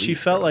 Well, she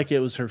felt like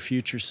it was her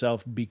future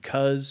self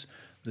because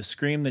the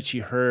scream that she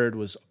heard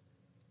was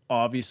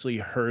obviously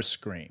her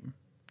scream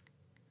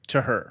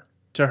to her.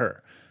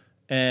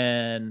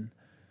 And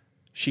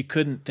she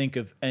couldn't think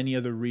of any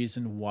other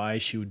reason why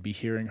she would be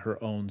hearing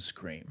her own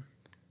scream.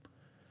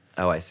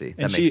 Oh, I see.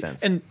 That makes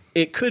sense. And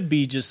it could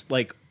be just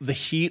like the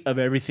heat of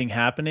everything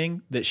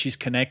happening, that she's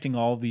connecting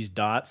all of these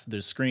dots.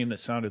 The scream that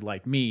sounded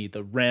like me,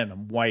 the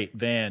random white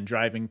van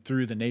driving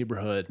through the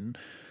neighborhood. And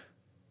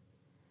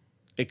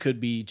it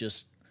could be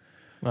just...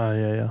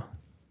 Yeah.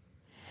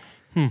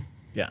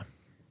 Yeah.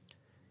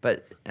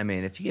 But, I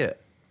mean, if you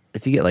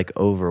get like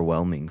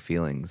overwhelming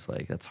feelings,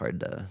 like that's hard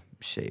to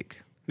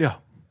shake. Yeah.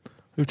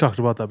 We've talked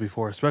about that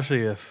before,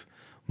 especially if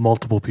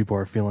multiple people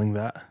are feeling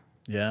that.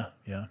 Yeah.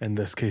 In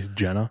this case,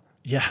 Jenna.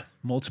 Yeah,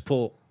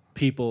 multiple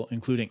people,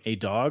 including a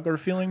dog, are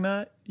feeling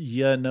that.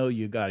 Yeah, no,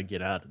 you got to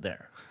get out of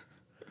there.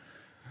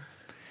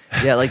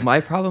 Yeah, like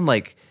my problem,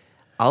 like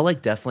I'll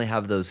like definitely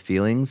have those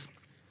feelings,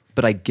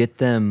 but I get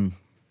them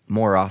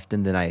more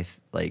often than I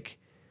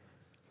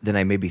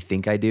maybe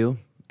think I do.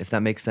 if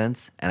that makes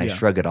sense. And I Yeah.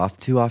 shrug it off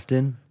too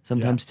often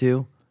sometimes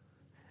too.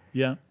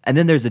 Yeah. And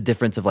then there's a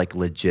difference of like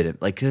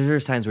legit, like, because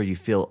there's times where you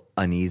feel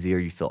uneasy or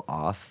you feel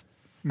off.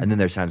 And then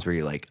there's times where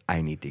you're like,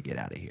 I need to get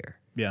out of here,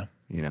 Yeah.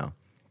 you know?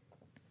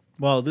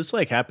 Well, this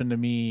like happened to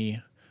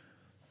me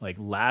like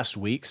last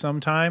week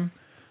sometime.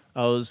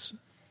 I was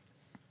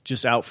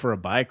just out for a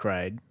bike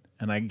ride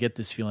and I get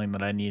this feeling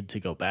that I need to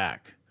go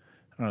back.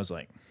 And I was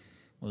like,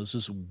 well, this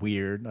is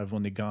weird. I've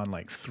only gone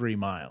like 3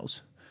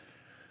 miles.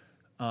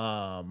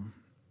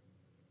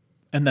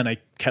 And then I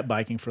kept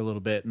biking for a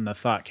little bit and the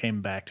thought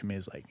came back to me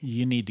is like,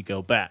 you need to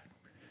go back.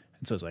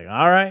 And so I was like,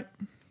 all right.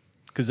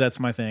 Because that's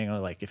my thing.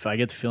 I'm like, if I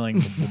get the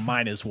feeling, well,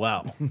 might as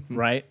well,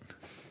 right?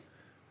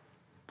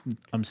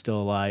 I'm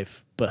still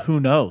alive, but who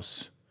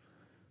knows?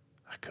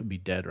 I could be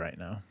dead right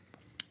now.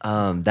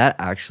 That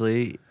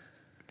actually,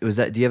 was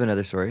that, do you have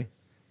another story?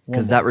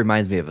 Because that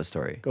reminds me of a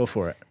story. Go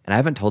for it. And I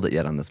haven't told it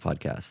yet on this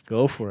podcast.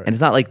 Go for it. And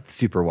it's not like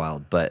super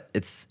wild, but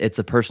it's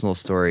a personal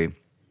story.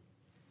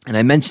 And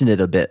I mentioned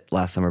it a bit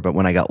last summer, but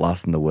when I got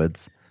lost in the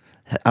woods,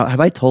 have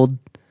I told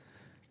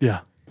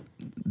Yeah,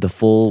 the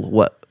full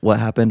what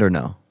happened or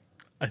no?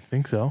 I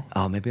think so.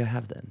 Oh, maybe I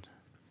have then.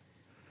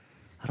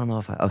 I don't know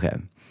if okay.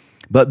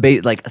 But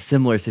like a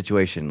similar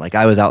situation. Like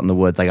I was out in the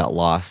woods, I got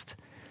lost.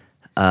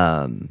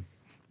 Well,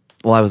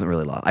 I wasn't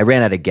really lost. I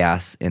ran out of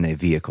gas in a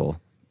vehicle,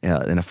 in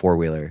a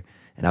 4-wheeler,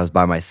 and I was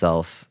by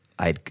myself.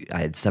 I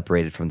had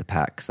separated from the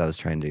pack because I was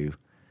trying to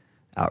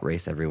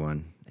outrace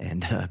everyone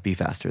and be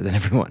faster than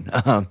everyone.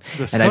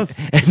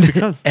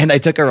 And I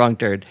took a wrong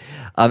turn.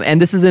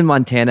 And this is in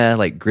Montana,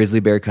 like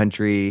grizzly bear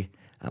country.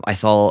 I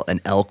saw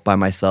an elk by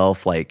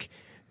myself, like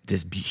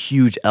this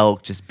huge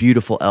elk, just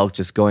beautiful elk,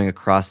 just going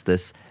across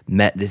this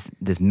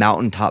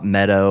mountaintop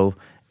meadow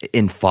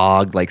in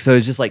fog. Like, so it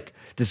was just like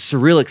this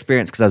surreal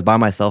experience because I was by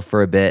myself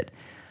for a bit.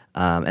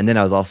 And then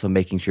I was also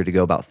making sure to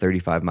go about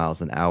 35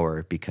 miles an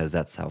hour because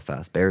that's how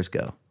fast bears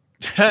go.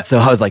 So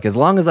I was like, as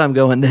long as I'm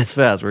going this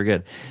fast, we're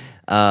good.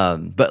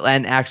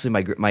 And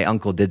actually my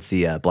uncle did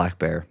see a black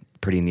bear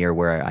pretty near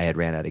where I had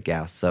ran out of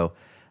gas. So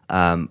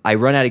I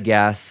run out of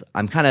gas.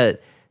 I'm kind of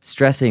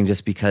stressing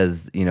just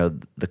because,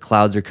 the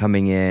clouds are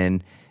coming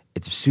in.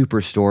 It's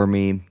super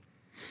stormy.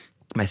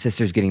 My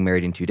sister's getting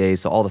married in 2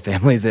 days, so all the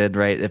family's in,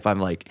 right? If I'm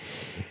like,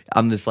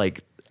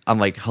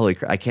 holy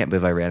crap, I can't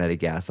believe I ran out of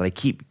gas. And I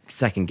keep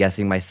second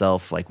guessing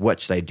myself, like, what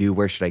should I do?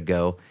 Where should I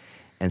go?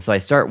 And so I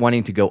start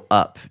wanting to go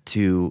up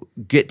to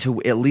get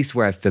to at least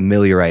where I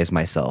familiarize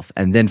myself.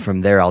 And then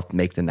from there, I'll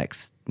make the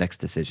next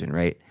decision,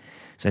 right?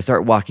 So I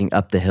start walking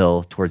up the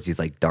hill towards these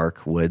like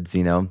dark woods,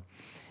 and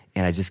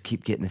I just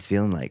keep getting this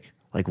feeling like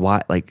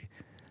why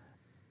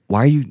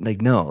are you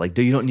like, no, like,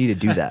 you don't need to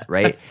do that,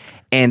 right?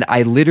 And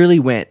I literally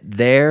went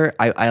there.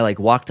 I like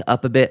walked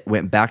up a bit,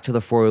 went back to the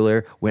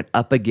 4-wheeler, went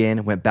up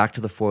again, went back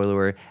to the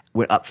 4-wheeler,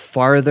 went up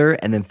farther,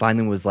 and then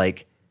finally was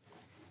like,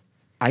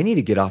 I need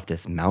to get off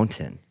this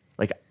mountain.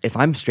 Like, if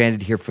I'm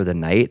stranded here for the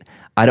night,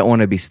 I don't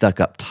want to be stuck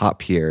up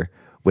top here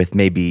with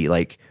maybe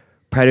like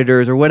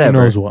predators or whatever.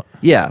 Who knows what?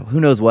 Yeah,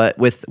 who knows what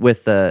with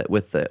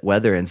the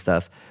weather and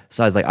stuff.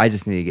 So I was like, I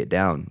just need to get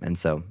down, and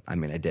so I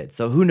did.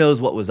 So who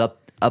knows what was up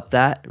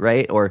that,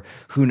 right? Or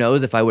who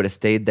knows if I would have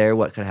stayed there,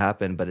 what could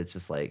happen? But it's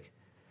just like,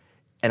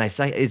 and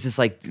it's just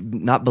like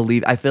not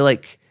believe. I feel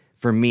like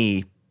for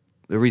me,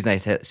 the reason I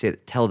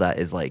tell that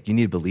is like you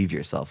need to believe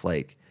yourself,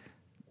 like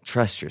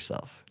trust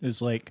yourself.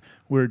 It's like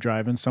we were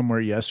driving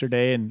somewhere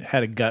yesterday and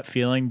had a gut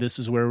feeling this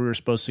is where we were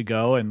supposed to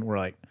go, and we're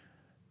like,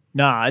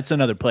 nah, it's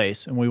another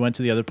place. And we went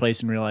to the other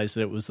place and realized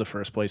that it was the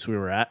first place we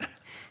were at.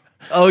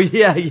 Oh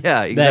yeah,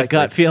 exactly. That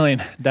gut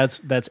feeling,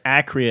 that's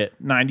accurate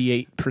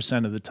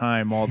 98% of the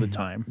time, all the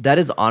time. That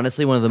is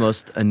honestly one of the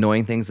most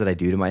annoying things that I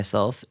do to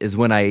myself is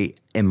when I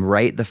am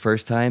right the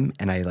first time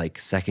and I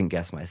like second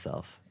guess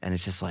myself. And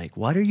it's just like,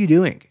 what are you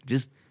doing?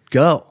 Just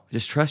go.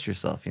 Just trust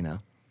yourself,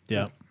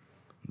 Yeah.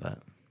 But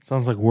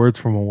Sounds like words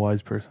from a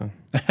wise person.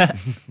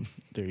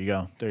 There you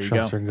go.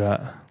 Trust your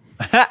gut.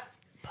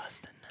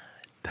 busting nut.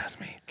 That's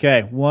me.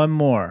 Okay, one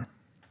more.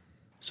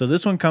 So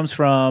this one comes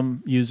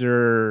from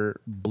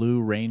user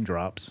Blue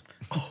Raindrops.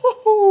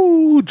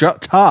 Ooh, drop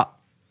top.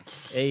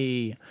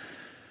 Hey.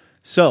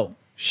 So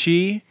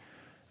she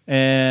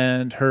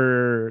and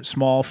her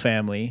small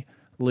family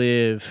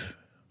live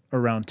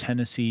around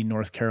Tennessee,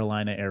 North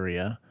Carolina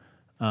area.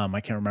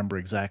 I can't remember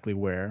exactly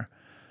where.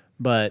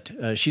 But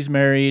she's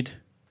married,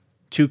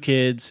 2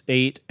 kids,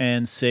 8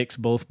 and 6,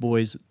 both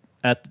boys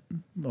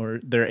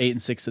they're 8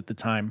 and 6 at the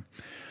time.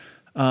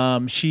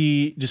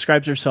 She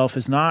describes herself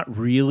as not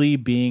really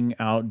being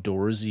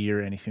outdoorsy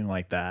or anything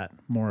like that,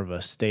 more of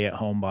a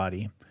stay-at-home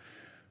body.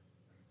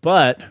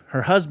 But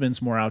her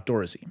husband's more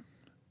outdoorsy.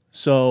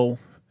 So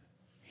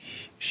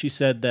she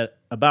said that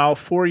about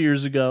 4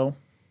 years ago,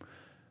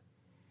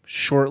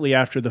 shortly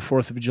after the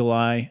 4th of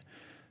July,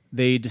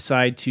 they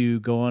decide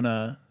to go on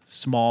a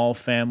small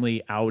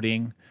family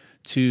outing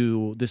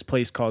to this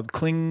place called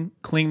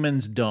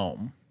Clingman's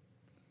Dome.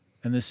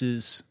 And this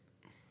is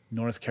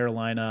North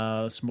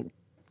Carolina,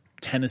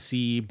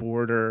 Tennessee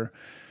border,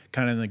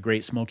 kind of in the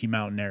Great Smoky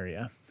Mountain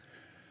area.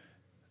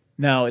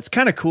 Now, it's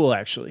kind of cool,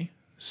 actually.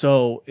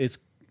 So it's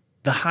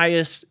the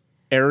highest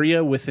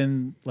area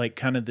within like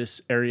kind of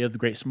this area of the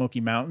Great Smoky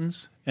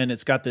Mountains. And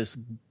it's got this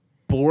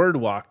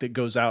boardwalk that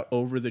goes out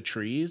over the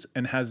trees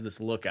and has this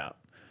lookout.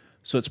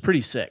 So it's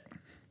pretty sick.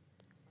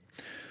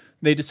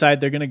 They decide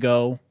they're going to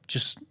go,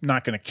 just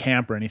not going to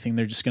camp or anything.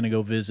 They're just going to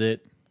go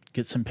visit,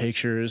 get some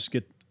pictures,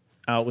 get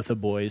out with the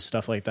boys,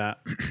 stuff like that.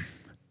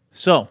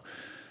 So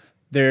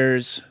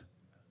there's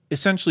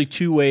essentially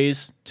 2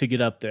 ways to get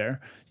up there.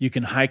 You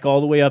can hike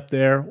all the way up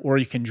there, or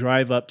you can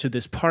drive up to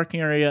this parking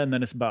area, and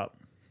then it's about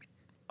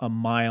a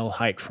mile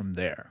hike from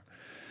there.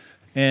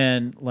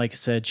 And like I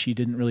said, she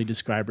didn't really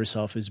describe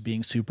herself as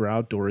being super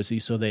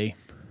outdoorsy, so they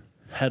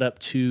head up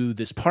to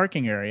this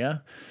parking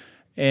area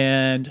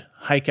and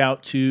hike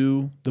out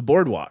to the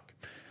boardwalk.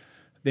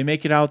 They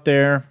make it out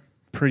there,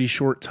 pretty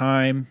short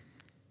time,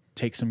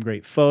 take some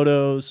great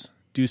photos,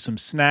 do some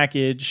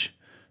snackage,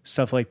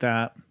 stuff like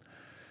that.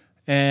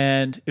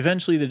 And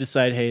eventually they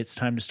decide, hey, it's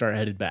time to start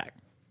headed back.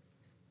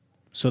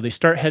 So they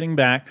start heading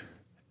back,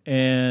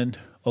 and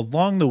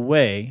along the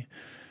way,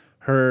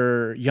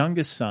 her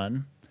youngest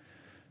son,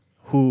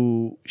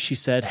 who she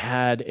said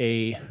had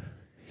a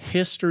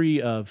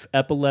history of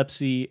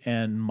epilepsy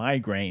and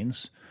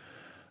migraines,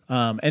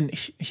 and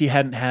he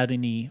hadn't had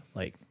any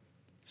like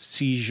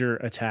seizure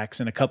attacks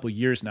in a couple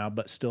years now,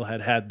 but still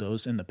had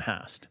those in the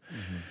past.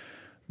 Mm-hmm.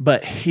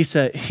 But he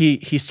said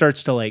he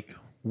starts to like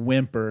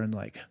whimper and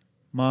like,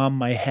 "Mom,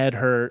 my head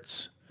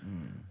hurts,"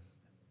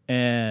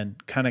 and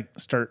kind of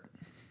start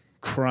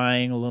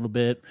crying a little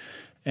bit.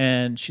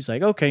 And she's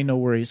like, "Okay, no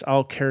worries.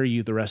 I'll carry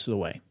you the rest of the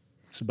way."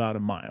 It's about a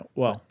mile.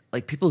 Well,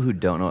 like people who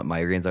don't know what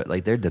migraines are,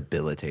 like they're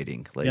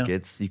debilitating. Like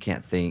you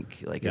can't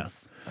think. Like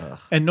it's. Ugh.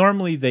 And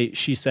normally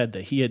she said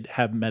that he had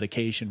have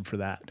medication for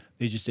that.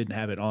 They just didn't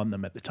have it on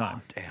them at the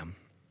time. Oh, damn.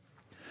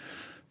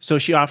 So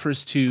she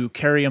offers to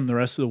carry him the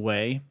rest of the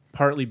way,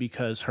 partly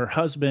because her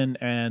husband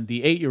and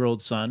the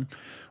 8-year-old son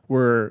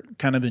were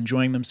kind of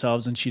enjoying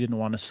themselves, and she didn't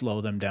want to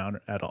slow them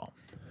down at all.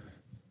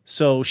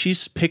 So she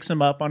picks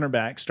him up on her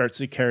back, starts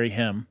to carry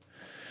him,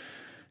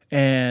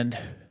 and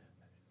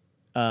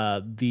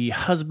the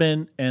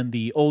husband and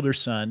the older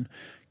son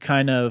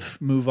kind of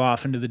move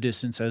off into the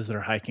distance as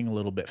they're hiking a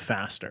little bit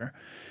faster.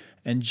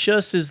 And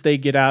just as they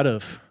get out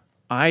of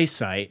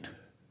eyesight,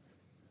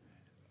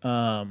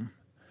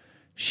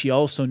 she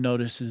also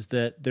notices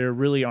that there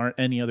really aren't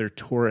any other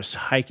tourists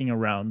hiking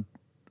around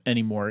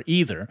anymore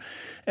either.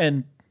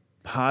 And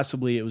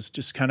possibly it was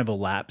just kind of a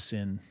lapse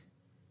in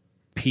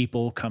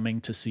people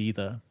coming to see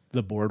the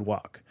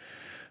boardwalk.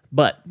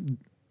 But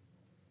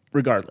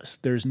regardless,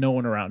 there's no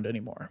one around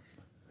anymore.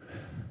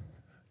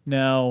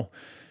 Now,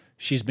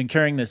 she's been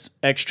carrying this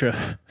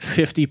extra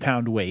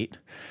 50-pound weight,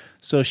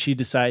 so she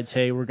decides,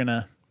 hey, we're going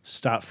to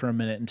stop for a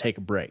minute and take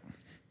a break.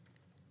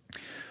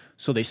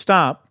 So they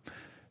stop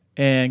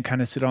and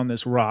kind of sit on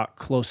this rock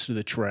close to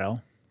the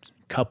trail,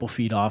 a couple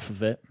feet off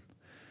of it,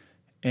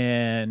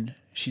 and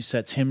she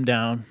sets him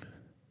down,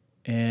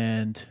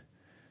 and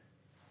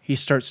he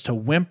starts to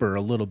whimper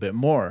a little bit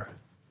more,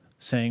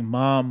 saying,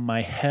 "Mom,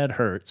 my head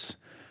hurts,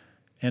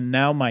 and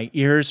now my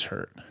ears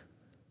hurt.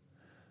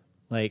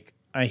 Like,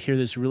 I hear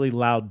this really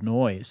loud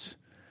noise."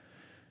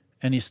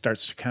 And he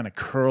starts to kind of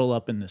curl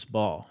up in this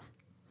ball.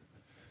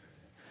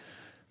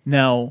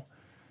 Now,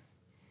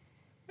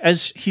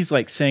 as he's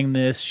like saying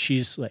this,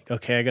 she's like,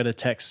 okay, I got to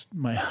text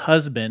my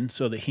husband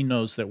so that he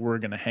knows that we're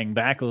going to hang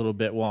back a little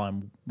bit while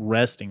I'm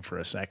resting for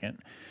a second.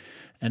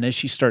 And as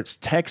she starts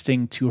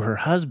texting to her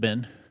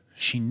husband,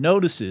 she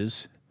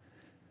notices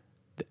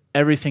that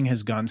everything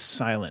has gone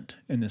silent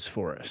in this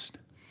forest.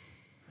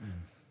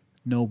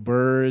 No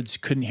birds,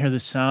 couldn't hear the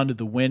sound of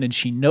the wind. And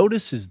she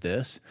notices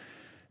this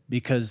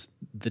because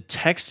the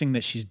texting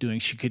that she's doing,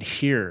 she could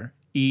hear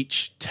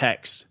each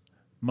text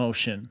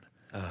motion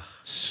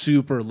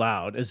super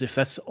loud, as if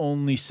that's the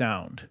only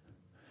sound.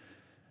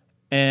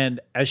 And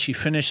as she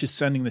finishes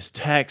sending this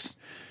text,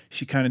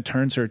 she kind of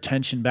turns her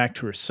attention back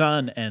to her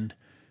son, and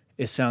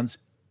it sounds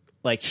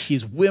like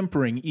he's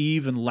whimpering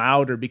even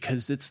louder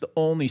because it's the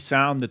only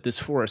sound that this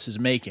forest is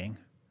making.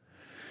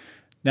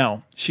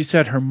 Now, she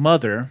said her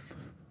mother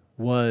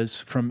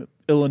was from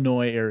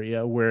Illinois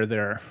area where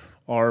there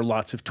are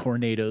lots of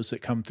tornadoes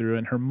that come through,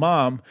 and her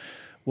mom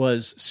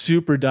was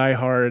super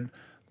diehard,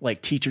 like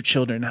teach her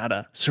children how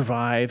to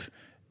survive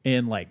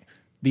in like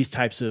these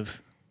types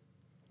of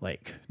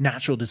like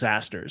natural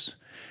disasters.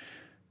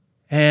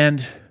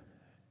 And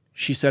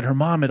she said her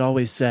mom had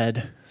always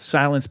said,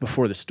 silence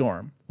before the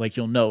storm. Like,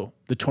 you'll know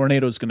the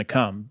tornado is going to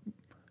come.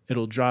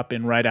 It'll drop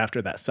in right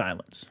after that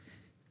silence.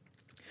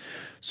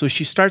 So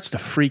she starts to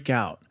freak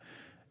out.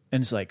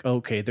 And it's like,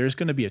 okay, there's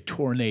going to be a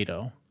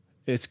tornado.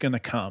 It's going to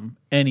come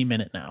any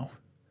minute now.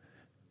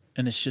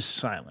 And it's just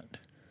silent.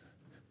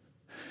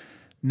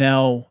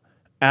 Now,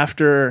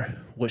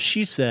 after what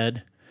she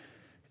said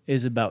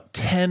is about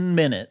 10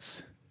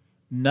 minutes,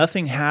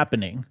 nothing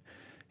happening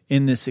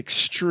in this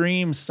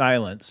extreme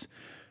silence,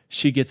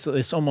 she gets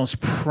this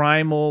almost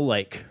primal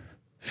like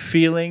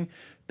feeling,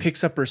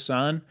 picks up her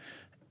son,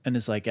 and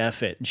is like,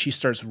 F it. And she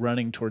starts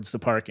running towards the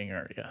parking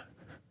area.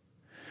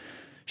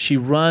 She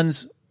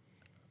runs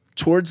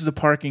towards the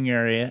parking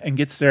area and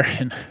gets there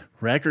in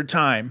record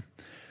time.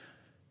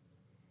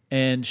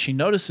 And she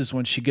notices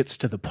when she gets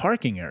to the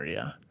parking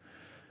area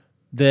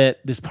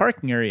that this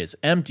parking area is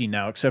empty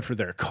now except for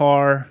their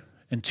car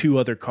and 2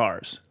 other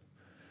cars.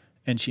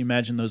 And she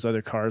imagined those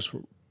other cars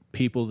were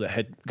people that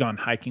had gone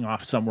hiking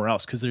off somewhere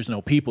else because there's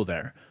no people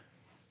there.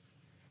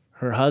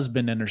 Her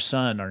husband and her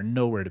son are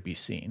nowhere to be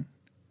seen.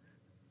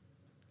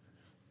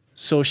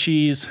 So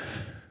she's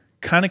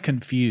kind of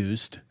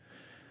confused.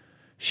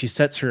 She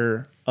sets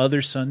her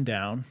other son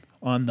down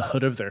on the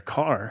hood of their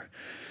car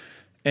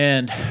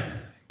and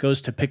goes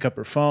to pick up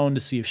her phone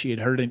to see if she had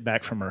heard it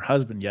back from her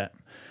husband yet.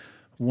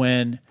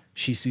 When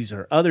she sees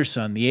her other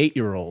son, the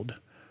 8-year-old,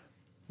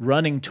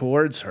 running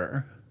towards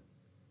her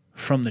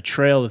from the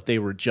trail that they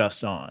were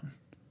just on.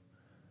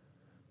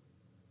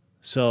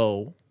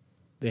 So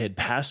she had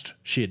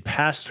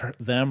passed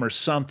them or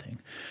something,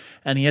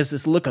 and he has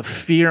this look of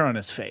fear on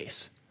his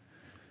face.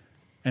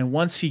 And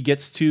once he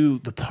gets to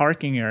the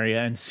parking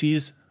area and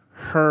sees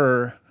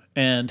her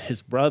and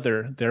his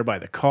brother there by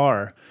the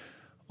car,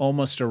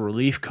 almost a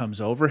relief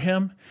comes over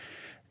him,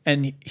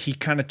 and he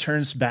kind of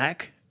turns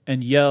back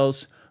and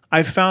yells,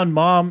 "I found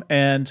Mom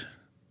and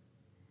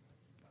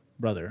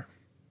brother."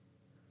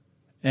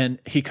 And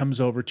he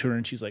comes over to her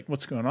and she's like,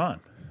 "What's going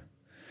on?"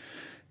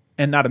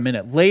 And not a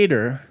minute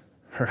later,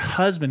 her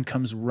husband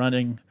comes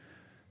running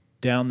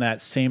down that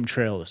same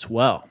trail as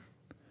well.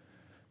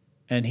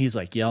 And he's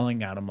like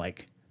yelling at him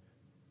like,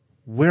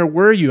 "Where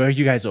were you? Are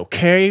you guys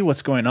okay?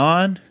 What's going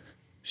on?"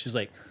 She's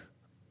like,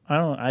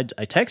 I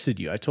texted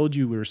you. I told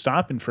you we were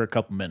stopping for a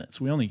couple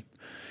minutes. We only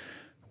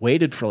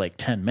waited for like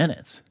 10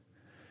 minutes.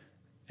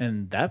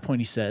 And at that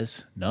point he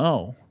says,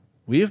 "No,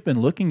 we have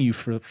been looking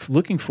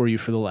for you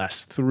for the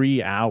last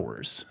 3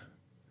 hours."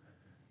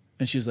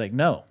 And she's like,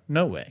 no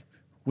way.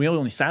 We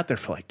only sat there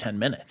for like 10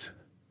 minutes.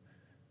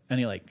 And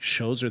he like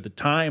shows her the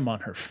time on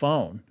her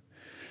phone.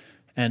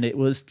 And it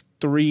was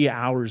 3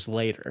 hours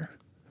later.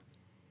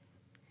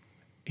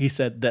 He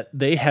said that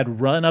they had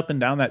run up and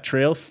down that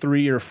trail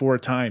 3 or 4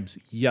 times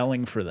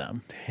yelling for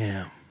them.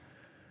 Damn.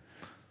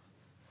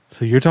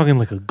 So you're talking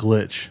like a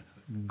glitch.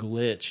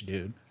 Glitch,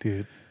 dude.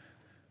 Dude.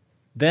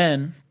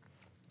 Then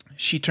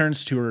she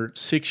turns to her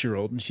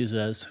 6-year-old and she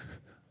says,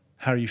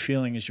 "How are you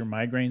feeling? Is your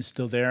migraine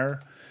still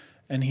there?"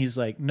 And he's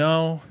like,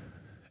 "No,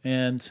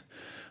 and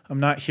I'm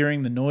not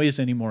hearing the noise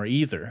anymore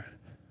either."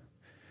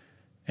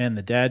 And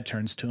the dad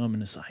turns to him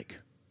and is like,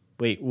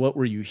 "Wait, what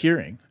were you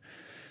hearing?"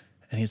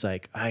 And he's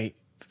like, "I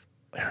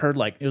heard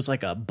like, it was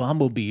like a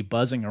bumblebee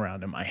buzzing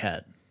around in my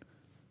head."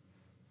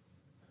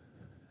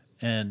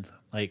 And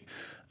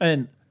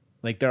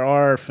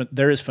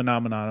there is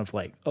phenomenon of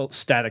like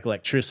static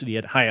electricity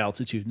at high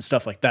altitude and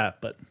stuff like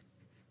that, but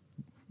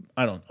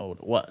I don't know what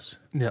it was.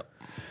 Yep.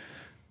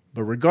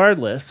 But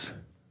regardless,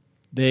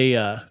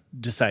 they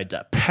decide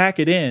to pack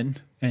it in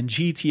and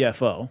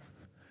GTFO.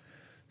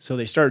 So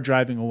they start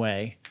driving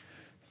away,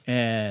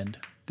 and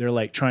they're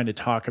like trying to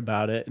talk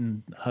about it,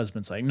 and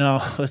husband's like,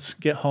 "No, let's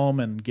get home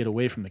and get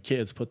away from the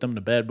kids, put them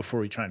to bed before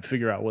we try and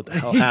figure out what the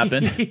hell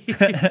happened."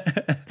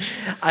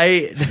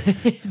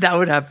 That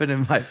would happen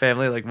in my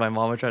family. Like my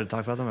mom would try to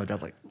talk about something, my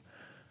dad's like,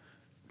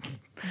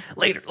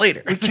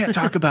 later. We can't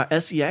talk about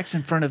sex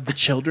in front of the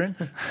children.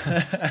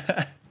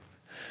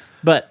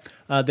 But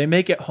they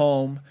make it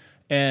home,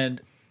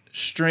 and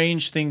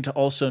strange thing to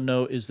also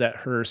note is that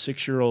her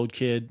 6-year-old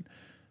kid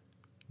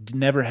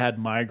never had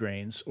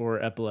migraines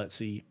or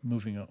epilepsy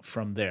moving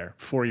from there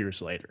 4 years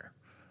later.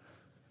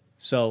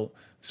 So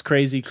it's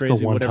crazy.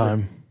 Just the one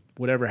time.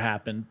 Whatever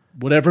happened,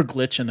 whatever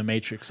glitch in the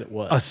Matrix it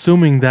was.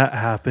 Assuming that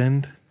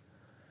happened,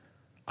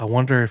 I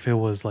wonder if it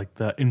was like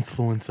the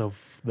influence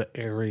of the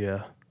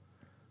area,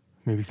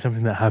 maybe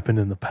something that happened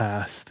in the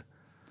past,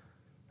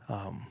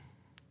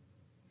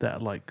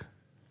 that like,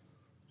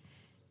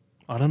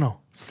 I don't know,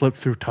 slipped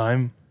through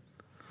time.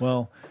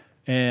 Well,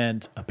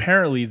 and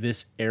apparently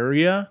this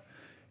area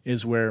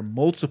is where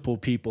multiple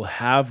people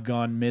have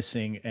gone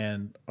missing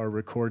and are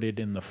recorded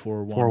in the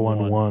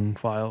 411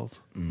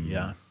 files.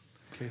 Yeah.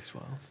 Case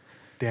files.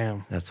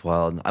 Damn. That's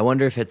wild. I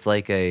wonder if it's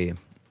like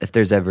if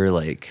there's ever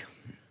like,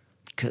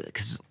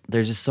 because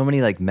there's just so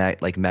many like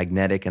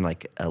magnetic and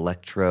like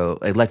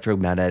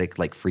electromagnetic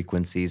like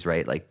frequencies,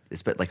 right? Like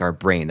it's like our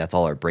brain. That's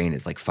all our brain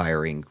is like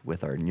firing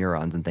with our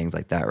neurons and things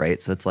like that,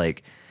 right? So it's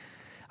like,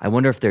 I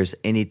wonder if there's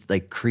any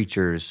like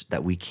creatures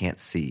that we can't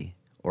see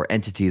or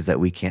entities that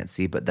we can't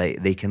see, but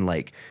they can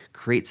like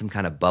create some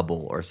kind of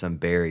bubble or some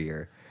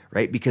barrier,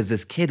 right? Because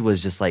this kid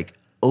was just like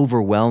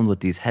overwhelmed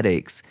with these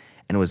headaches,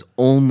 and it was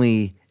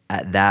only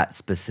at that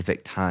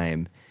specific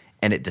time,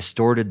 and it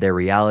distorted their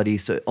reality.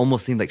 So it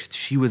almost seemed like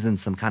she was in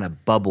some kind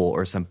of bubble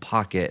or some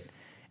pocket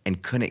and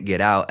couldn't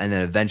get out, and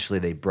then eventually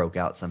they broke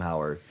out somehow,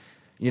 or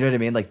you know what I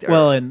mean? Like,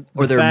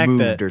 or they're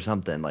moved or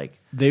something. Like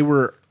they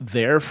were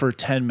there for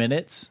 10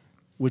 minutes,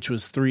 which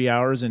was 3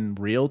 hours in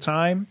real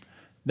time.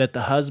 That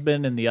the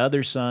husband and the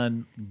other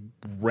son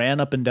ran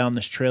up and down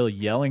this trail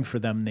yelling for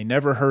them. They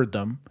never heard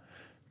them.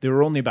 They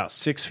were only about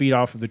 6 feet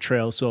off of the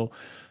trail, so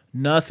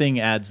nothing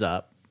adds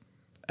up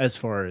as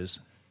far as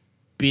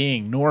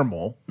being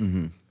normal.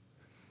 Mm-hmm.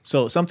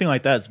 So something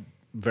like that is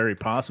very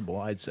possible,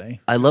 I'd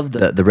say. I love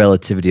the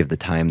relativity of the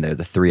time there.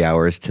 The 3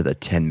 hours to the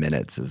 10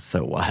 minutes is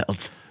so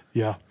wild.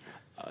 Yeah.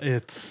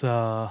 It's,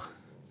 dude,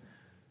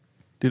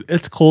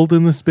 it's cold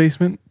in this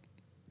basement.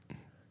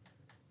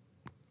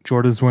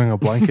 Jordan's wearing a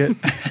blanket.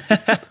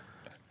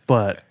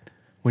 But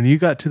when you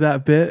got to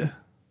that bit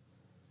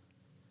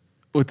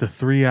with the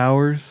 3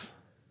 hours,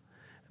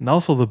 and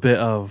also the bit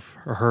of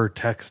her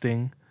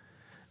texting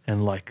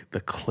and like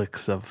the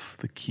clicks of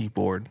the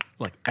keyboard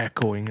like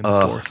echoing in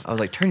the force. I was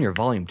like, turn your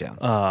volume down.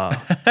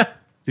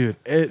 Dude,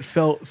 it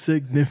felt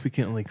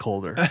significantly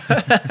colder.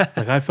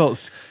 Like I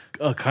felt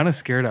kind of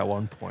scared at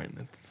one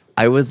point.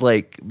 I was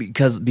like,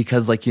 because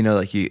like, you know,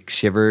 like you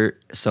shiver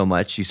so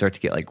much, you start to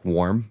get like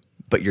warm,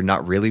 but you're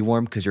not really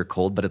warm because you're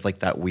cold, but it's like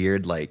that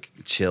weird like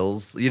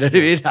chills. You know what I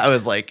mean? I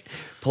was like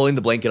pulling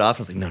the blanket off. I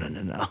was like,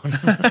 no.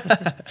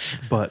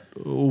 But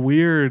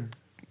weird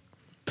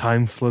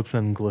time slips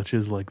and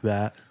glitches like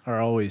that are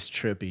always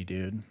trippy,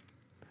 dude.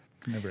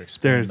 Never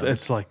explain those.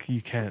 It's like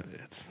you can't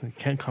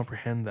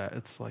comprehend that.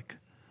 It's like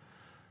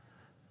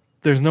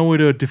there's no way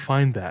to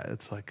define that.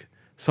 It's like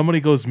somebody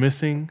goes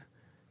missing.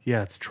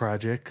 Yeah, it's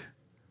tragic,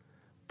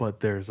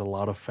 but there's a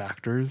lot of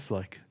factors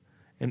like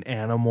an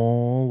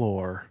animal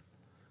or,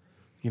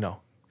 you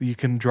know, you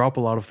can drop a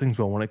lot of things.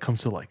 But when it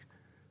comes to like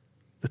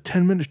the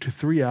 10 minutes to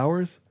 3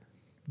 hours,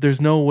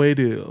 there's no way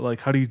to like,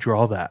 how do you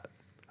draw that?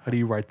 How do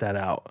you write that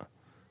out?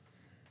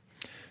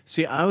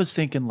 See, I was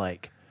thinking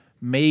like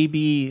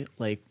maybe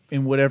like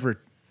in whatever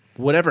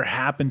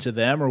happened to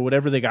them or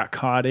whatever they got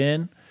caught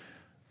in,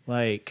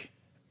 like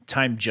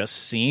time just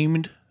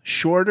seemed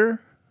shorter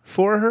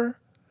for her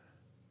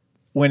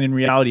when in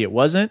reality it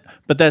wasn't.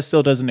 But that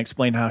still doesn't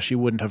explain how she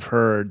wouldn't have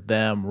heard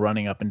them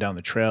running up and down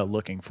the trail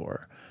looking for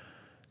her.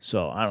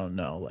 So I don't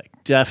know, like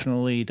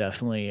definitely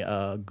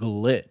a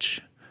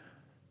glitch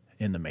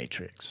in the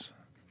Matrix.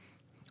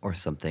 Or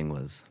something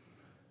was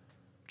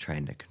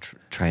trying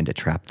to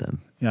trap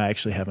them. Yeah, I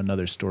actually have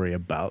another story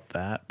about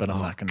that, but I'm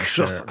not going to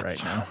share it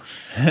right now.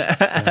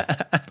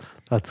 Yeah.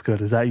 That's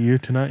good. Is that you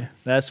tonight?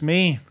 That's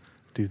me.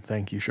 Dude,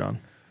 thank you, Sean.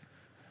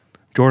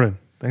 Jordan,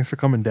 thanks for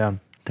coming down.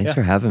 Thanks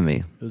for having me.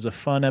 It was a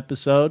fun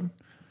episode.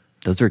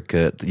 Those are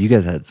good. You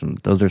guys had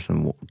those are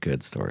some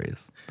good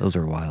stories. Those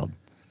are wild.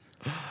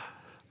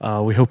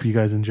 We hope you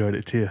guys enjoyed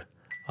it too.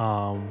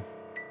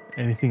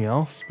 Anything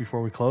else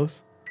before we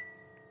close?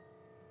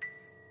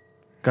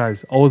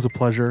 Guys, always a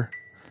pleasure.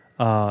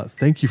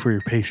 Thank you for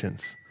your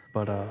patience.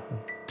 But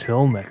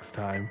until next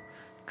time,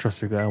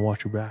 trust your guy and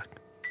watch your back.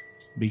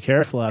 Be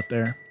careful out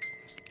there.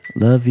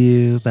 Love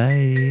you.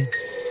 Bye.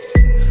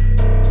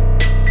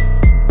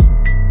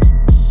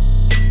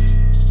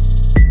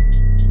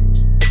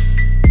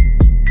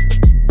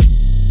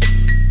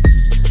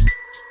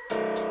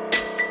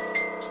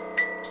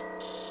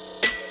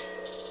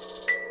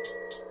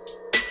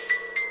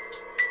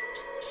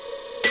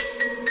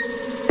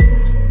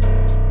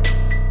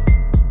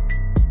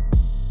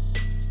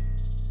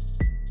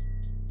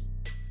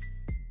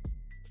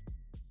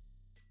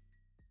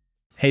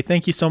 Hey,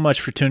 thank you so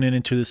much for tuning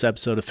into this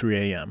episode of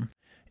 3 a.m.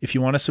 If you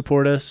want to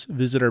support us,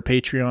 visit our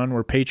Patreon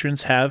where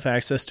patrons have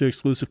access to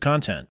exclusive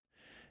content.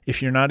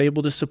 If you're not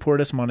able to support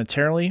us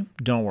monetarily,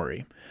 don't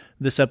worry.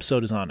 This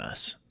episode is on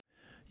us.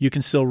 You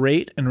can still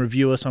rate and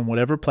review us on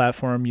whatever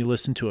platform you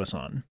listen to us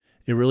on.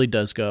 It really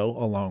does go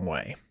a long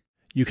way.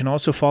 You can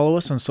also follow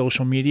us on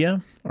social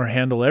media. Our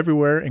handle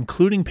everywhere,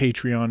 including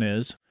Patreon,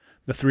 is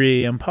the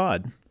 3 a.m.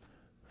 pod.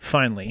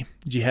 Finally,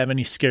 do you have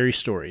any scary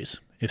stories?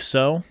 If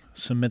so,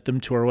 submit them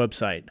to our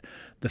website,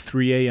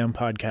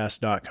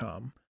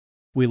 the3ampodcast.com.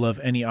 We love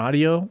any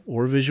audio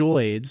or visual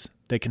aids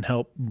that can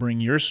help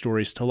bring your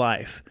stories to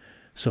life.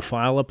 So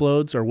file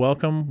uploads are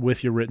welcome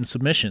with your written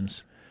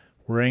submissions.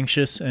 We're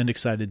anxious and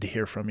excited to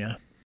hear from you.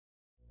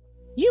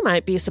 You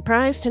might be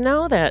surprised to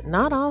know that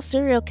not all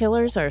serial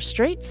killers are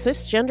straight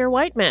cisgender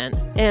white men,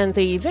 and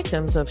the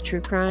victims of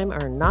true crime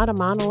are not a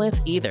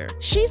monolith either.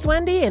 She's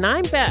Wendy and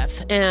I'm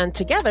Beth, and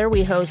together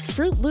we host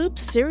Fruit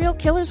Loops Serial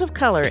Killers of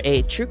Color,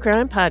 a true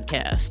crime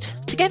podcast.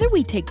 Together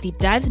we take deep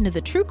dives into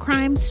the true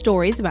crime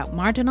stories about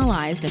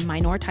marginalized and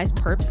minoritized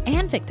perps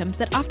and victims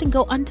that often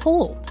go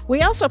untold.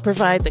 We also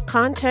provide the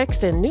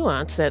context and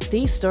nuance that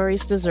these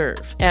stories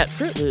deserve. At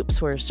Fruit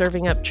Loops, we're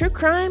serving up true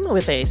crime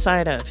with a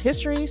side of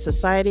history,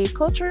 society,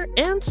 culture,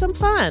 and some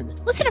fun.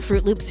 Listen to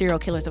Fruit Loops Serial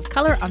Killers of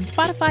Color on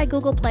Spotify,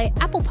 Google Play,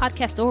 Apple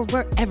Podcasts, or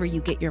wherever you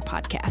get your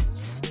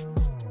podcasts.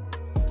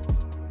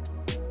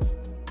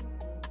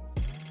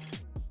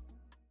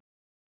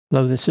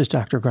 Hello, this is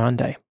Dr.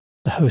 Grande,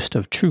 the host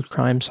of True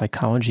Crime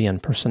Psychology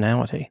and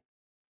Personality.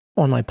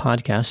 On my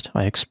podcast,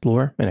 I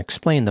explore and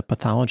explain the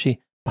pathology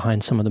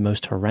behind some of the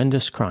most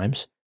horrendous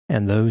crimes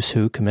and those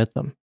who commit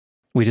them.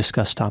 We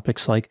discuss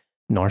topics like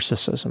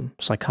narcissism,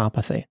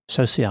 psychopathy,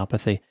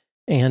 sociopathy,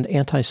 and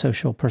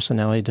antisocial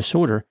personality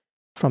disorder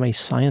from a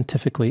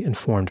scientifically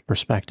informed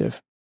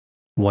perspective.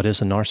 What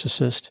is a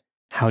narcissist?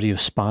 How do you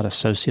spot a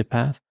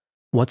sociopath?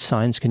 What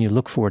signs can you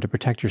look for to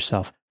protect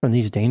yourself from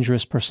these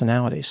dangerous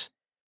personalities?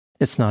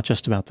 It's not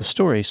just about the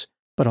stories,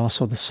 but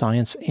also the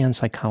science and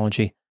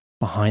psychology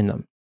behind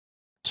them.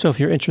 So if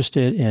you're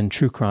interested in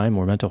true crime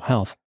or mental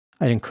health,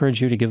 I'd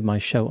encourage you to give my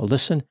show a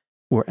listen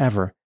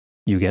wherever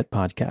you get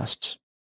podcasts.